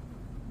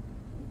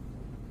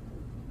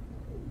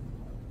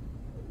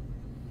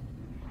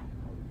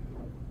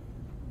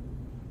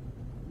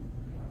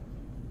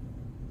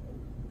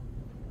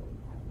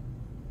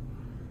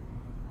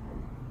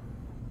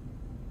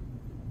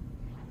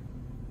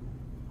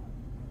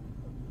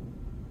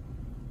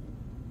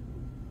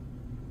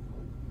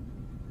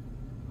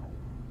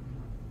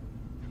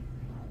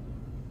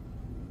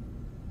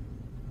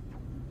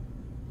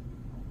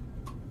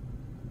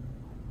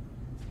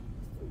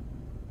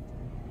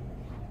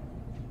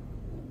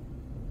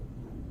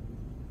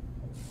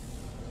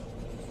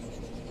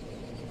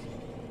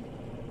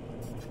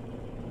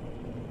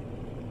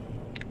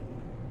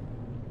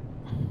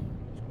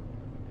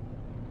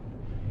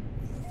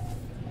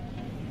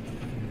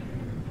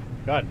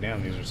 God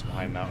damn, these are some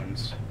high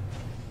mountains.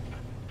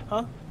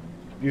 Huh?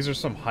 These are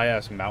some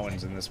high-ass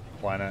mountains in this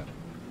planet.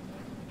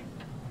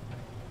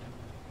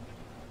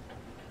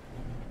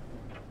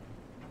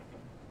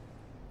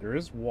 There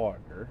is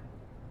water.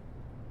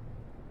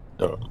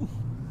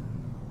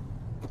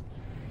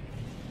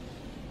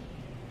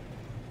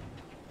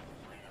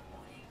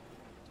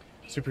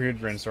 Super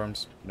huge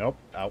rainstorms. Nope.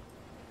 Out.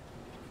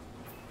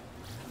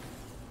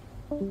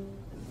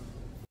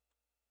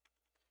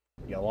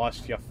 You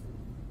lost your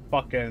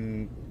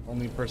fucking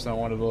only person that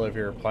wanted to live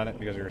here planet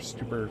because you're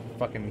super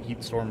fucking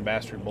heat storm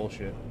bastard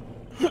bullshit.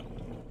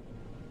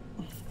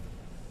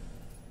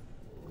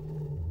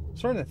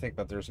 Starting to think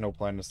that there's no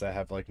planets that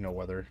have like no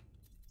weather.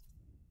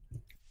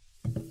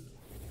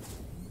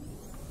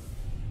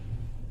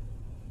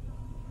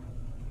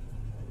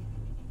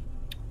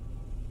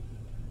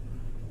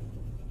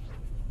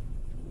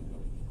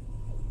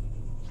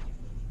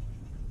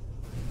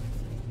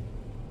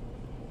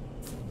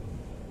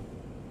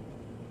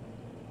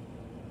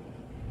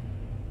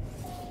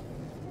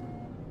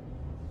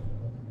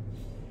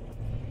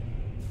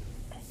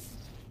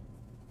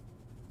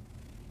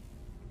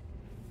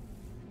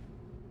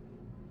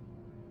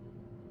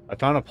 I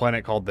found a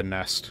planet called the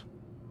Nest.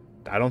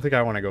 I don't think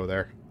I want to go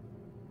there.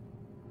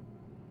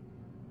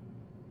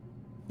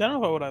 I don't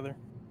know if I would either.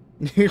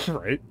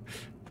 Right?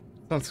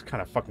 Sounds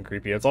kind of fucking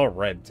creepy. It's all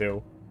red,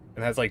 too.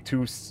 It has, like,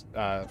 two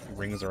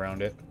rings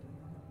around it.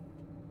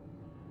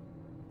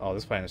 Oh,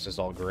 this planet's just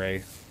all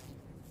gray.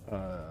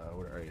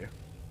 Where are you?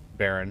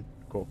 Barren.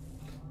 Cool.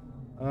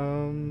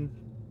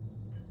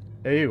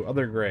 Hey, you,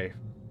 other gray.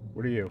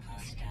 What are you?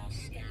 Hostile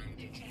scan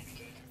detected.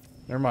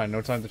 Never mind,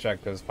 no time to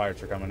check, because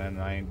pirates are coming in,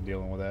 and I ain't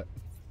dealing with it.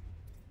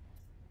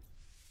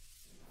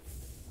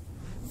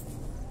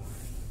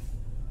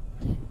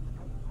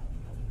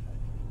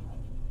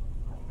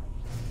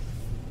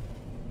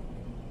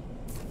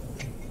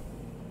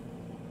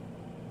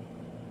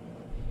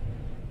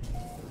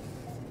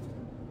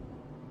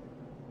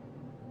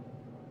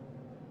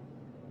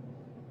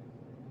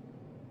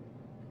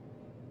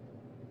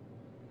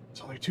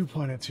 There's only 2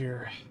 planets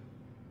here.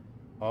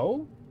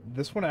 Oh?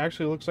 This one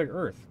actually looks like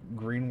Earth.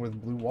 Green with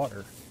blue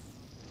water.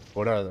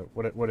 What are the...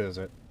 What is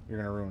it? You're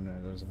gonna ruin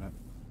it, isn't it?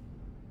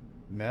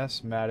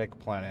 Mesmatic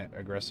planet.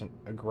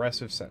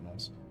 Aggressive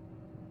sentinels.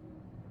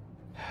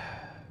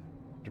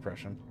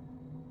 depression.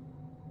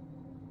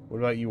 What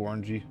about you,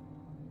 Orangey?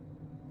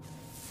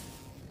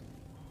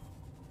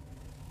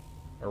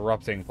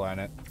 Erupting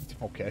planet.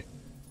 Okay.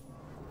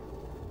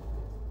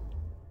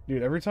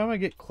 Dude, every time I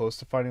get close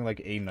to finding,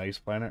 like, a nice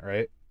planet,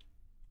 right?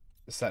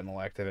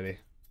 Sentinel activity.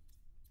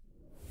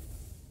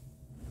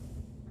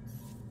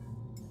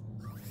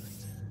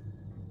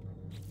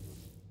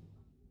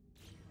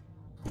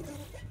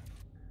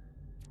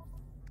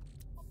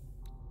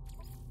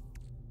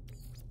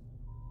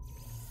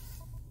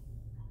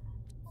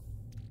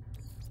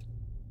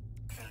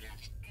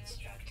 Product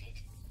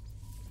constructed.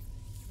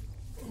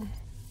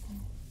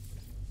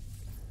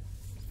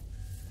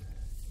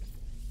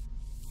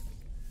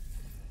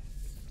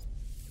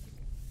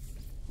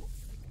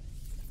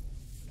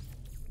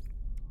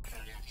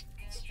 Product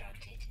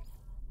constructed.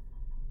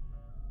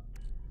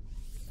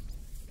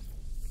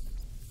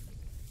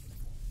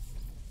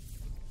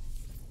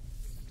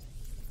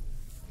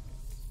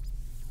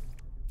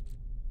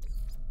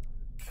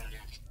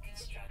 Product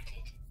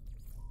constructed.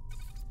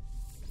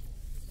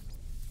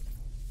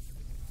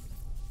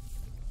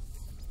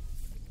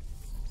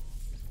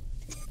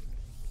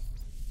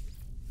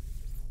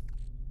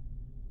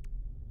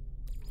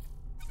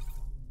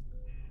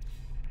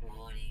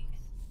 Warning.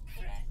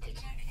 Threat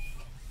detected.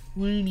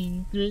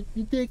 Warning, threat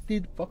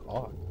detected. Fuck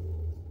off.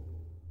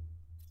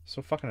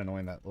 So fucking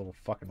annoying, that little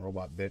fucking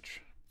robot bitch.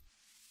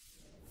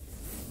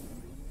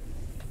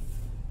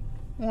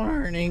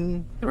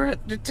 Warning,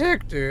 threat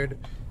detected.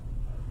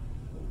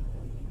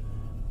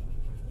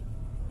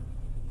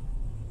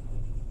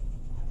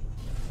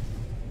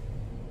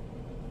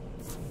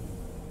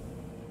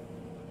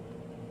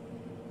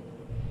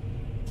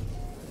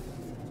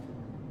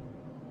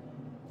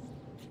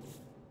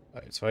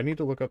 Alright, so I need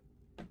to look up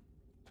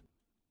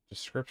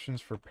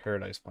descriptions for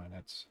paradise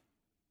planets.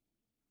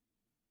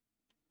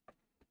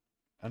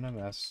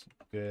 NMS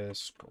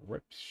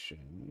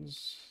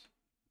descriptions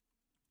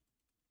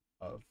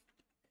of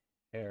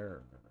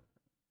paradise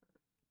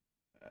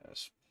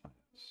planets.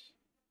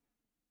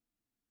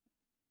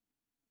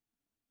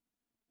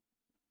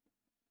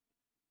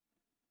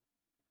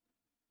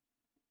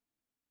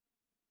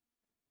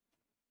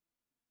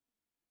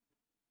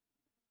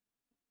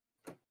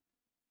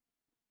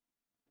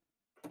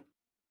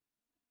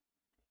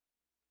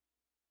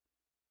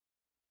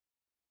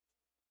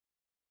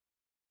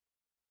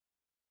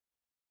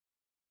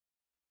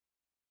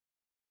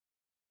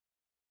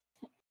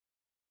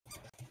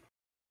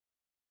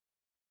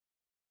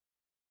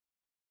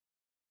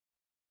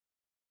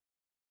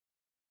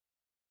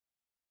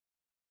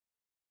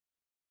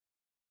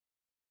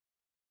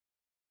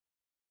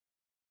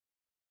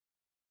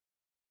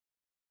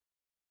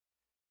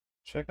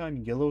 Check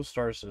on yellow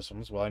star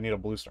systems. Well, I need a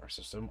blue star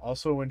system.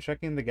 Also, when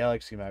checking the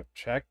galaxy map,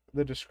 check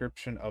the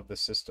description of the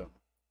system.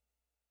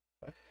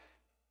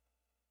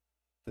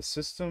 The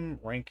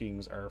system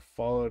rankings are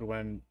followed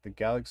when the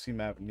galaxy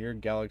map near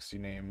galaxy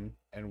name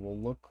and will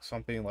look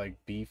something like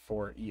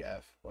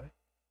B4EF. What?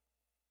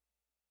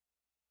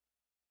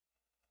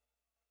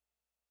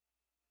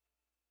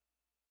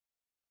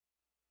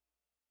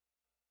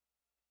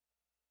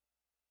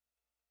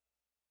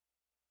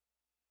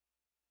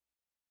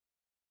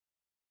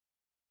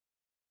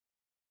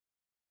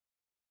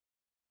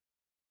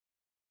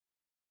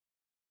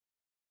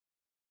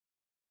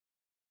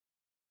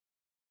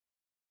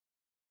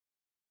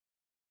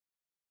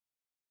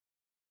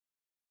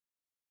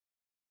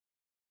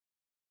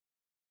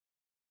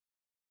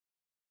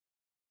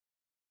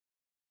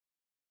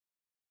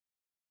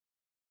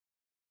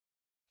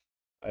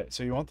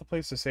 So you want the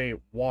place to say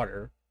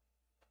water.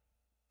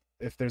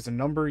 If there's a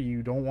number,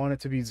 you don't want it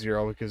to be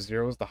 0 because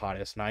 0 is the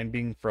hottest, 9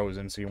 being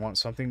frozen, so you want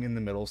something in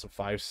the middle, so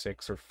 5,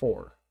 6, or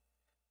 4.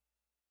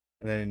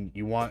 And then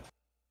you want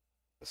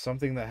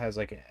something that has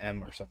like an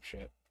M or some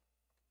shit.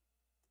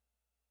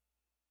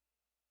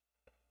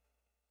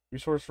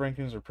 Resource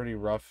rankings are pretty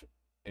rough.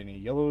 In a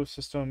yellow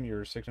system,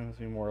 you're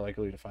significantly more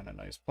likely to find a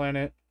nice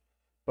planet,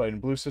 but in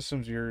blue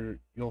systems,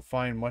 you'll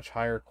find much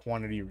higher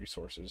quantity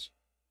resources.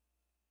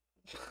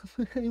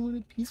 I want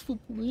a peaceful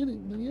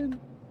planet, man.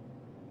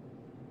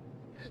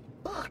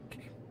 Fuck.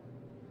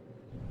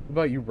 What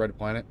about you, red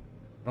planet?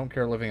 I don't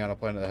care living on a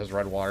planet that has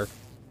red water.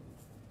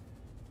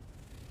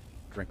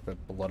 Drink the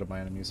blood of my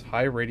enemies.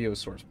 High radio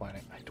source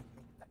planet. I don't know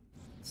what that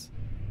means.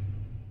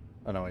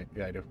 Oh no, wait.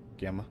 Yeah, I do.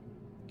 Gamma.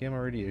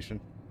 Gamma radiation.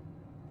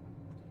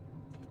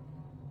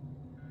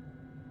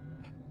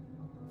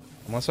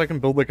 Unless I can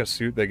build like a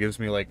suit that gives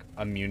me like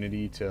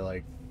immunity to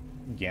like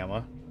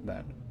gamma,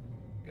 then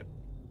good.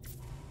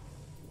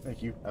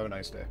 Thank you. Have a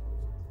nice day.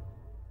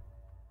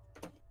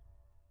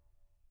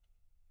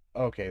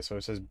 Okay, so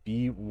it says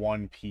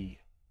B1P.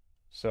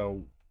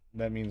 So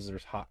that means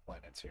there's hot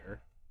planets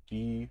here.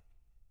 B.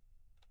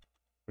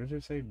 What did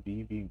it say?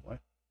 B being what?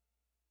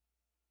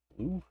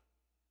 Blue?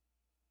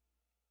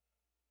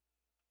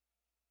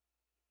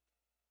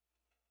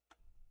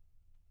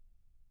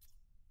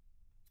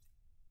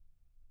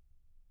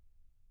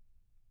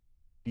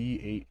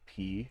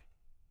 B8P.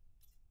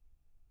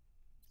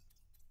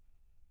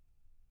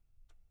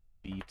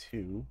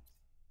 B2.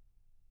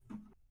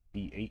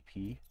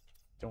 B8P.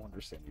 Don't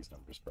understand these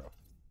numbers, bro.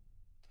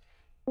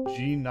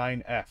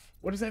 G9F.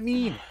 What does that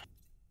mean?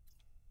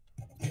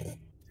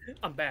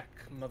 I'm back,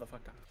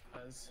 motherfucker.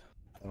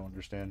 I don't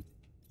understand.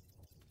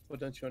 What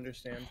don't you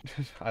understand?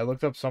 I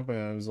looked up something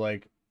and it was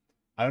like,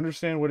 I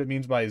understand what it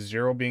means by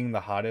 0 being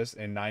the hottest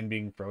and 9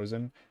 being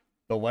frozen.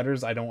 The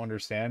letters I don't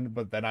understand,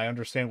 but then I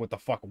understand what the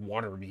fuck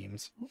water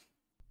means.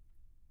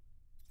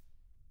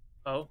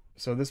 Oh,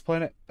 So this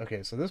planet,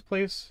 okay, so this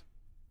place,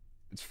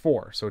 it's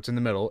 4, so it's in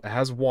the middle. It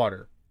has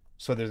water.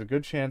 So there's a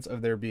good chance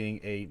of there being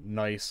a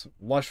nice,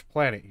 lush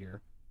planet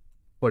here.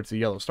 But it's a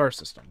yellow star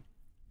system.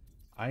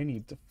 I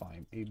need to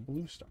find a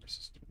blue star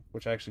system,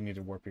 which I actually need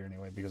to warp here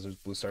anyway because there's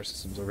blue star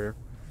systems over here.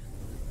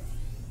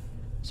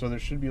 So there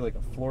should be like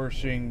a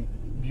flourishing,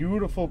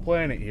 beautiful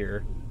planet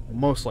here,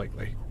 most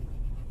likely.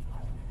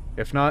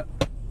 If not,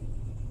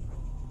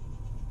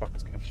 fuck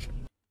this game.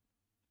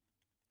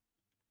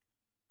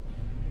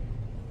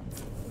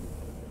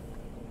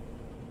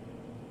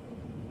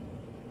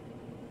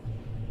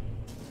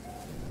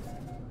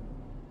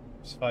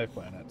 There's 5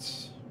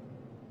 planets.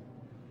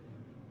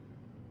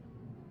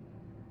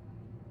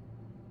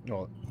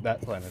 Well,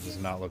 that planet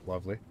does not look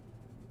lovely.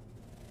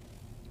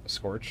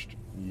 Scorched.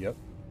 Yep.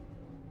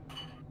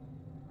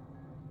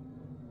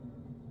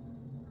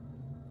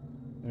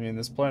 I mean,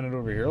 this planet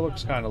over here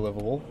looks kind of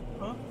livable.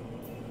 Huh?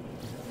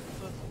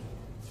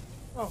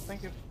 Oh,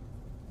 thank you.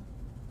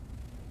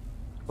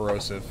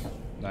 Corrosive.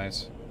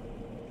 Nice.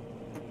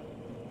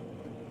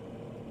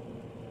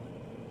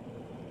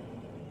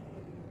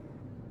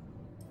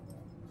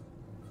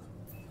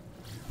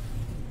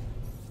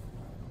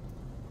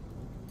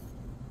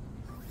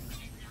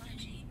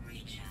 Technology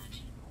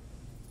recharge.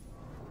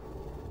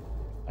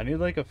 I need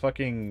like a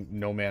fucking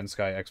No Man's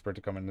Sky expert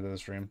to come into this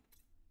stream.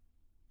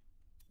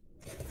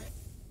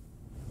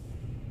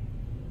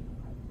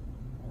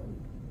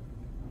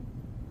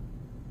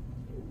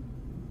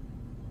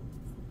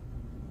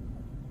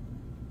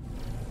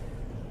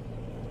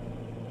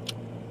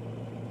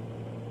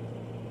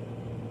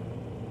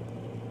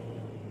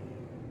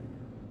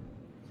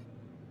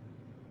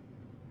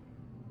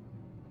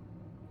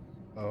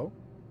 Oh?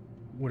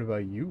 What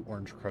about you,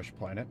 Orange Crush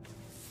Planet?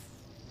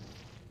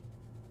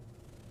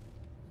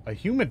 A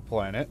humid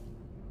planet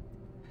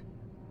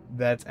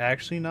that's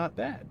actually not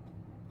bad.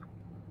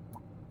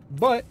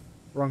 But,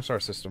 wrong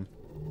star system.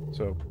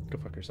 So, go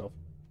fuck yourself.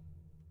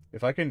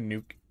 If I can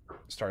nuke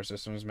star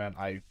systems, man,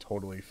 I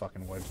totally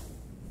fucking would.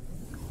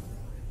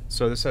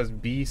 So this has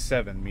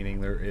B7, meaning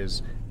there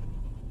is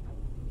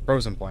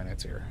frozen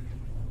planets here.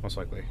 Most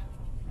likely.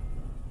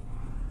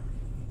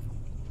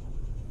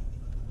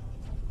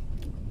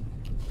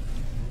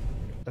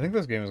 I think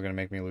this game is going to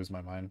make me lose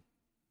my mind.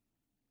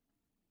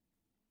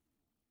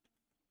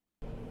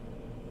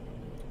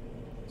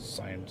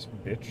 Science,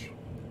 bitch.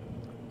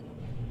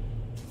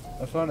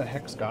 I found a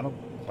hexagonal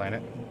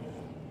planet.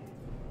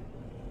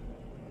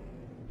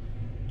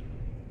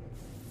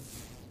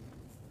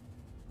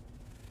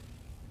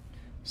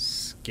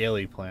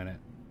 Scaly planet.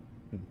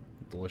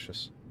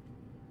 Delicious.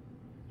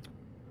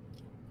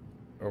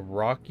 A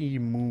rocky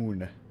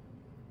moon.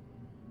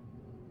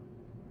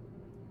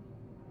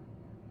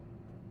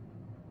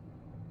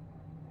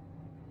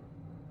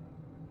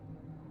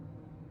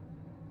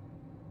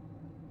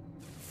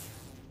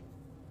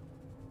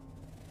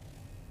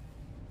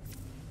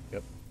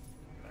 Yep.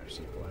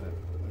 RC planet.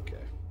 Okay.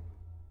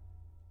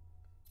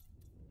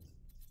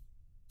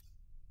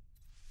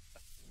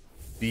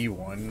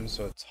 B1,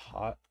 so it's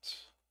hot.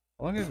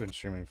 How long have I been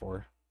streaming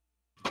for?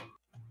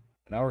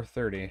 An hour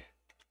 30.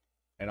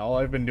 And all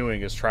I've been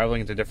doing is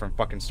traveling to different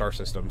fucking star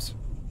systems.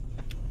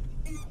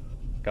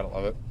 Gotta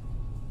love it.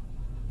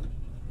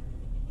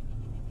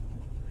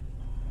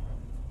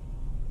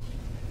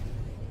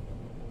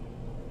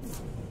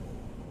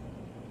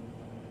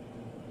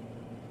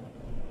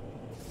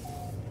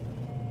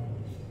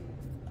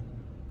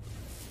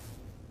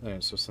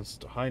 Alright, so since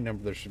it's a high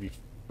number, there should be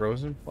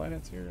frozen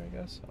planets here, I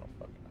guess. I don't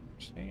fucking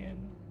understand.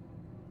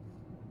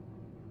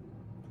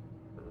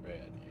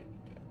 Red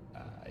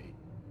eye.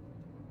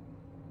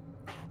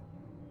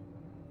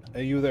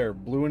 Hey, you there,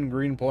 blue and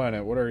green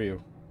planet, what are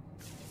you?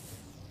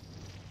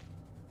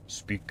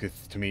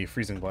 Speaketh to me,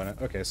 freezing planet.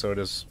 Okay, so it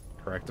is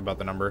correct about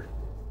the number.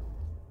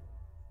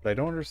 But I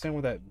don't understand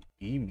what that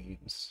B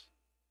means.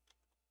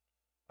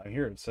 On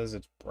here it says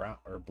it's brown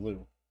or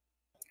blue.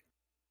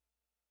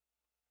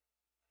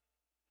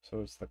 So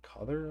it's the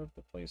color of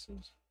the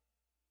places?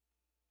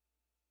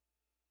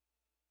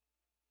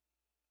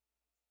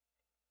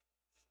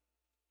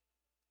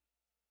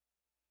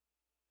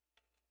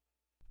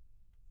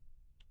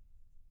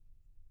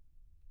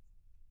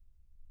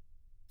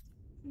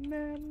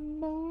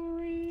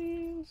 Memories,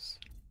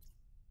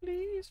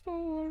 please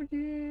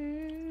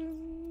forgive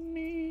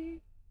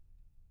me.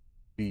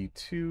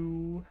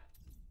 B2,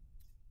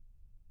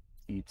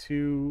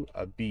 B2,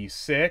 a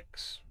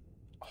B6.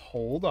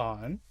 Hold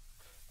on.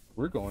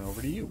 We're going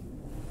over to you.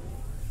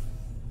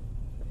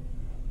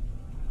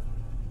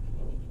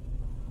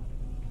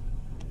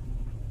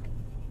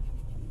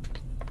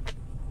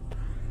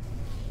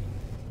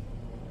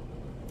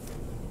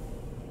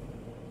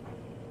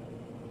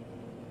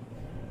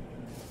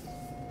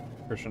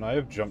 Christian, I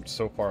have jumped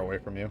so far away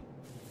from you.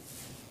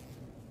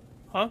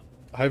 Huh?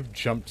 I've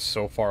jumped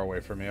so far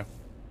away from you.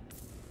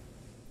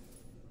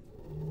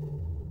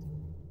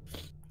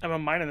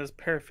 I'm mining this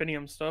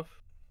paraffinium stuff.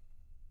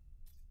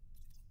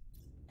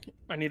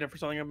 I need it for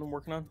something I've been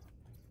working on.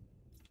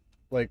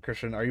 Like,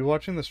 Christian, are you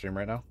watching the stream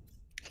right now?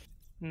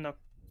 No.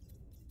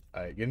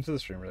 Alright, get into the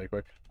stream really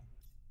quick.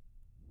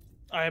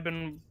 I have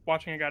been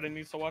watching a guy that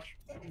needs to watch.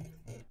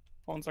 Hold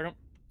on a second.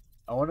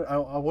 I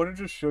want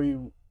to just show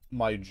you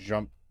my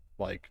jump,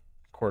 like,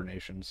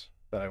 coordinations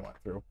that I went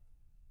through.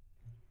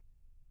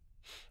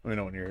 Let me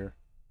know when you're here.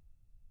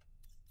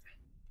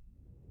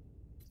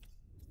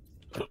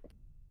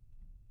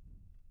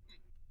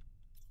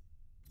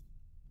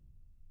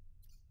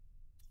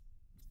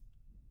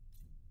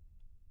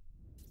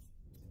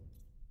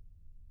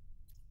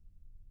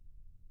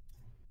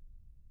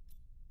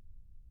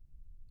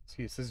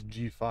 See, it says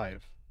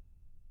G5.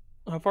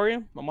 How far are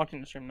you? I'm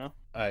watching the stream now.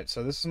 Alright,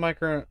 so this is my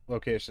current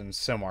location,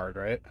 Simard,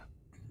 right?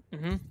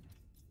 Mm-hmm.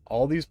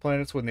 All these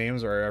planets with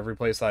names are every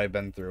place that I've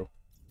been through.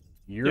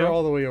 You're Yeah.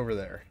 all the way over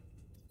there.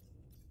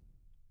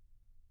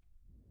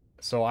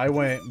 So I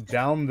went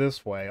down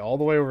this way, all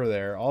the way over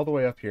there, all the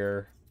way up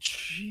here.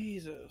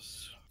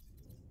 Jesus.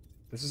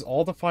 This is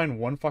all to find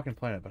one fucking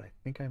planet, but I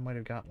think I might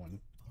have got one.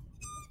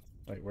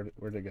 Wait,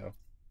 where'd it go?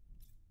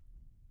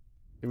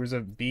 There was a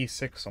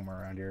B6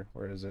 somewhere around here.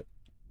 Where is it?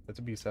 That's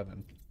a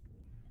B7.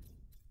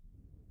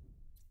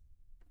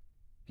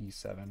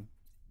 B7.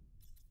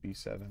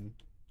 B7.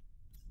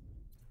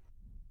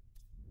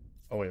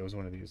 Oh wait, it was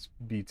one of these.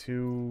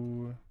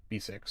 B2,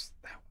 B6.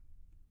 That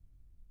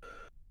one.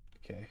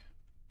 Okay.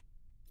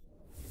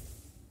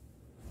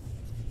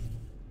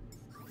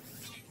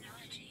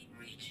 Technology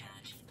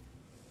recharge.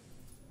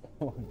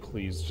 Oh,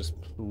 please, just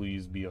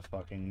please be a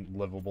fucking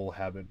livable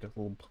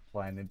habitable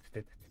planet.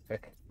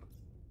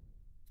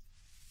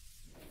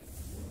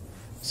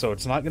 So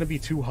it's not gonna be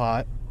too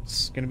hot.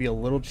 It's gonna be a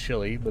little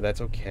chilly, but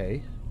that's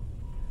okay.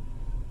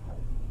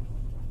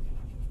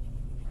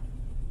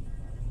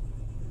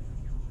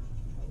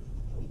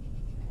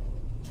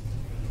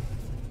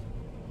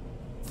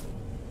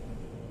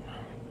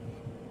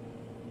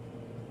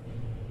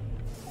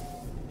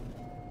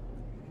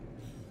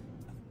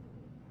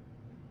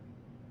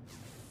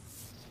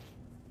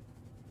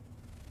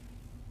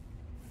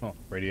 Oh,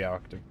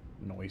 radioactive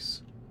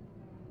noise.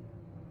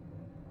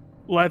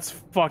 Let's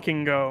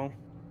fucking go.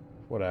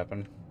 What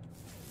happened?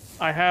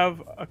 I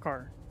have a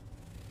car.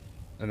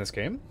 In this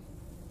game?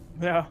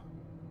 Yeah.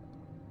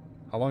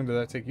 How long did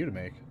that take you to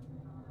make?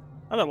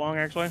 Not that long,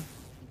 actually.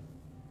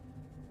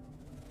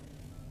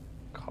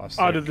 Cost.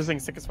 Oh, dude, this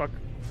thing's sick as fuck.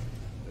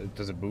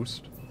 Does it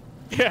boost?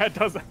 Yeah, it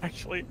does,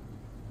 actually.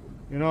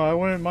 You know, I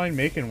wouldn't mind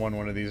making one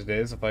of these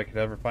days if I could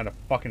ever find a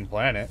fucking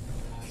planet.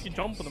 You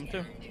jump with them,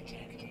 too.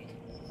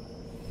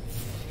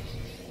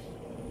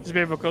 Just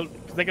be able to,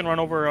 because they can run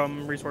over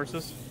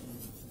resources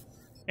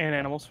and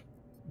animals.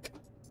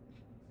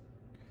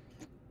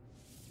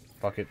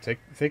 Fuck it.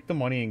 Take the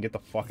money and get the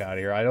fuck out of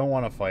here. I don't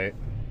want to fight.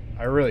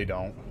 I really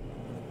don't.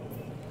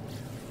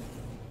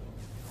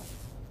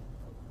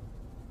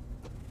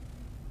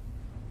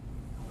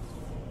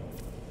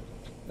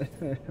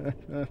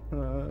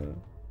 None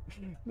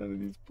of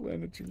these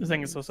planets are This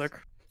thing is so sick.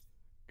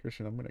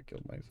 Christian, I'm gonna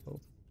kill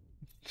myself.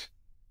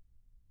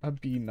 A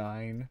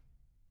B9.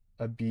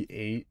 A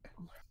B8.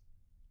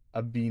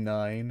 A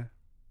B9.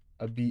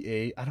 A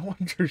B8. I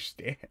don't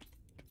understand.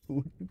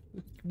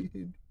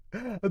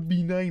 A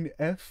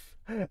B9F.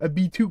 A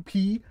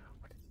B2P.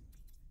 What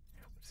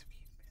does it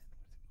mean,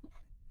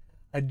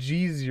 man? A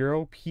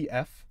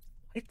G0PF.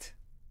 What?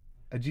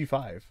 A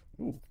G5.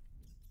 Ooh.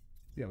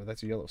 Yeah, but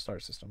that's a yellow star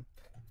system.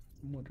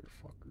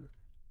 Motherfucker.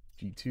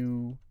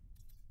 G2.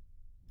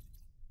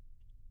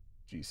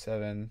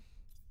 G7.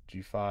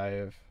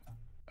 G5.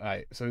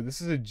 Alright, so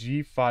this is a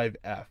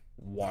G5F.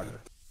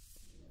 Water.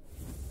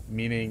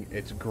 Meaning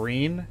it's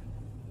green.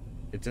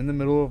 It's in the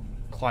middle of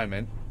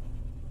climate.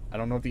 I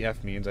don't know what the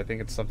F means. I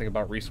think it's something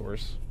about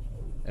resource.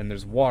 And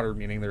there's water,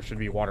 meaning there should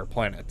be water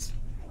planets.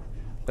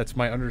 That's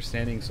my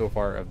understanding so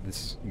far of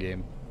this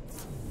game.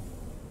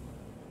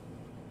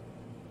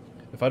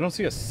 If I don't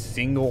see a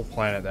single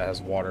planet that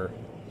has water...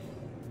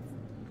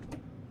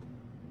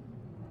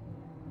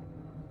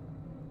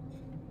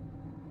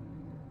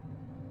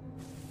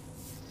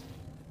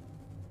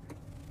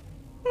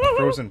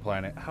 Frozen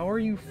planet. How are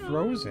you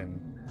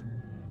frozen?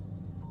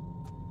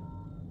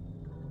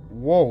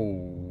 Whoa,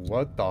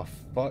 what the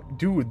fuck?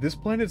 Dude, this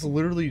planet's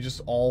literally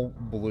just all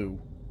blue.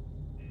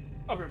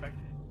 I'll be right back.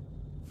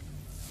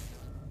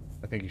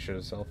 I think you should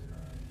have self.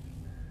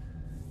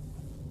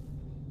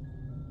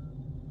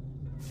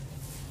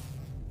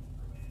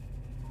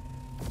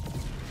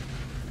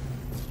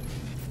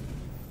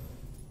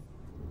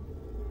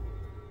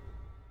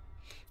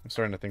 I'm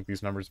starting to think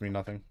these numbers mean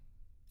nothing.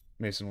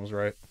 Mason was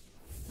right.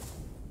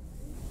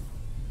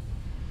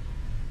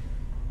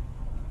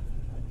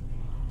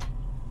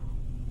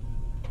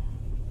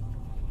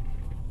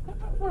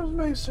 Where's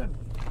Mason?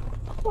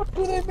 What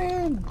do they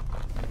mean?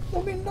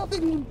 They mean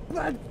nothing, you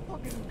bad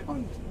fucking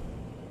cunt.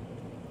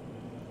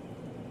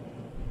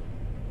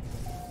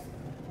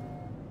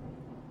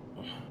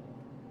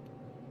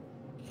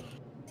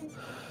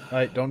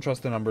 I don't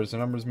trust the numbers. The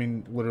numbers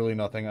mean literally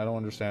nothing. I don't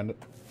understand it.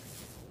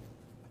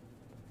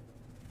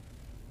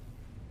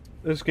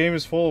 This game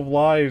is full of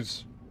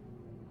lies.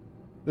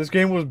 This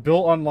game was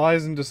built on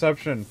lies and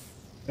deception.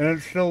 And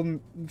it's still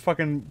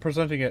fucking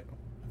presenting it.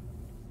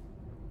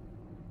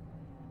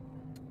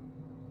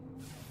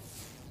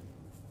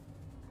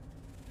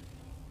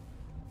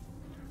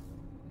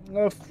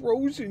 A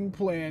frozen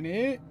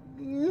planet?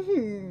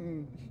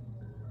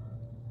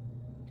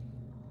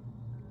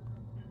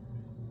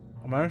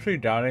 I'm actually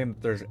doubting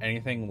that there's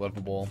anything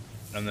livable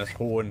in this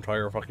whole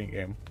entire fucking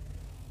game.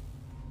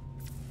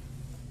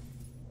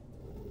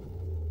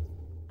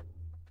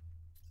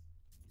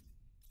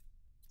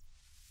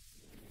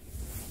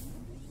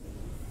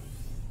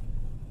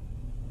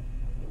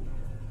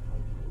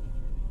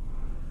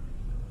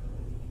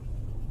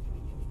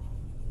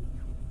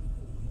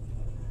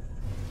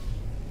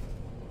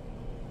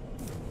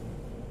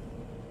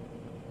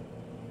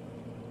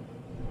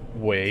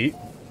 Wait.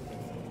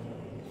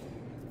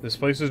 This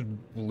place is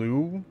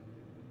blue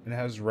and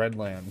has red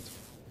land.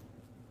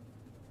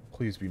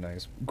 Please be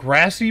nice.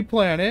 Grassy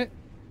planet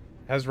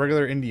has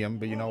regular indium,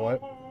 but you know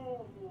what?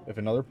 If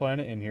another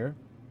planet in here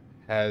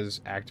has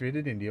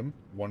activated indium,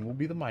 one will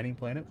be the mining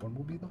planet, one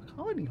will be the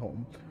colony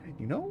home.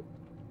 You know?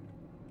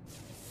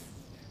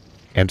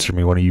 Answer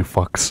me, one of you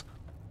fucks.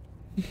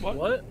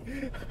 What?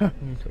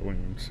 I'm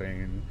going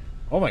insane.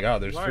 Oh my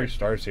god, there's 3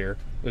 stars here.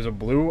 There's a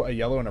blue, a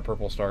yellow, and a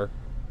purple star.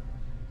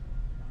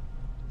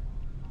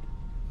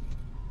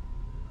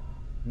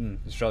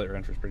 This Charlotte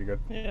Adventure is pretty good.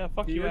 Yeah,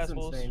 fuck He you, was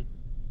assholes. insane.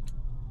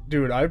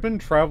 Dude, I've been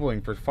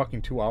traveling for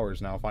fucking 2 hours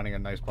now finding a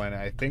nice planet.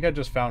 I think I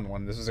just found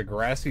one. This is a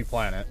grassy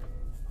planet.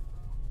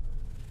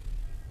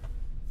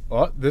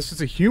 Oh, this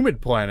is a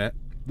humid planet.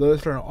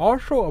 This is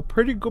also a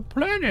pretty good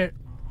planet.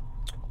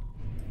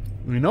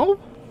 You know?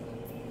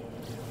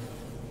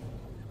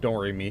 Don't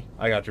worry, me.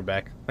 I got your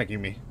back. Thank you,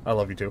 me. I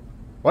love you too.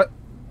 What?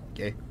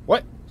 Okay.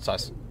 What?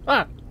 Sus.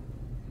 Ah!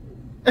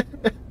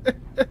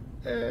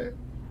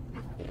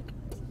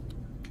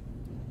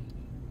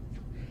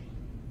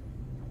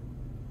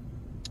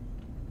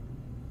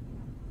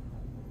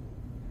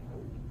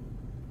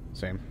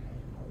 Same.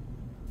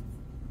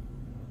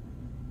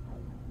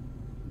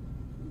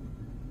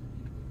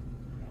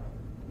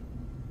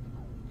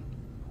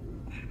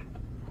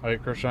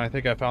 Alright, Christian, I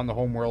think I found the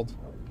home world.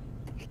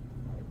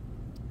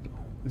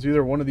 It's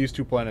either one of these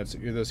 2 planets.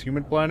 Either this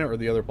humid planet or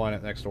the other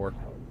planet next door.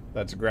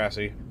 That's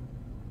grassy.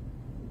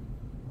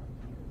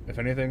 If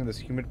anything, this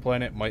humid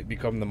planet might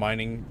become the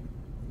mining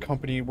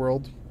company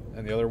world,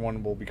 and the other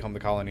one will become the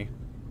colony.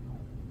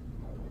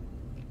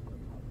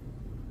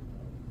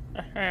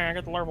 I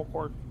got the larval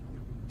cord.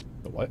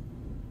 The what?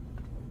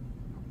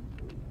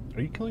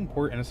 Are you killing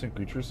poor innocent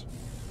creatures?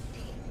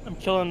 I'm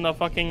killing the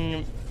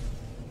fucking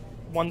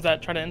ones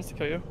that try to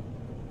insta-kill you.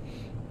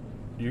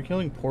 You're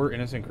killing poor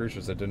innocent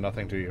creatures that did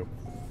nothing to you.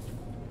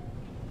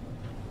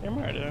 Damn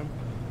right I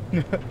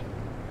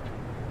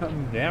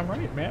am. Damn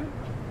right, man.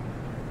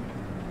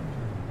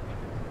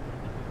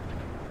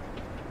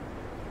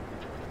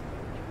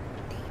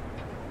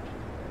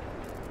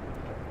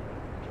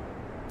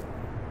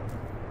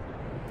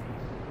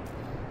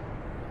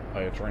 Oh,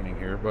 it's raining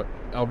here, but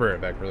I'll be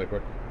right back really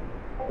quick.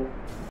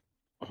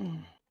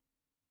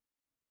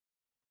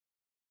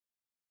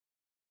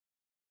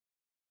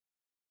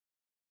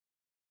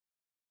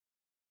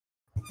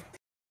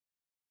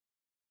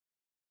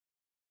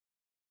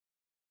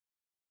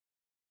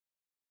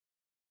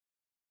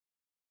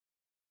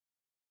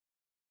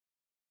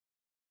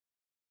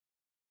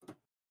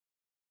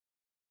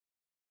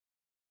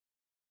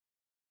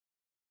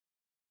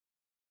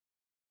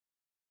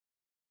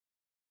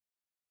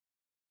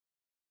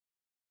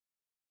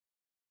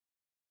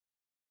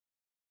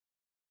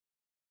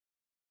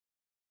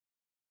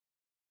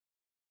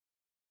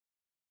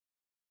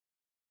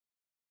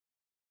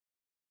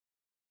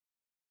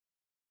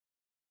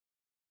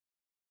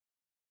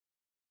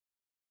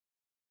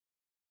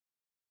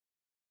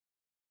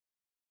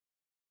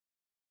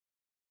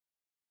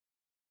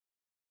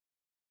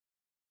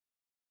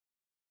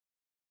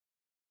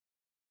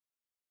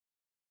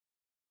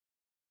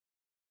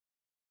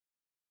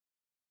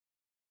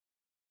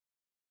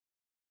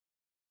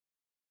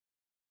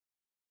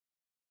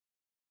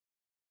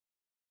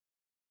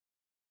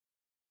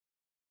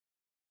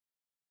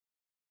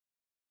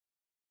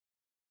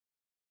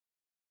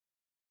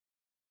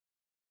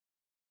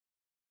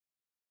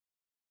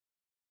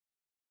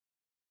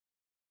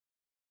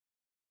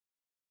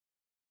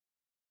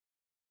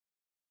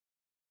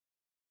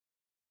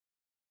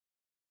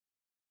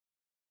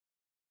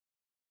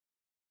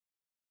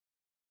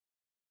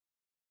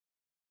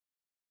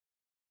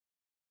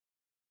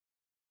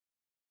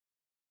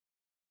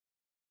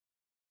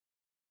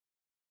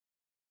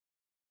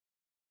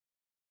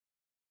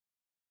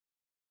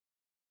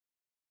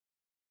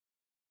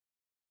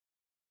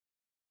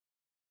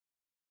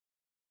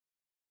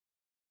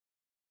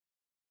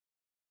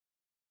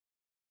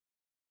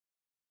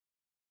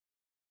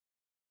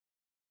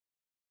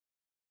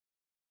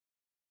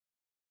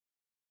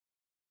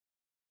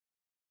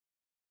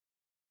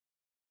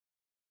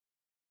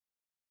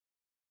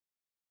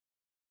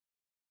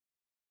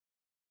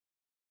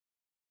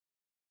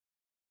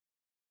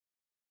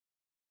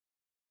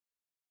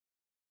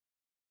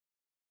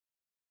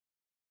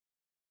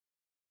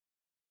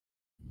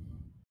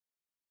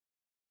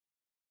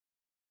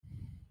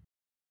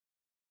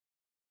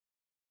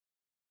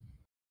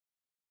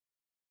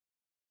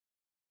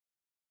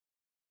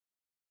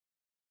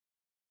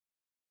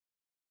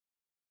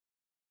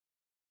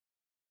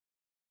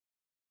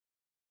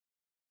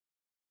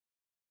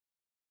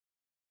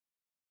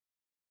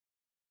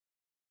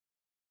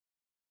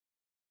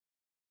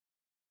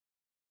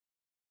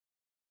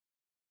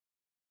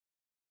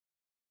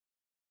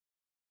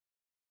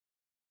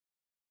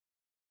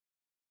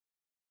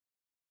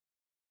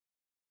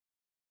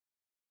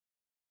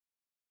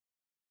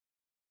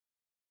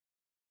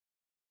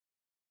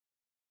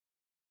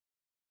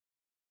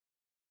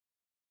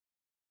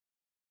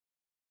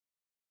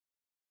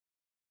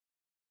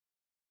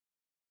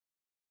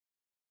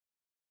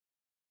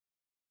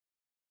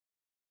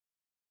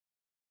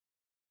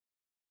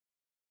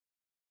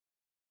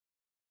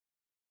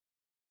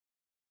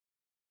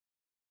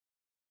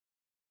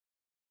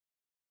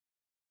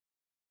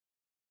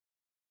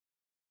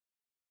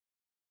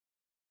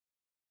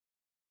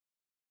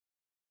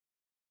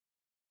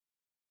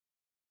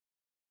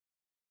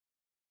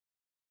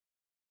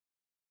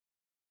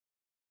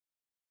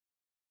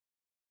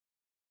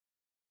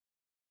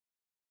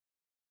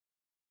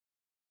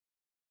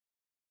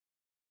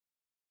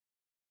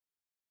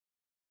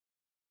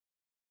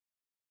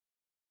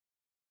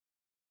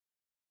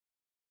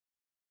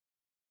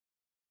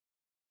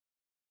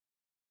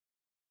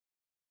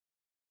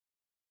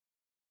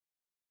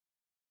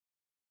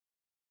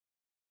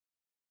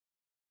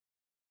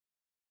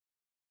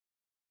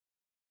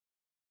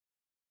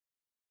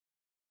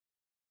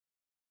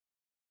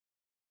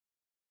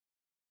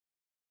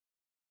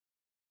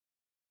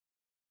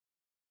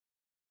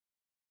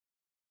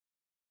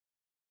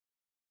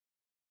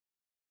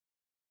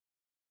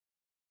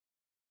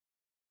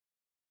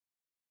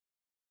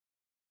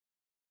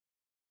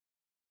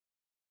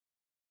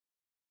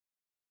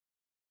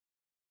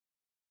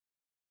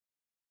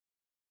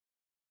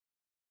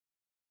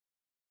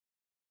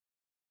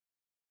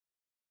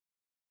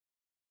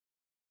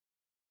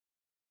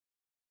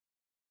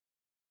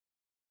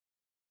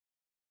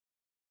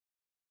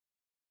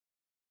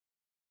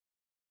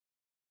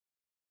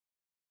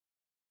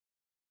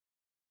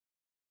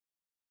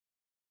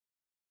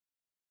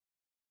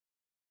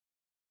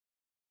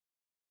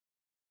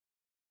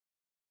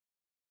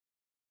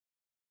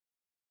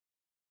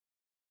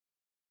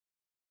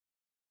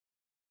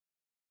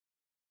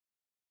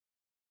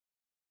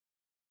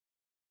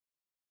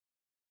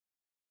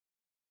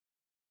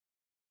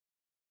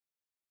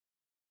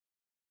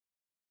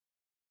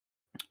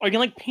 Oh, you can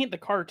like paint the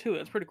car too.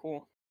 That's pretty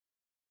cool.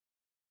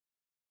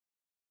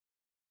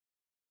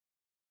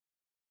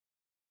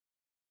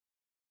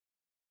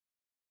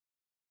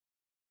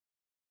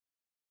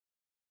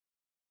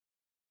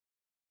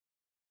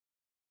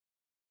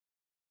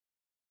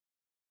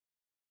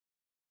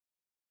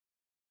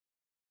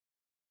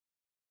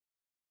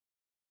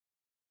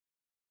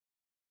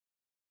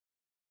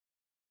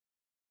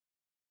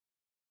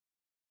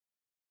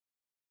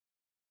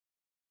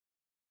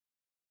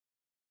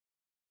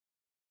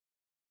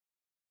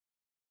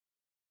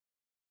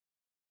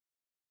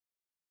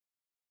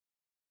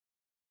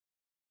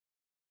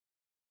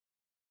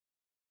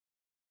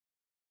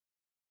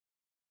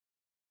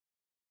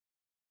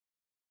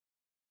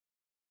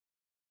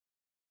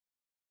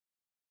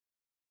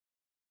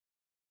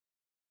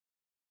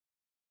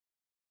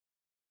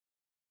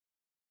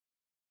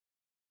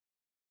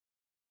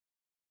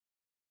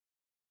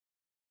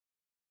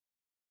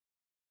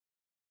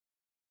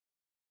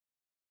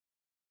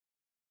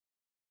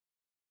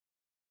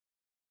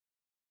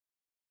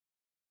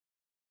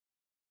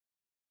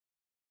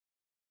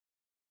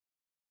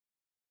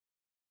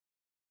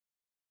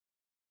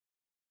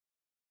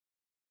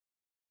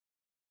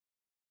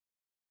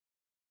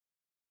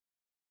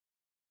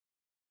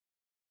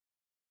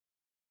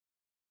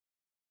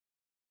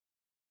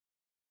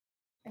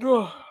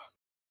 Ugh.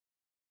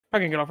 I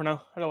can get off for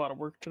now. I got a lot of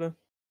work today.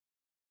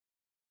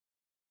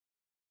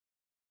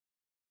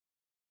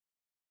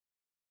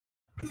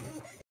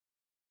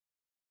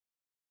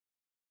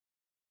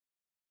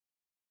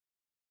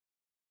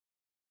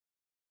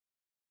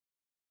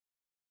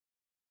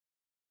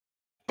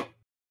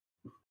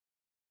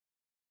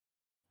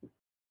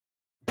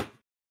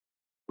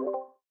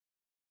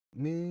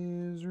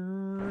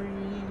 Misery.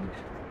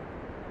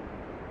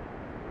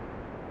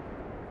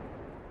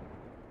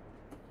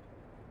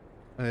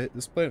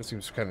 This planet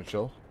seems kind of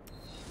chill.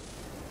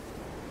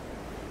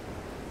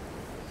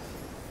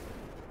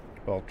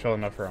 Well, chill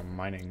enough for a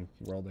mining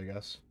world, I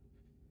guess.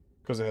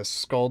 Because it has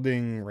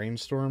scalding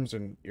rainstorms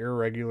and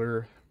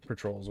irregular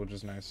patrols, which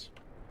is nice.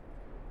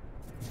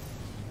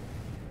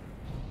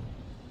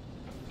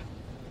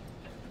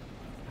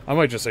 I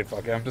might just say,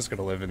 fuck it, I'm just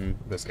gonna live in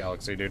this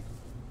galaxy, dude.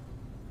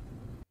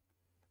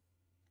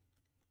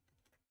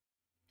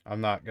 I'm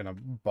not gonna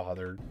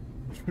bother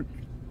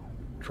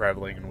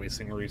traveling and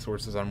wasting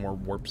resources on more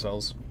warp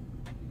cells.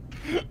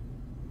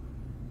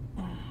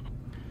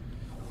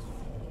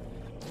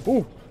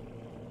 Ooh!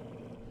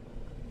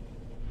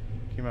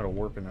 Came out of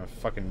warp and a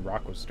fucking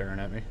rock was staring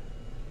at me.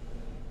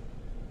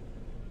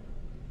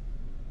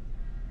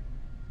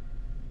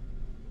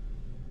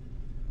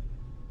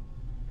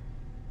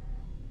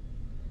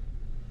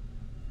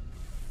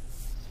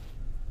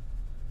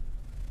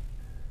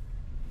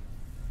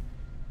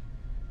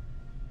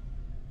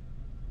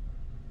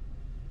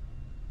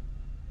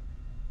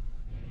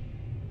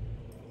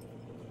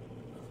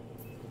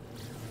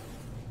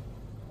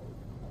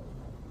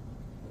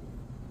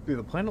 Dude,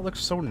 the planet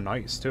looks so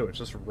nice, too. It's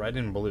just red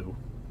and blue.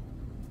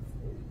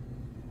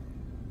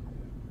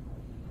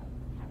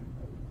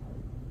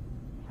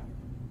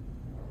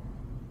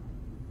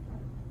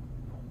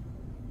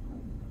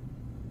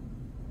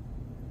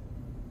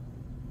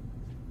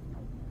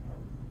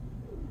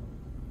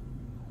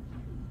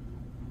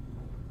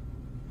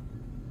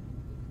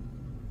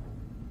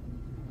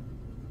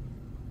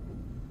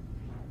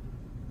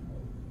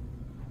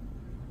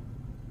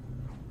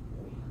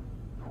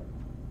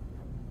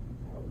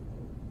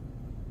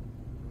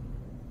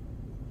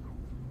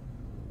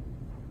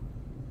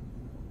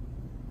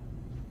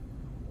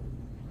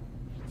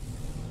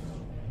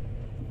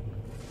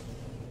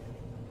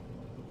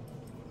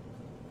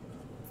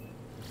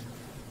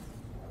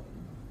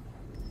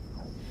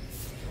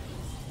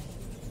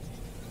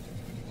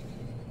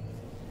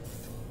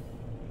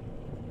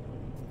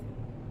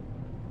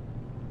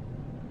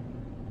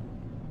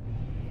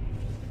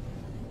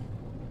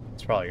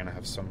 It's probably gonna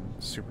have some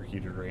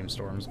superheated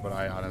rainstorms, but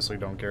I honestly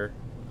don't care.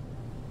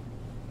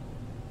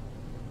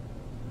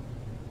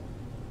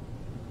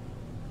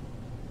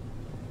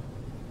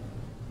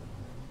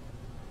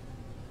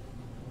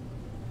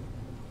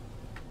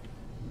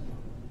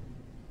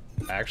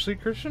 Actually,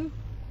 Christian?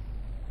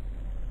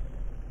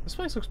 This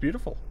place looks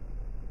beautiful.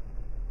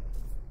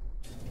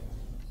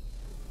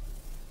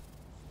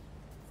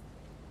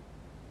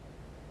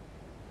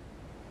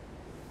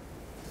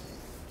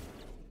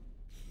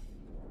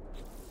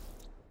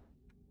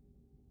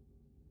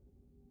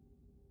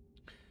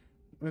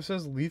 It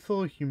says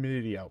lethal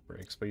humidity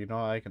outbreaks, but you know,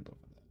 I can live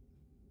with that.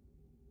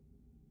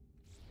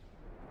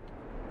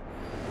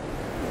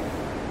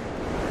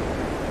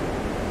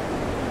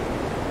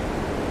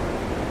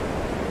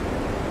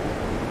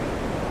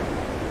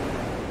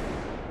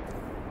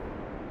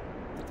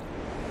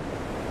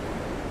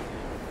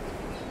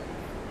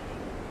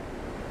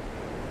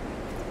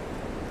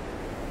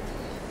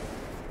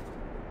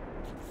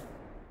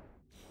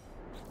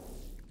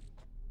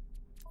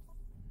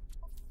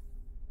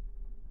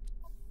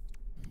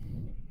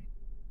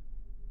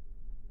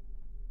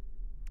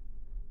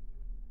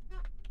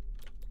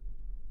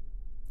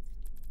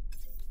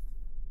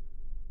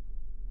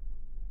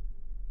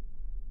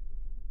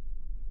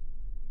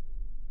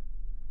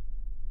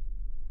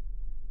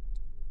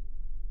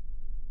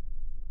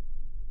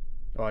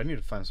 Oh, I need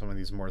to find some of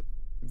these more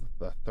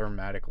the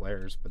thermatic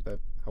layers, but that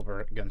help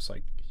her against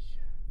like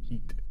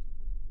heat.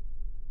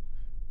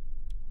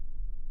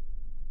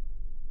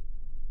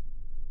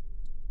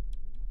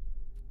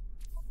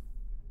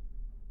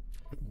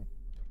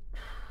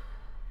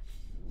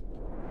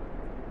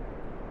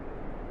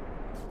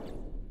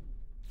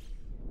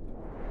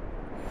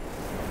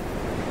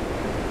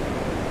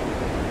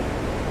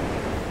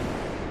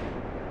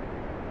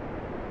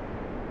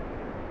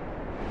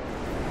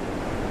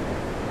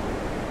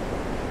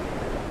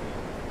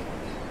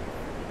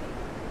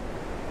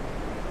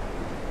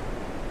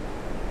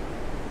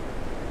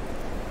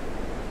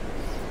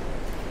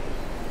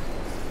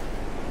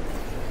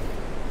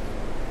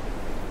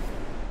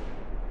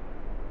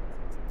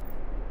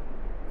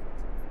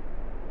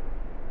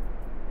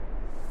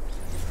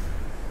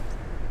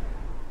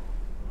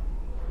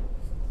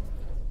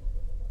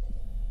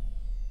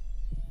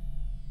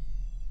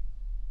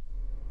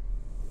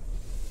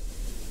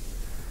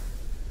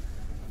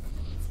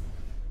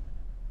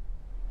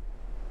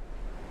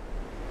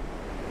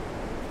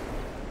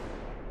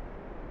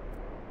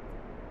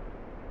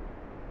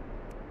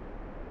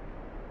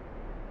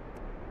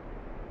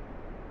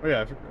 Oh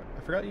yeah,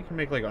 I forgot you can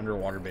make like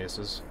underwater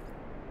bases.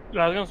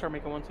 Yeah, I was gonna start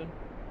making one soon.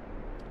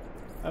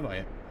 I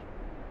might.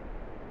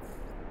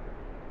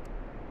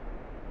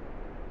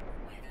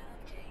 Weather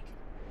update.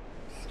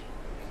 Storm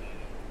clear.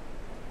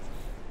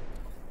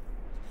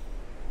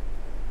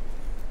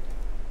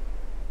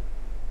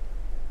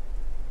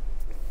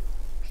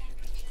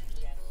 Temperature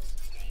levels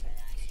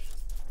stabilizing.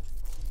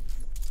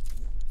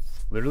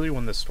 Literally,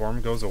 when the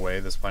storm goes away,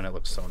 this planet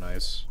looks so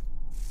nice.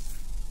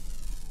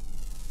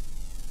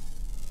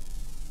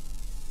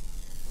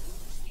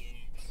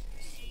 Units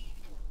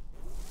received.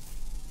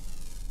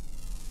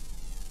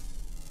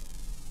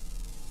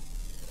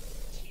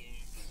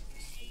 Units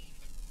received.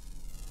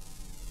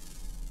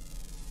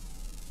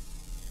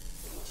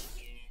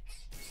 Units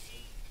received.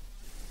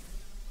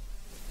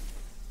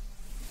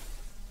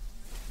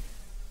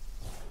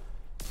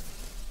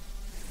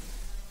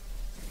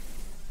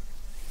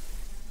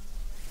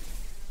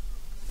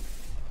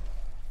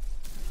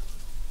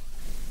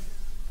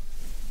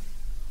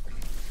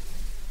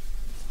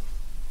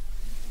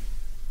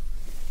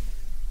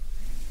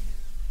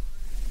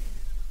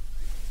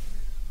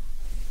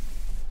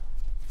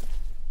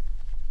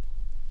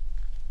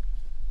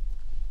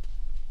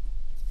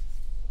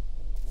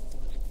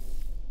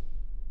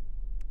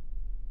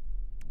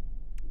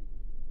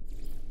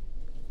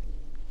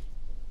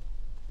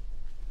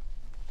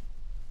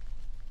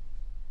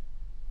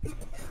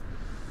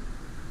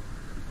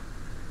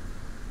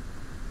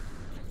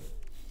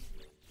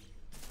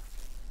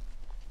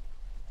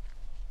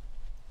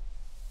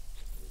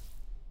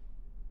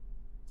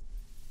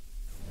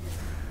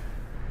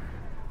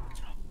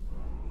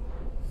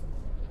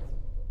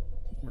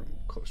 We're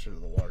closer to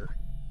the water.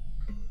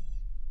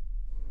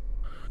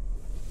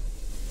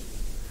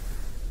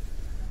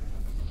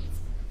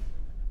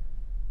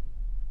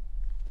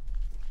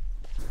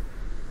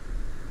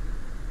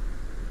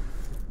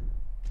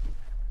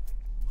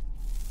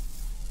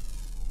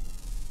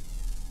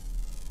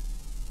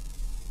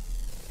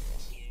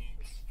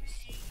 Units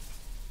received.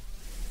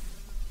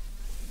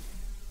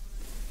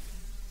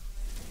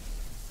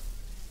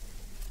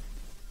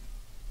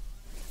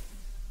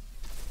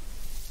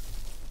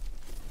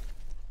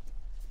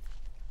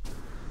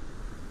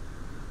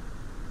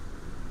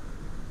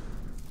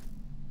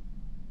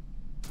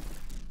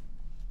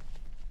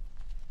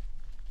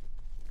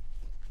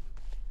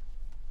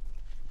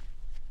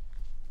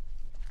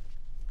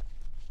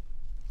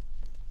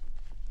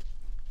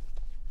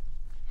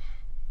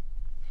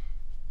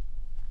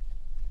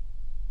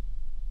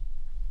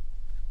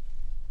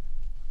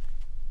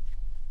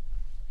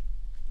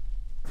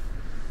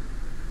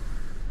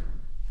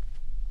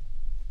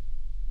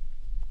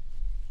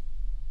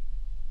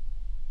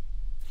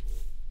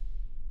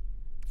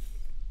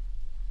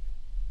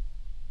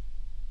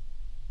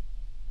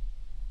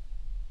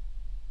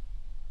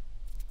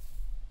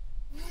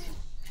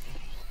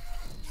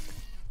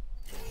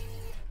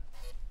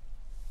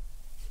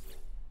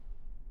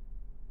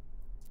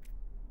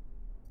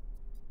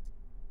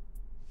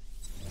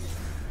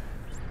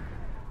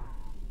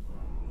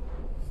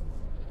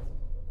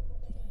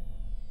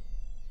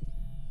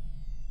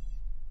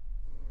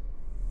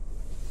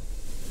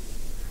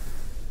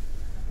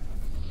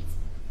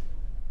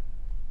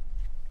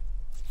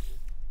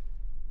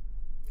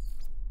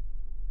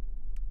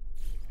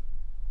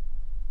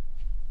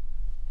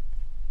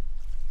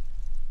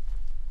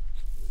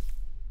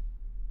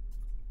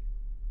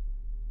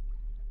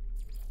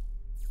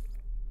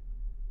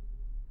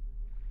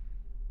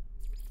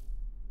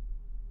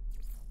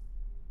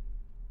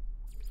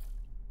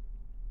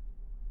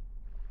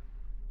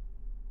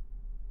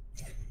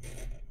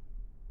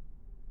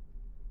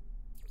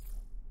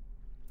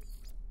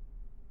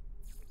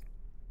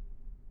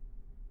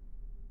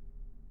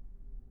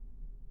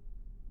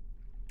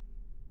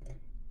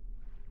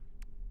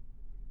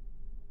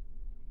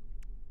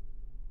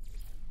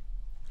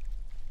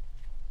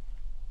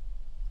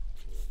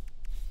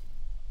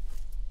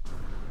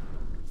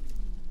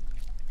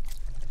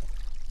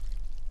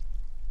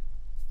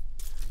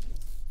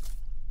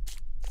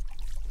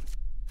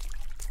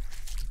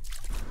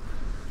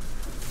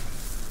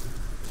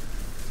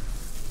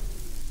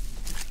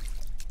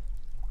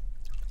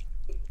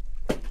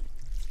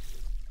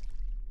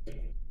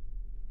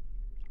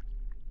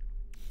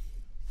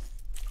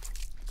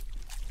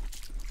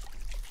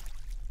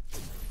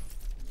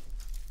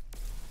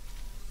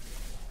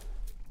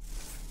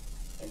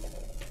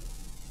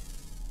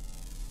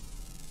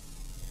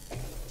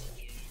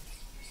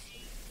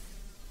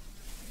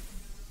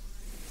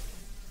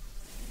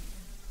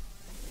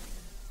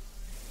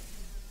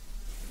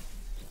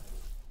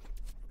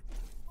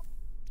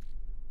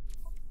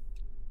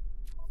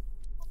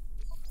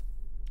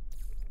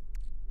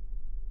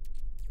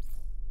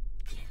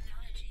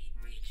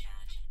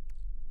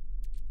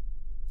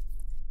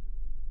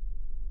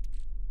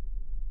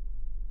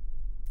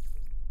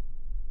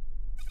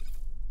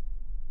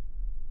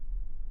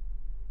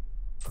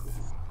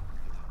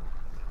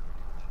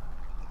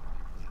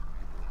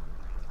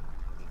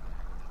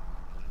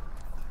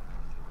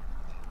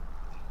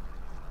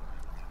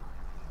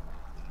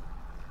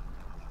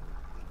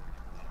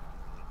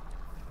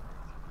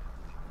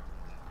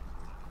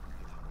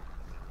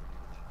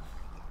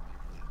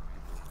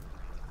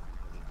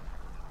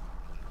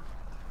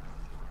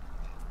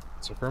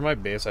 So for my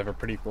base, I have a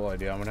pretty cool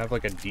idea. I'm gonna have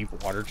like a deep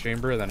water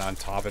chamber, then on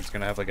top it's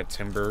gonna have like a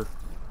timber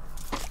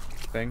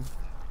thing,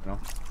 you know?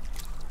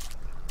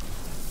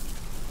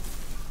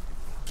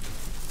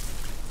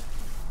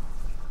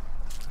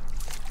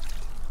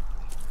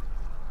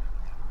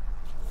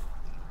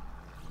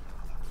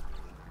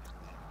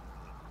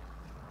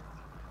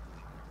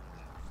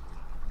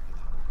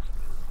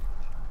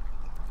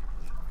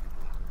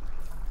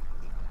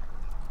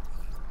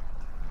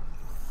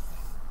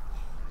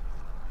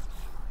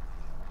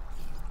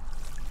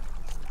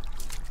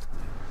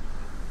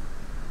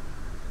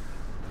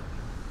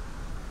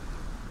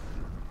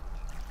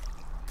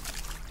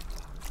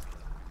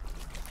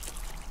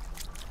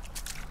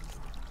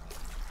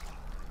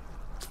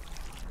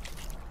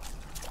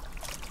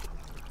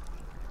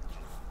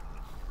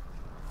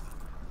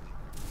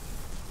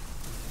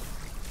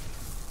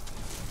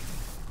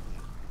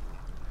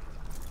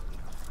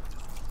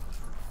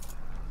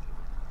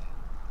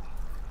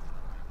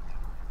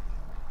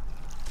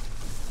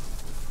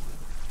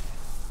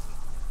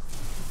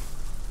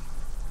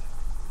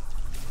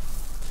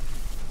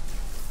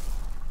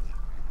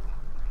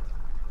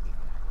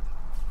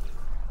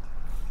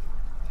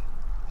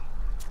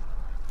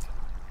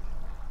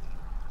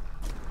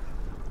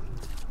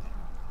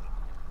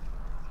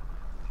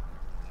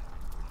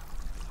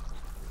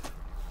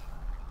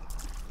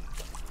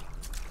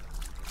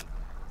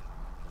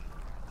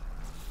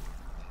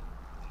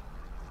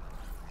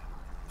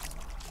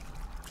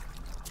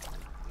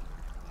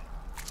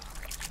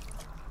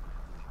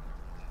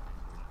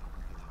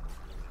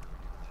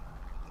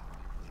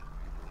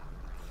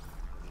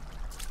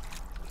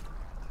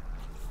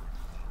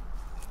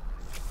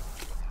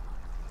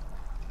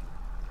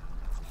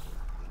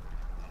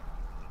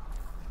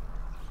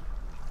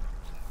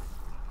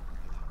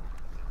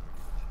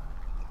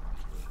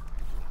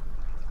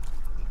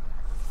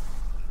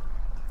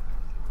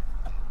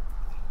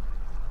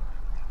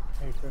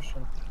 Hey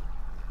Christian,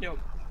 Yo,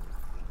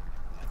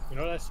 you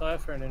know what I still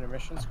have for an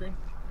intermission screen?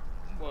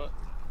 what?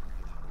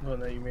 The one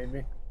that you made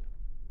me.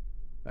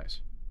 Nice.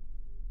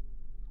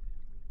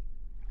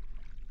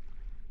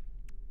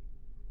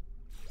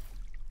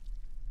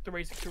 The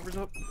racing server's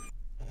up.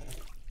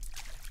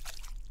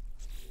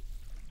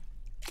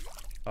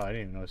 Oh, I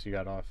didn't even notice you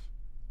got off.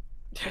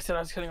 I said I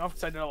was cutting off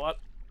because I did a lot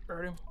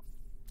already.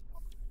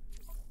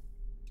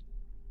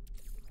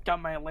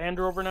 Got my Land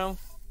Rover now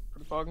for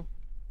the bug.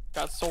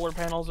 Got solar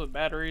panels with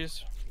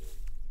batteries.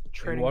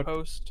 Trading what-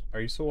 post.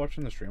 Are you still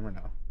watching the streamer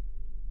now?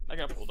 I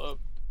got pulled up.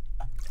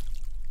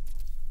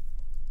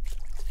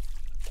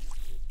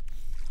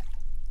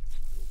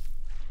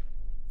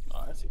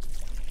 Oh, I see.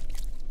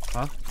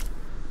 Huh?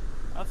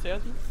 I see.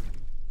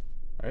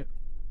 Alright.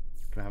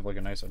 Gonna have like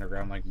a nice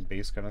underground like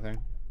base kind of thing.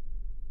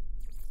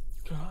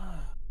 God,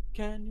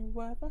 can you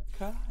ever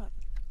cut?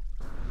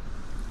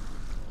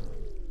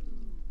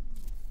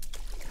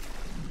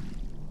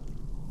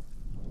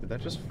 Did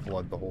that just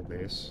flood the whole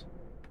base?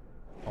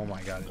 Oh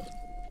my god.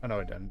 Oh no,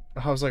 it didn't.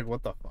 I was like,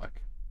 what the fuck?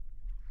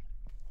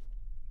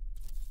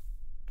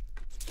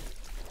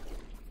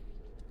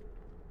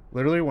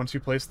 Literally, once you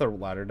place the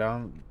ladder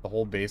down, the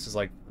whole base is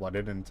like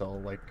flooded until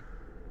like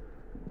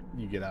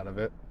you get out of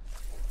it.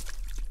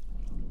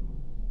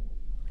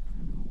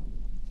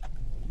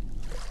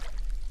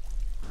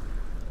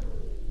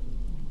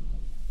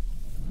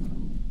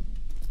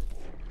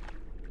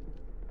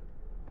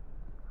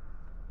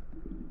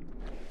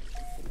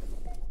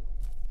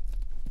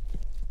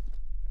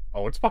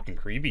 Oh, it's fucking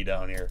creepy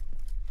down here.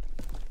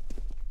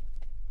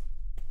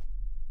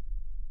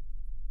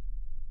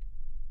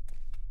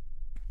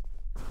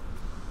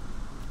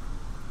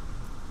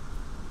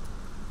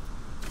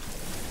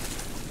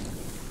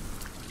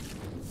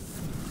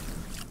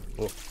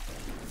 Oh.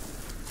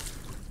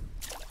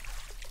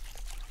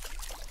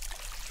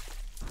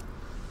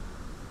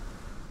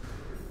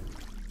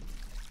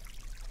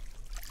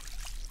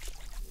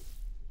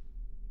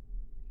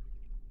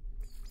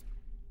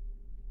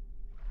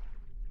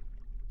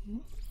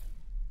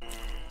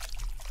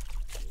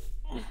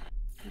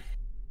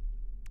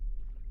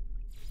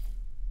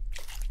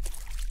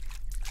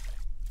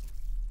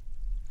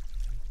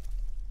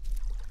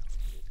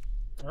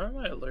 Where are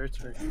my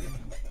alerts working?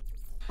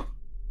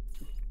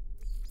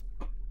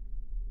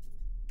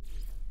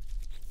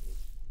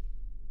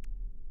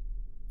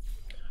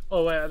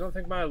 Oh wait, I don't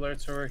think my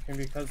alerts are working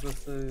because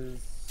this is...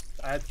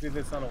 I had to do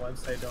this on a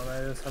website, don't I?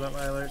 To set up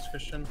my alerts,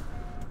 Christian?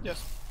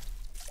 Yes.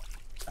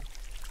 It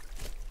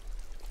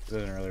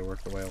didn't really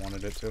work the way I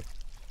wanted it to.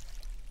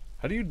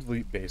 How do you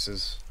delete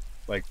bases?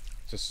 Like,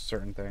 just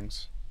certain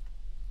things?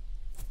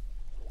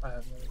 I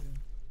have no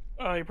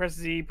idea. You press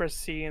Z, press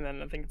C, and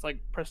then I think it's like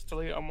press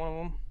delete on one of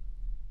them.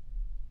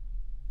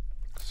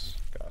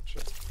 Gotcha.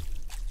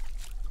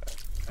 Okay.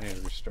 I need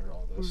to restart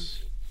all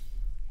this.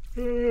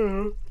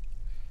 To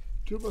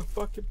my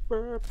fucking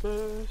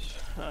purpose.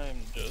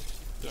 I'm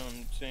just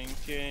done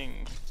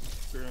thinking.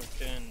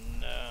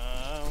 Broken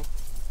now.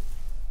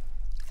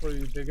 What, are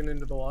you digging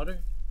into the water?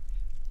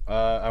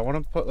 I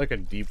want to put like a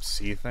deep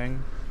sea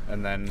thing,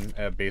 and then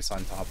a base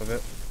on top of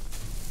it.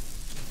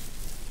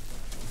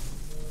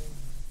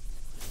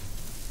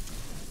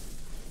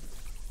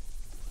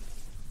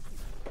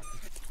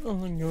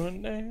 On your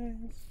neck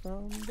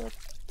from the.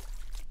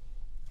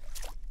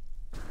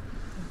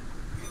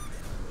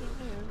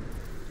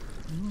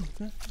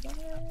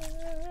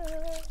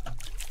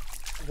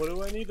 What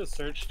do I need to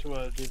search to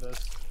do this?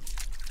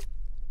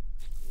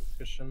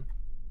 Christian.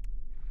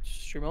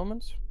 Stream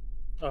elements?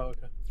 Oh,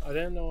 okay. I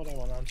didn't know what I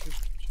went on to.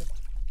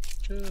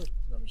 Chill.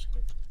 No, I'm just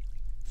kidding.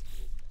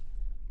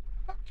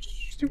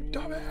 You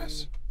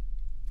dumbass.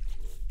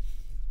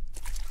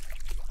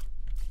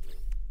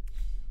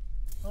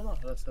 Oh no,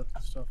 that's set the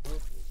stuff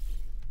up.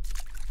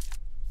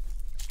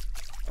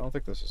 I don't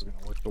think this is gonna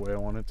work the way I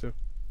want it to.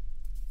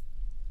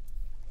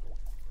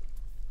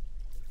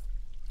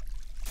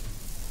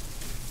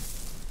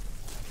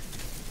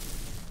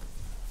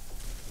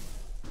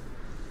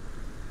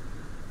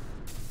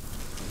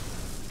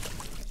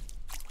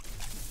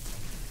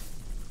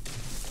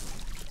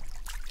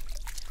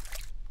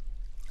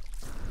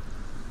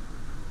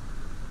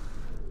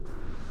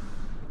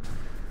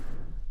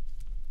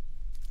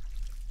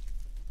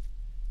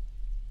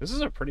 This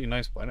is a pretty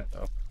nice planet,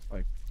 though.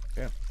 Like,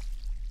 yeah.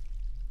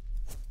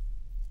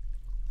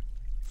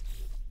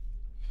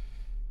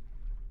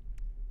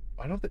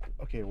 I don't think.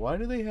 Okay, why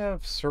do they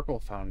have circle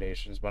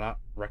foundations but not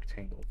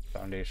rectangle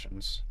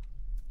foundations?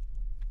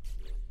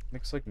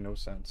 Makes like no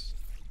sense.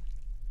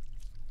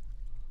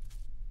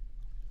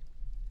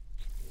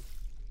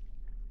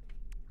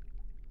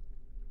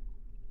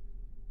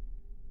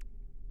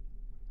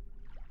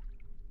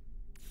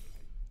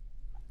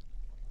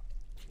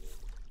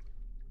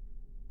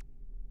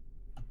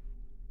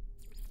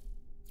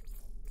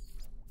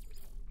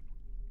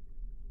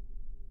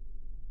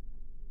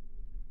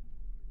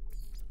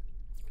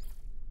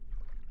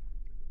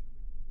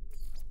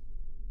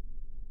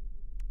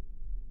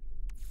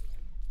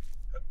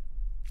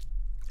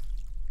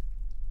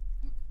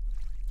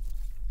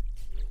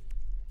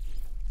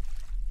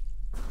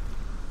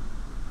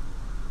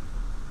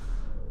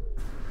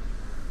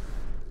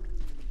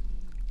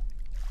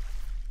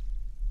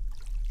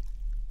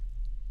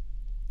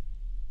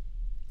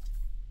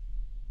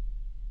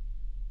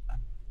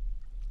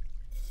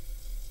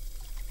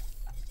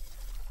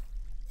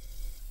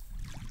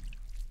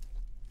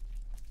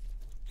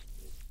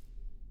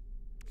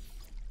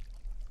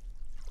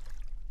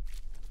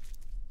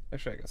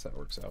 Actually, I guess that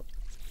works out.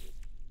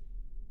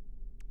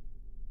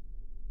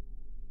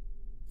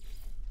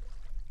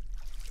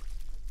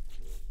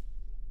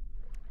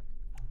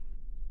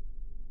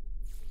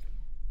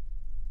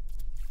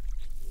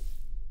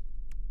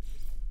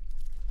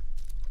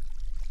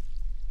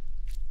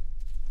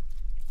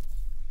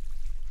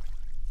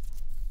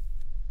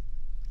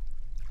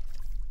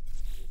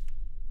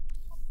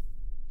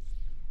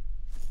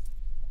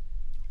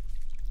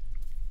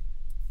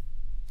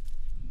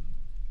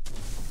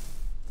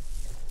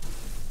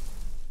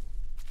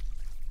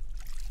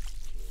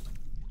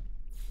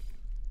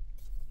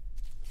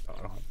 Oh,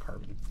 I don't have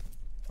carbon.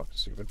 Fucking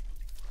stupid.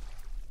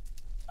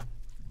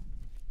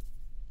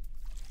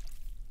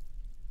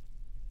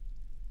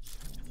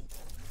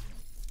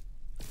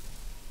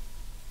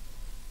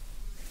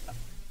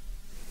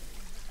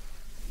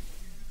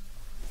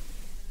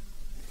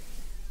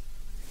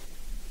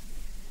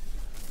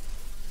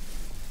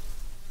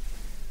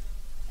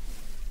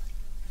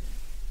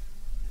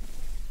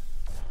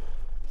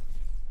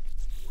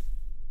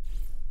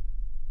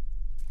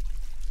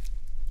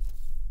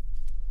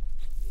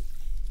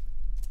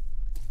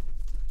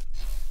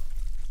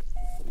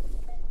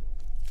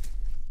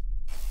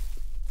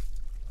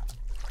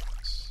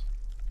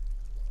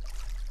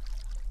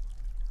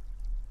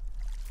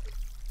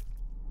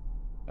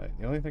 Alright,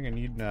 the only thing I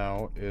need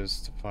now is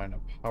to find a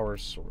power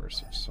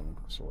source of some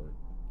sort.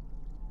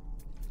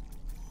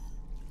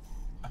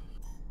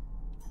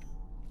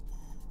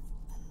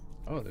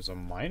 Oh, there's a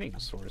mining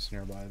source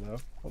nearby, though.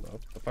 Hold up.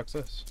 What the fuck's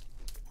this?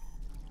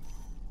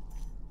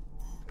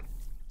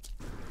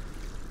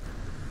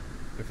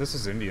 If this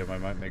is indium, I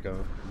might make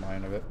a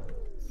mine of it.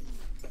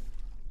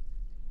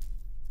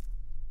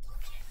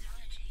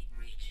 Technology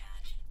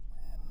recharge.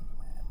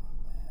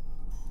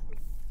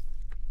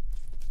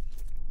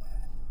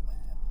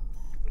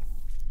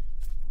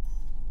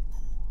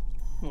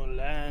 Well,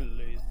 at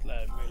least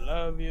let me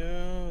love you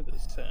the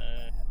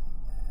same.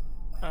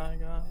 I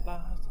got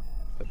lost.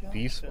 The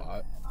B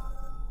spot.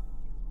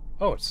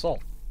 Oh, it's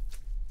salt.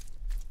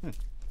 Could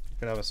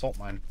have a salt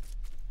mine.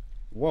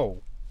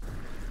 Whoa.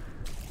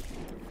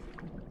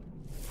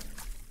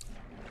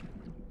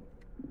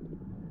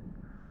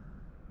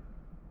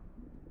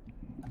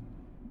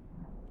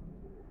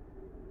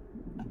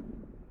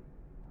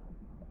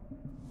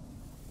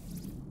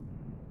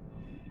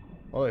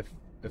 Well,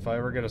 if I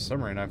ever get a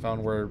submarine, I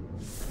found where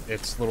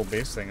its little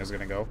base thing is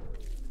gonna go.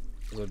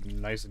 There's a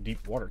nice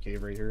deep water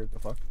cave right here. What the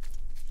fuck?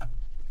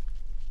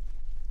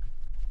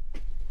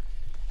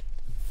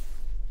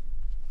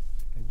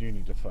 I do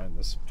need to find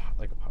this,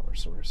 like, a power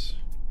source.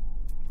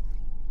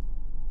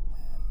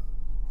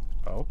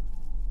 Oh?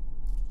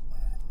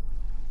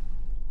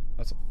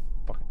 That's a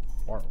fucking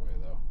far away,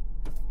 though.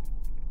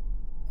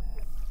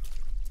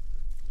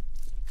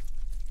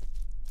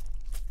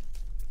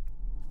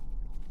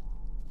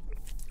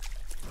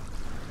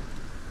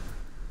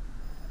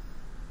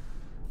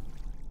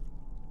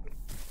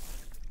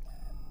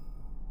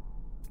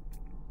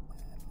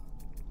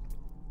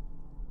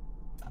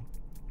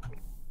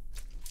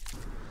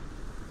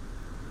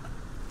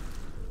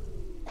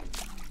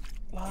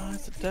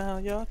 Lies to tell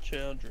your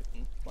children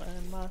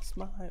when my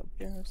smile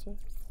appears.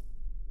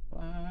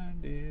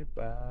 Blinded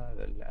by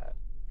the light.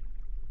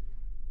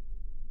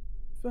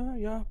 For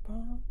your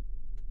palm.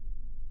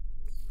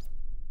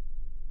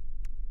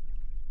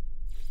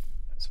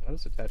 So how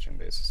does attaching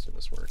bases to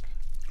this work?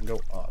 You can go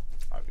up,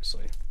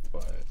 obviously,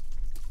 but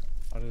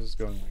how does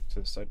going like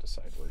to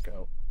side work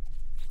out?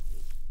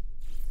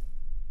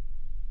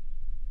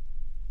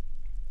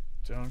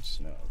 Don't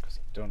know, because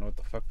I don't know what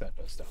the fuck that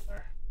does down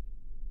there.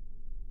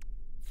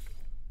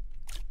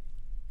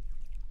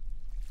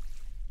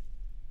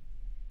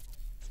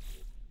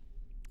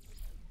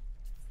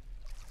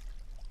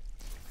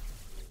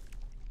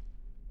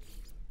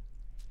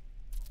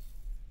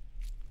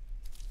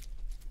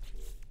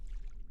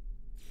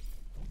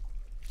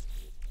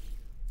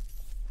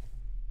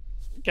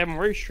 Kevin,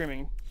 where are you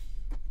streaming?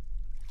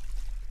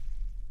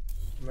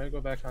 I might go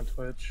back on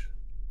Twitch.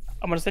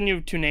 I'm gonna send you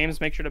 2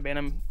 names. Make sure to ban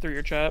them through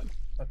your chat.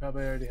 I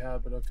probably already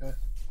have, but okay.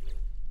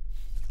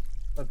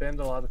 I banned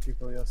a lot of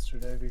people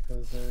yesterday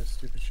because there's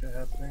stupid shit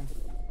happening.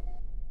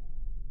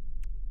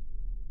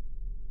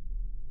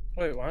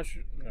 Wait, why don't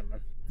you? Never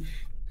mind.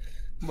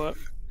 But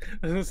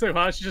I was gonna say,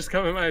 why don't you just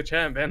come in my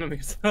chat and ban them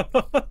yourself?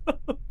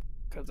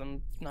 because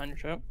I'm not in your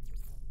chat.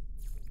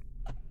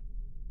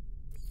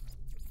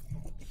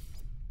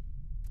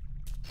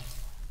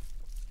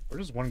 Where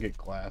does one get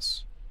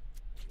glass?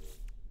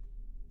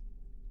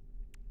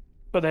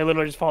 But they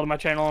literally just followed my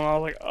channel, and I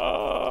was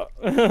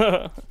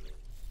like,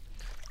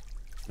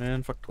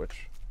 Man, fuck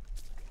Twitch.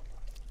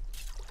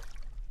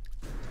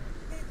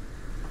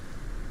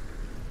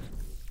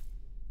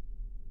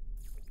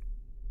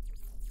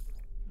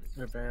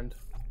 You're banned.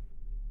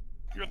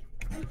 Good.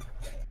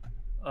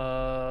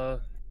 I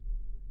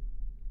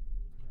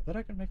thought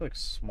I could make like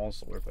small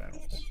solar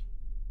panels.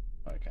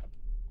 Oh, I can.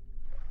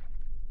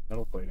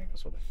 Metal plating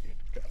is what I need.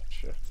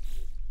 Gotcha.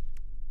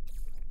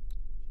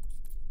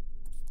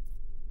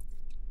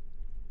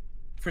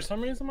 For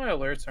some reason, my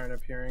alerts aren't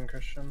appearing,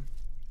 Christian.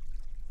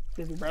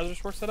 Is your browser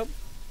work set up?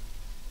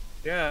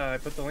 Yeah, I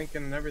put the link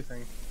in and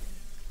everything.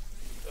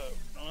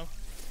 I don't know.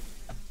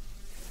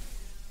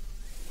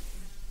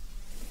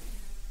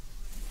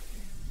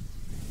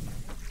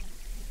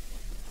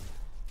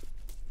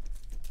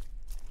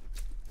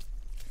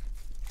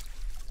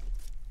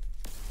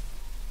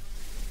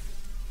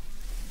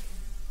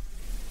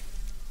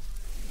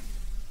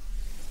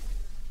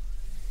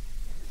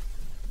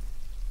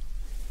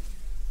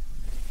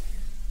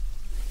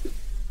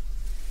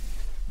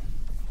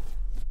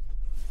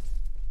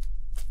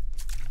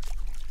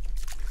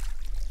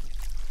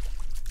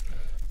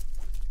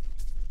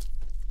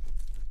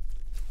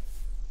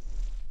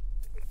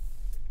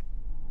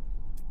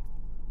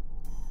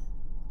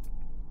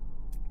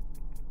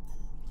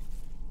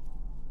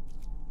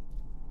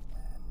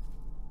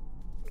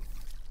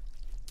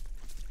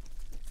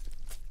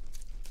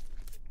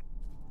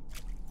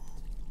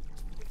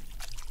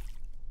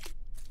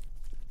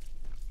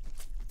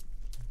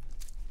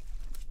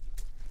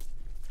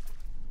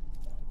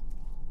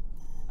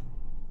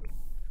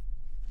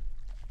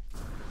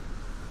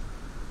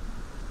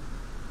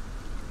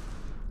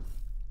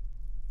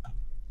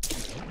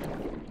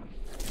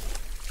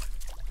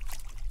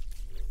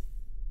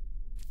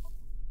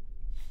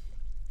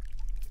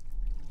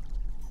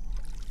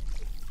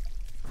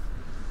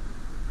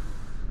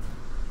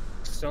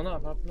 Still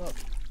not popping up.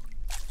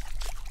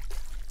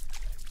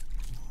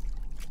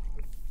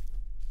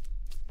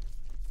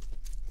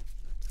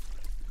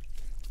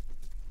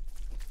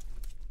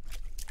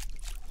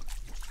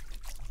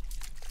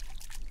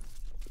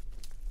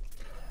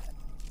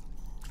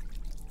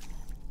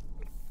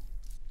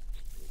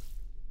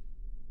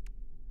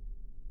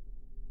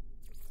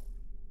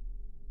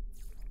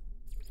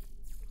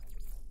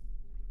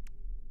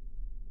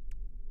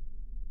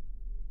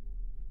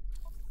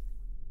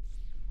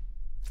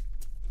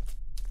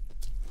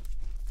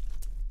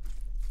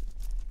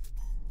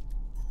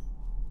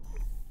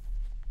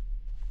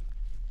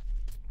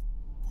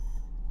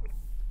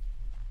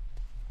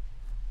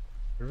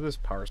 Whatever this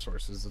power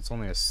source is, it's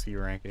only a C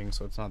ranking,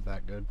 so it's not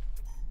that good.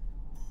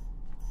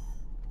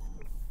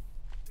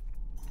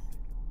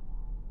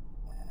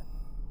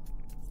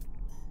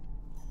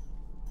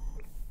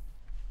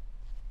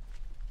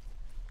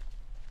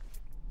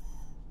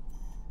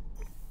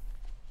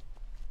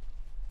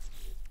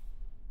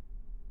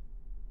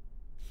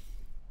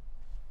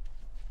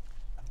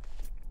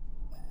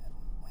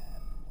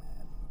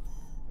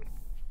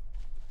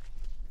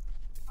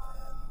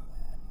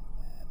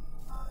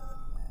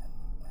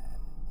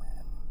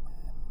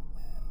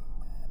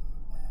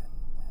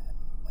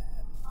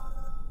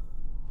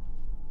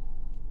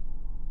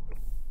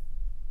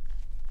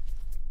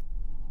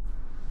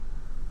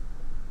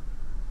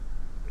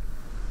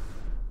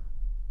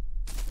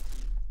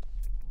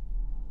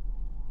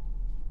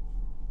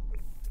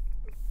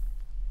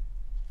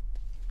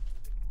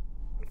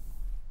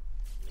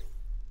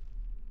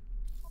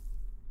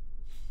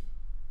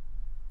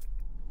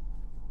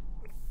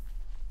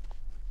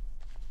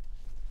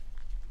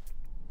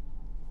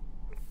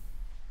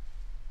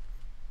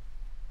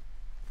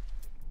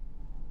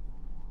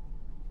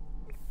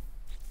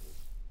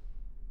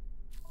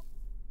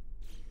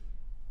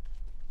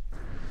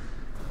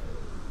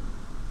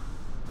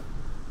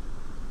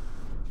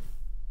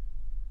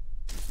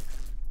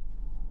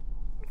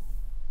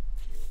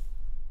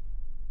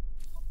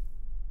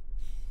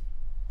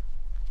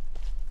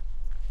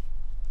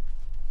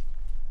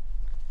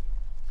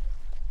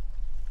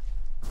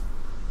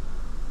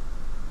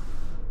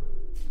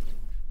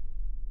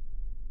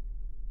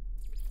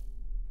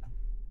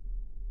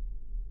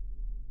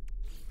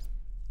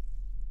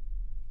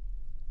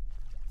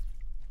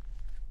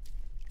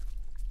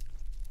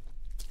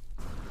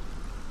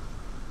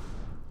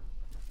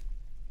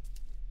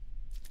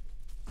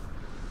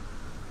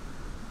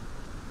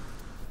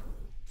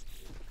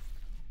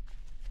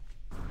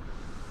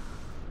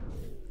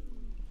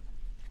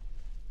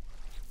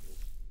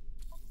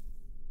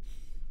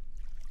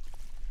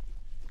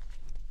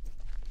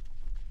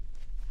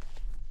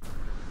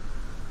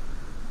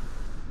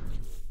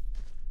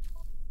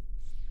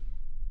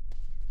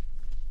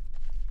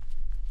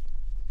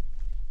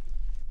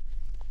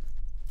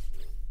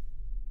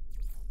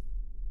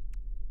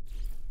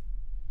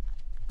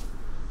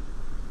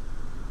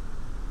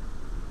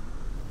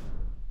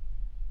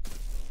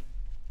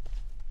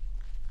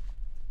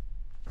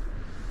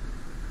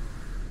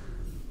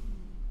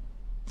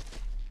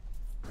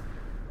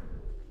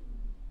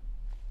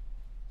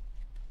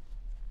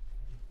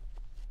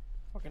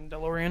 Fucking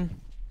DeLorean.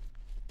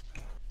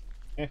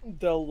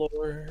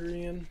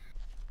 DeLorean.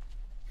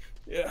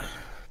 Yeah.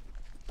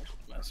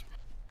 Mess.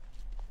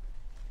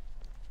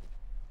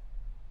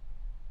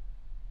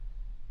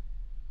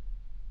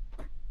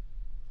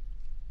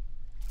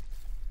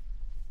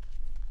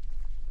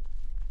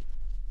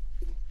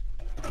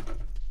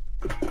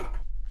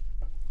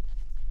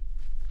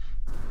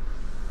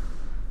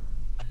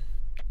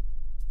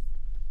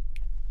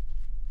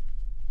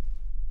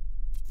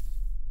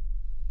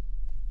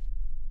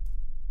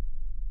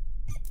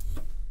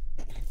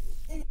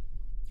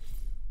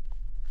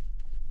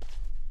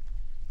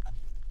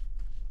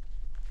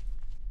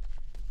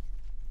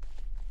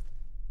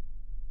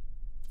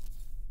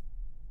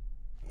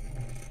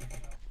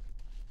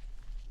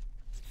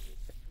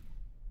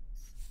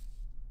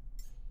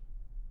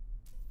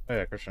 Oh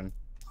yeah, Christian.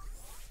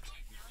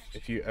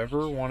 If you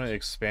ever want to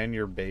expand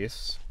your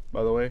base,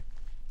 by the way,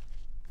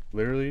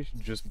 literally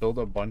just build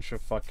a bunch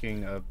of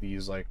fucking of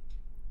these like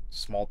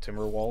small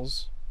timber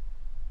walls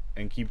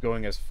and keep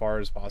going as far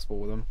as possible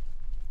with them.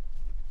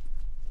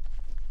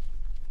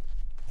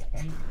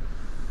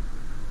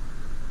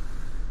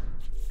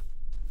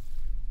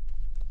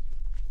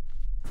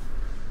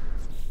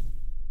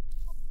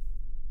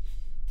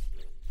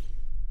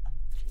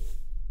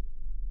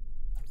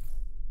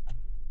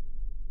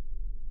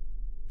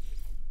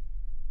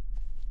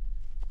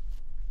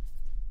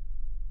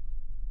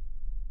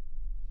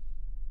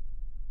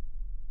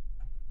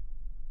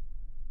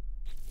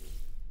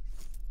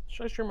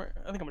 Should I stream? I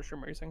think I'm gonna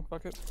stream racing.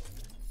 Fuck it.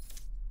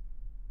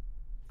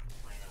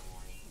 Weather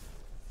warning.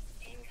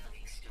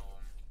 Incoming storm.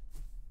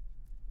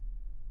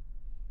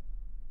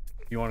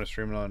 You want to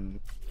stream it on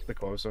the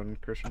co zone,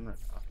 Christian? Or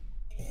not?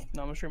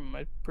 No, I'm gonna stream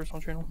my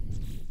personal channel.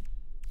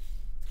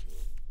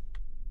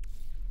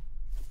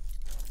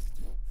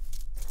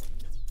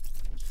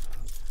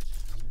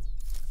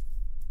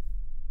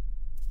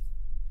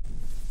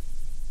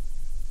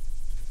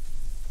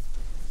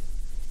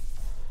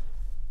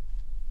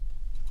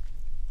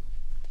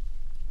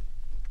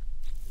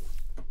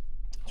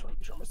 Just want to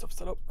make sure my stuff's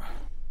set up.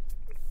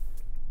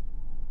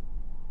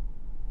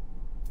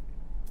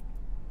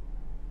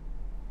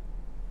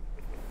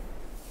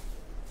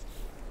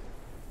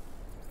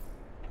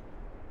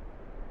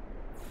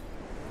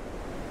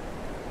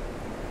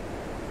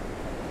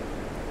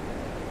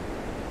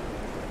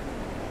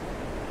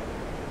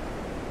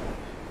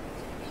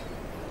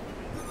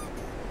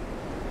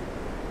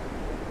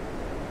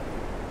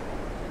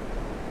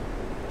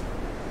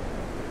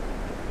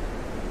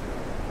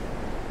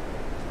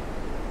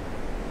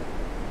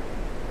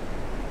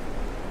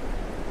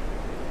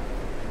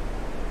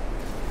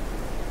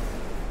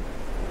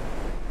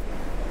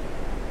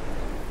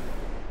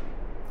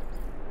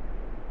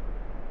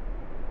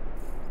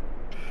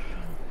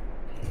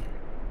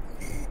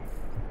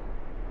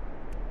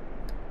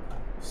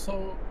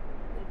 So,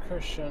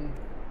 Christian,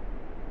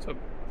 So,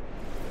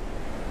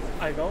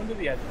 I go into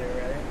the editor,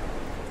 right?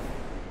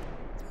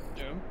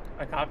 yeah.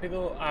 I copy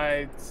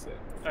I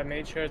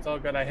made sure it's all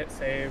good. I hit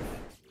save,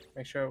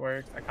 make sure it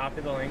works. I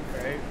copy the link,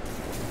 right?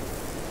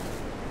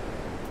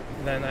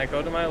 Then I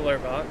go to my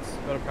alert box,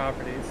 go to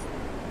properties.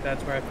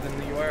 That's where I put in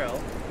the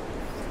URL.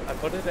 I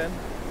put it in,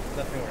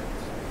 nothing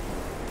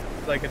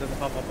works. Like it doesn't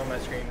pop up on my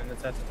screen and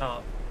it's at the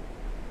top.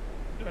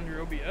 On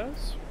your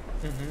OBS,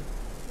 Mm-hmm.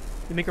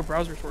 you make a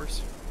browser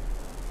source.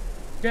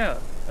 Yeah,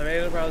 I made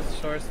a browser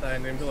source that I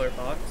named alert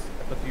box.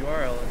 I put the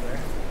URL in there.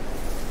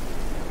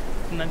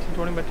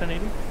 1920 by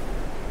 1080.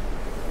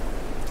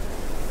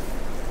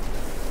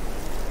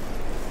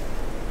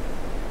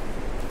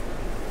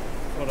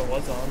 What it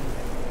was on.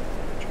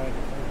 I tried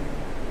to find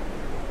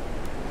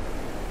it.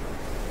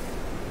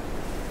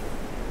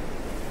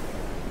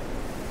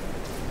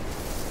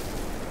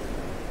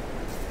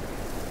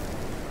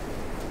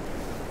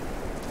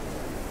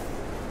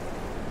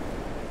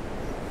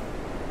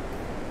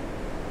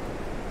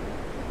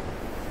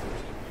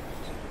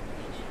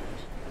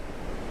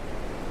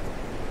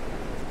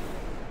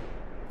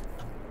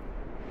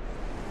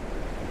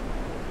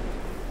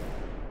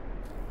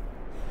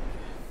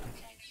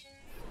 Protection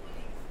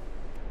warning.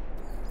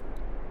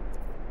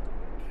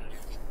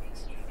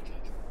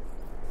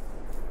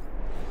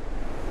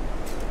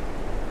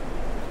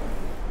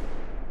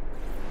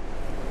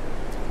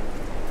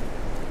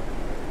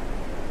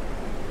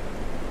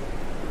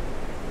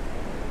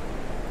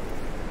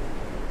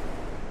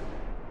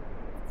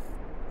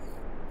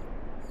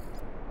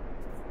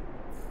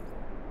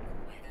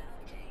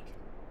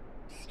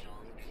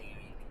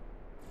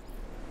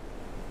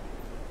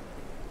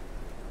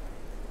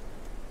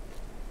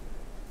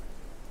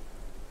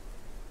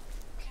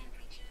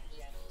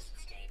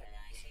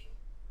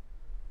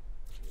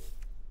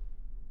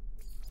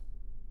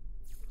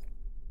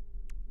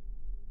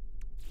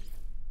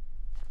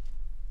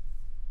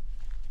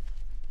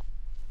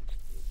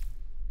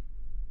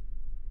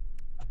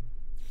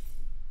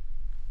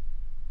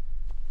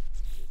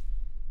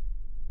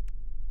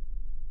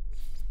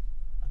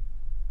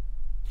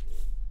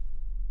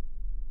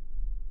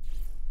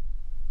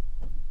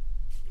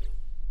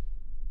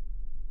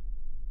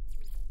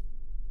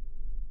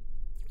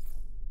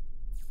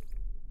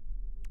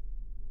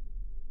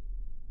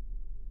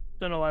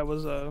 Don't know why I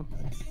was I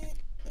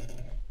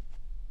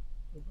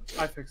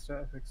fixed it.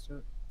 I fixed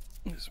it.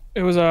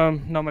 it was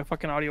no, my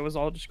fucking audio was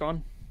all just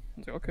gone. I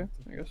was like, okay,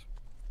 I guess.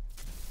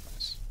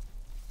 Nice.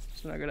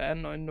 So now I gotta add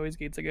noise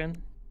gates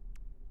again.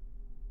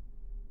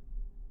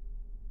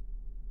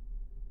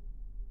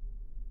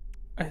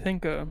 I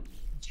think Let's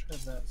try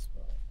that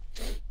spot.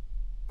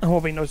 I'm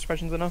hoping no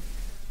suppression's enough.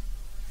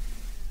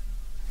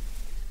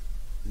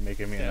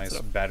 Making me a Yeah, nice it's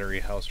up. battery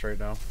house right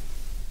now.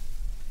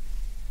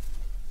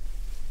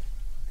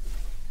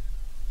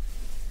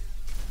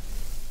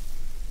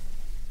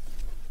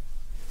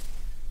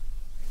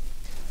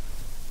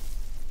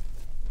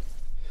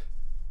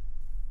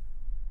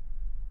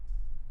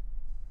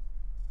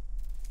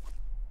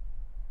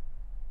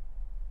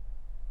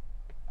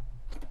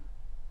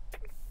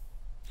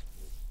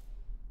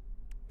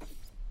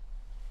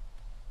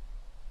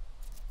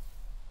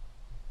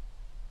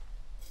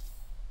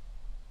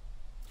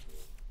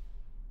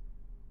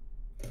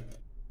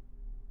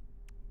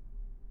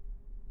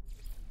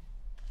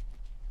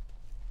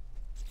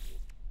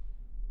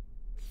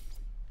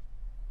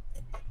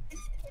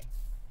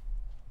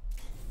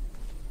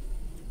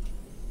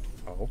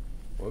 Oh,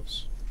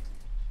 whoops.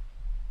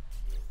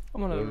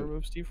 I'm gonna Those-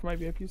 remove Steve from my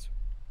VIPs.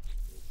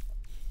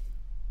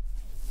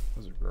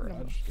 Those are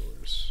garage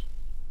doors.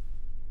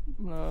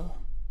 I'm gonna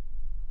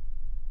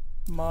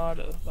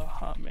mod the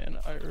Hot Man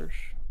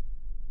Irish.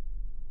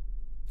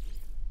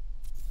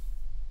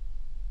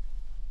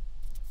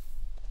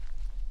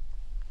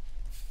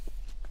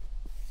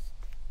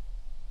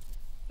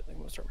 I think I'm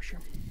gonna start my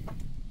stream.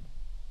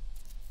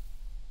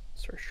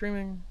 Start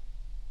streaming.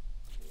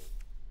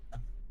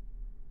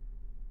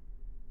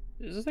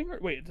 Is this thing?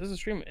 Wait, does it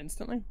stream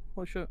instantly?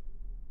 Holy shit!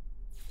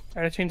 I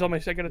gotta change all my.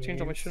 I gotta change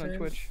all my shit on Instant?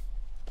 Twitch.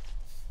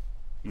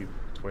 You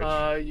Twitch.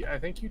 I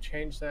think you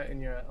changed that in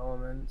your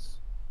elements.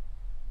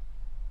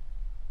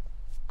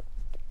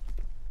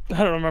 I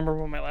don't remember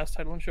what my last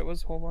title and shit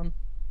was. Hold on.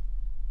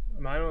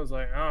 Mine was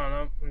like, I don't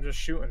know, I'm just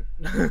shooting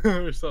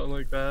or something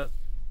like that.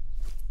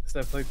 Cause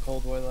I played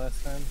Cold War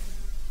last time.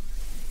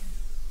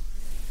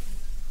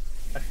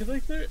 I feel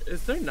like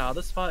is there not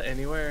a spot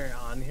anywhere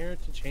on here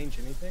to change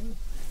anything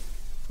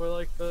for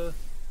like the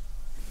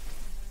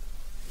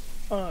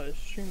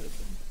Stream this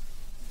thing.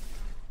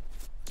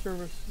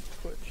 Service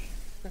Twitch.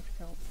 Next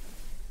account.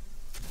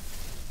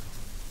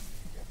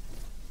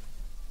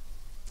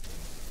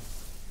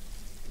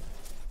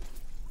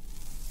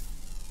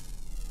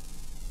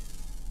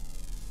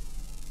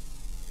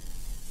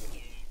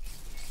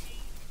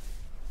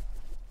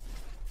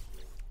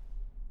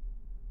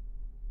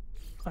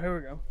 Oh, here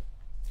we go.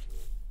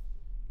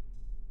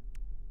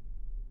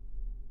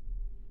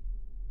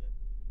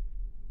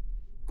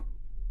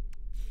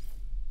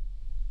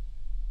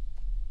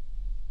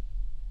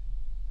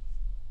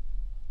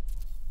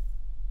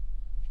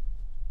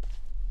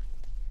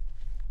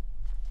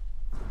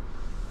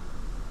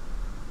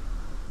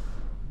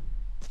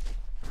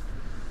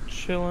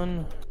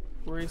 Chillin',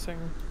 racing.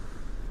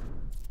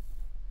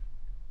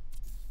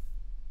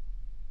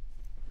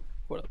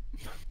 What up?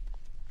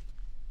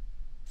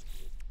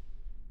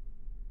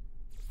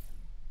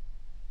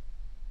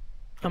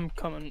 I'm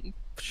coming.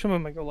 Show me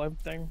my go live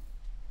thing.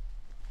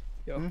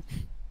 Yo.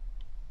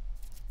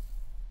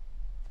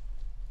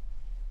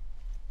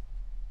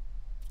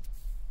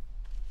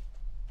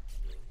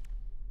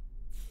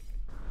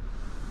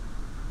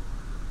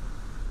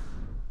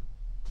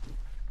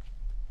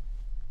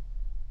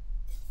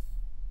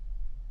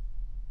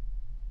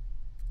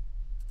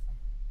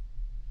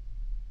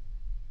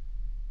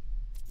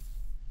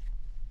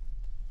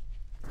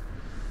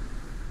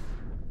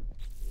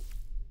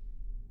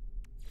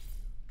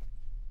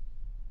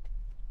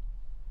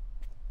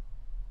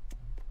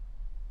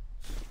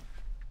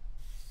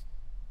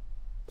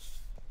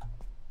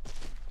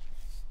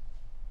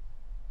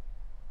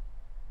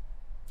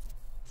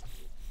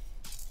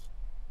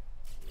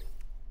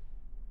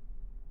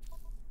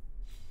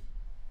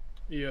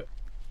 yeah.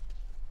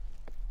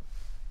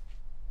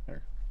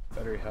 There.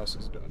 Battery house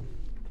is done.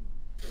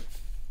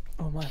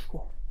 Oh my,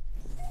 cool.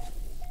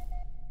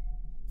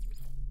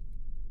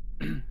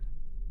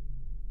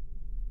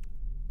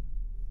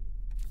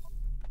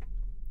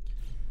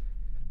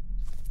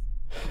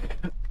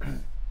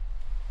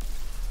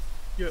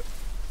 Yeah.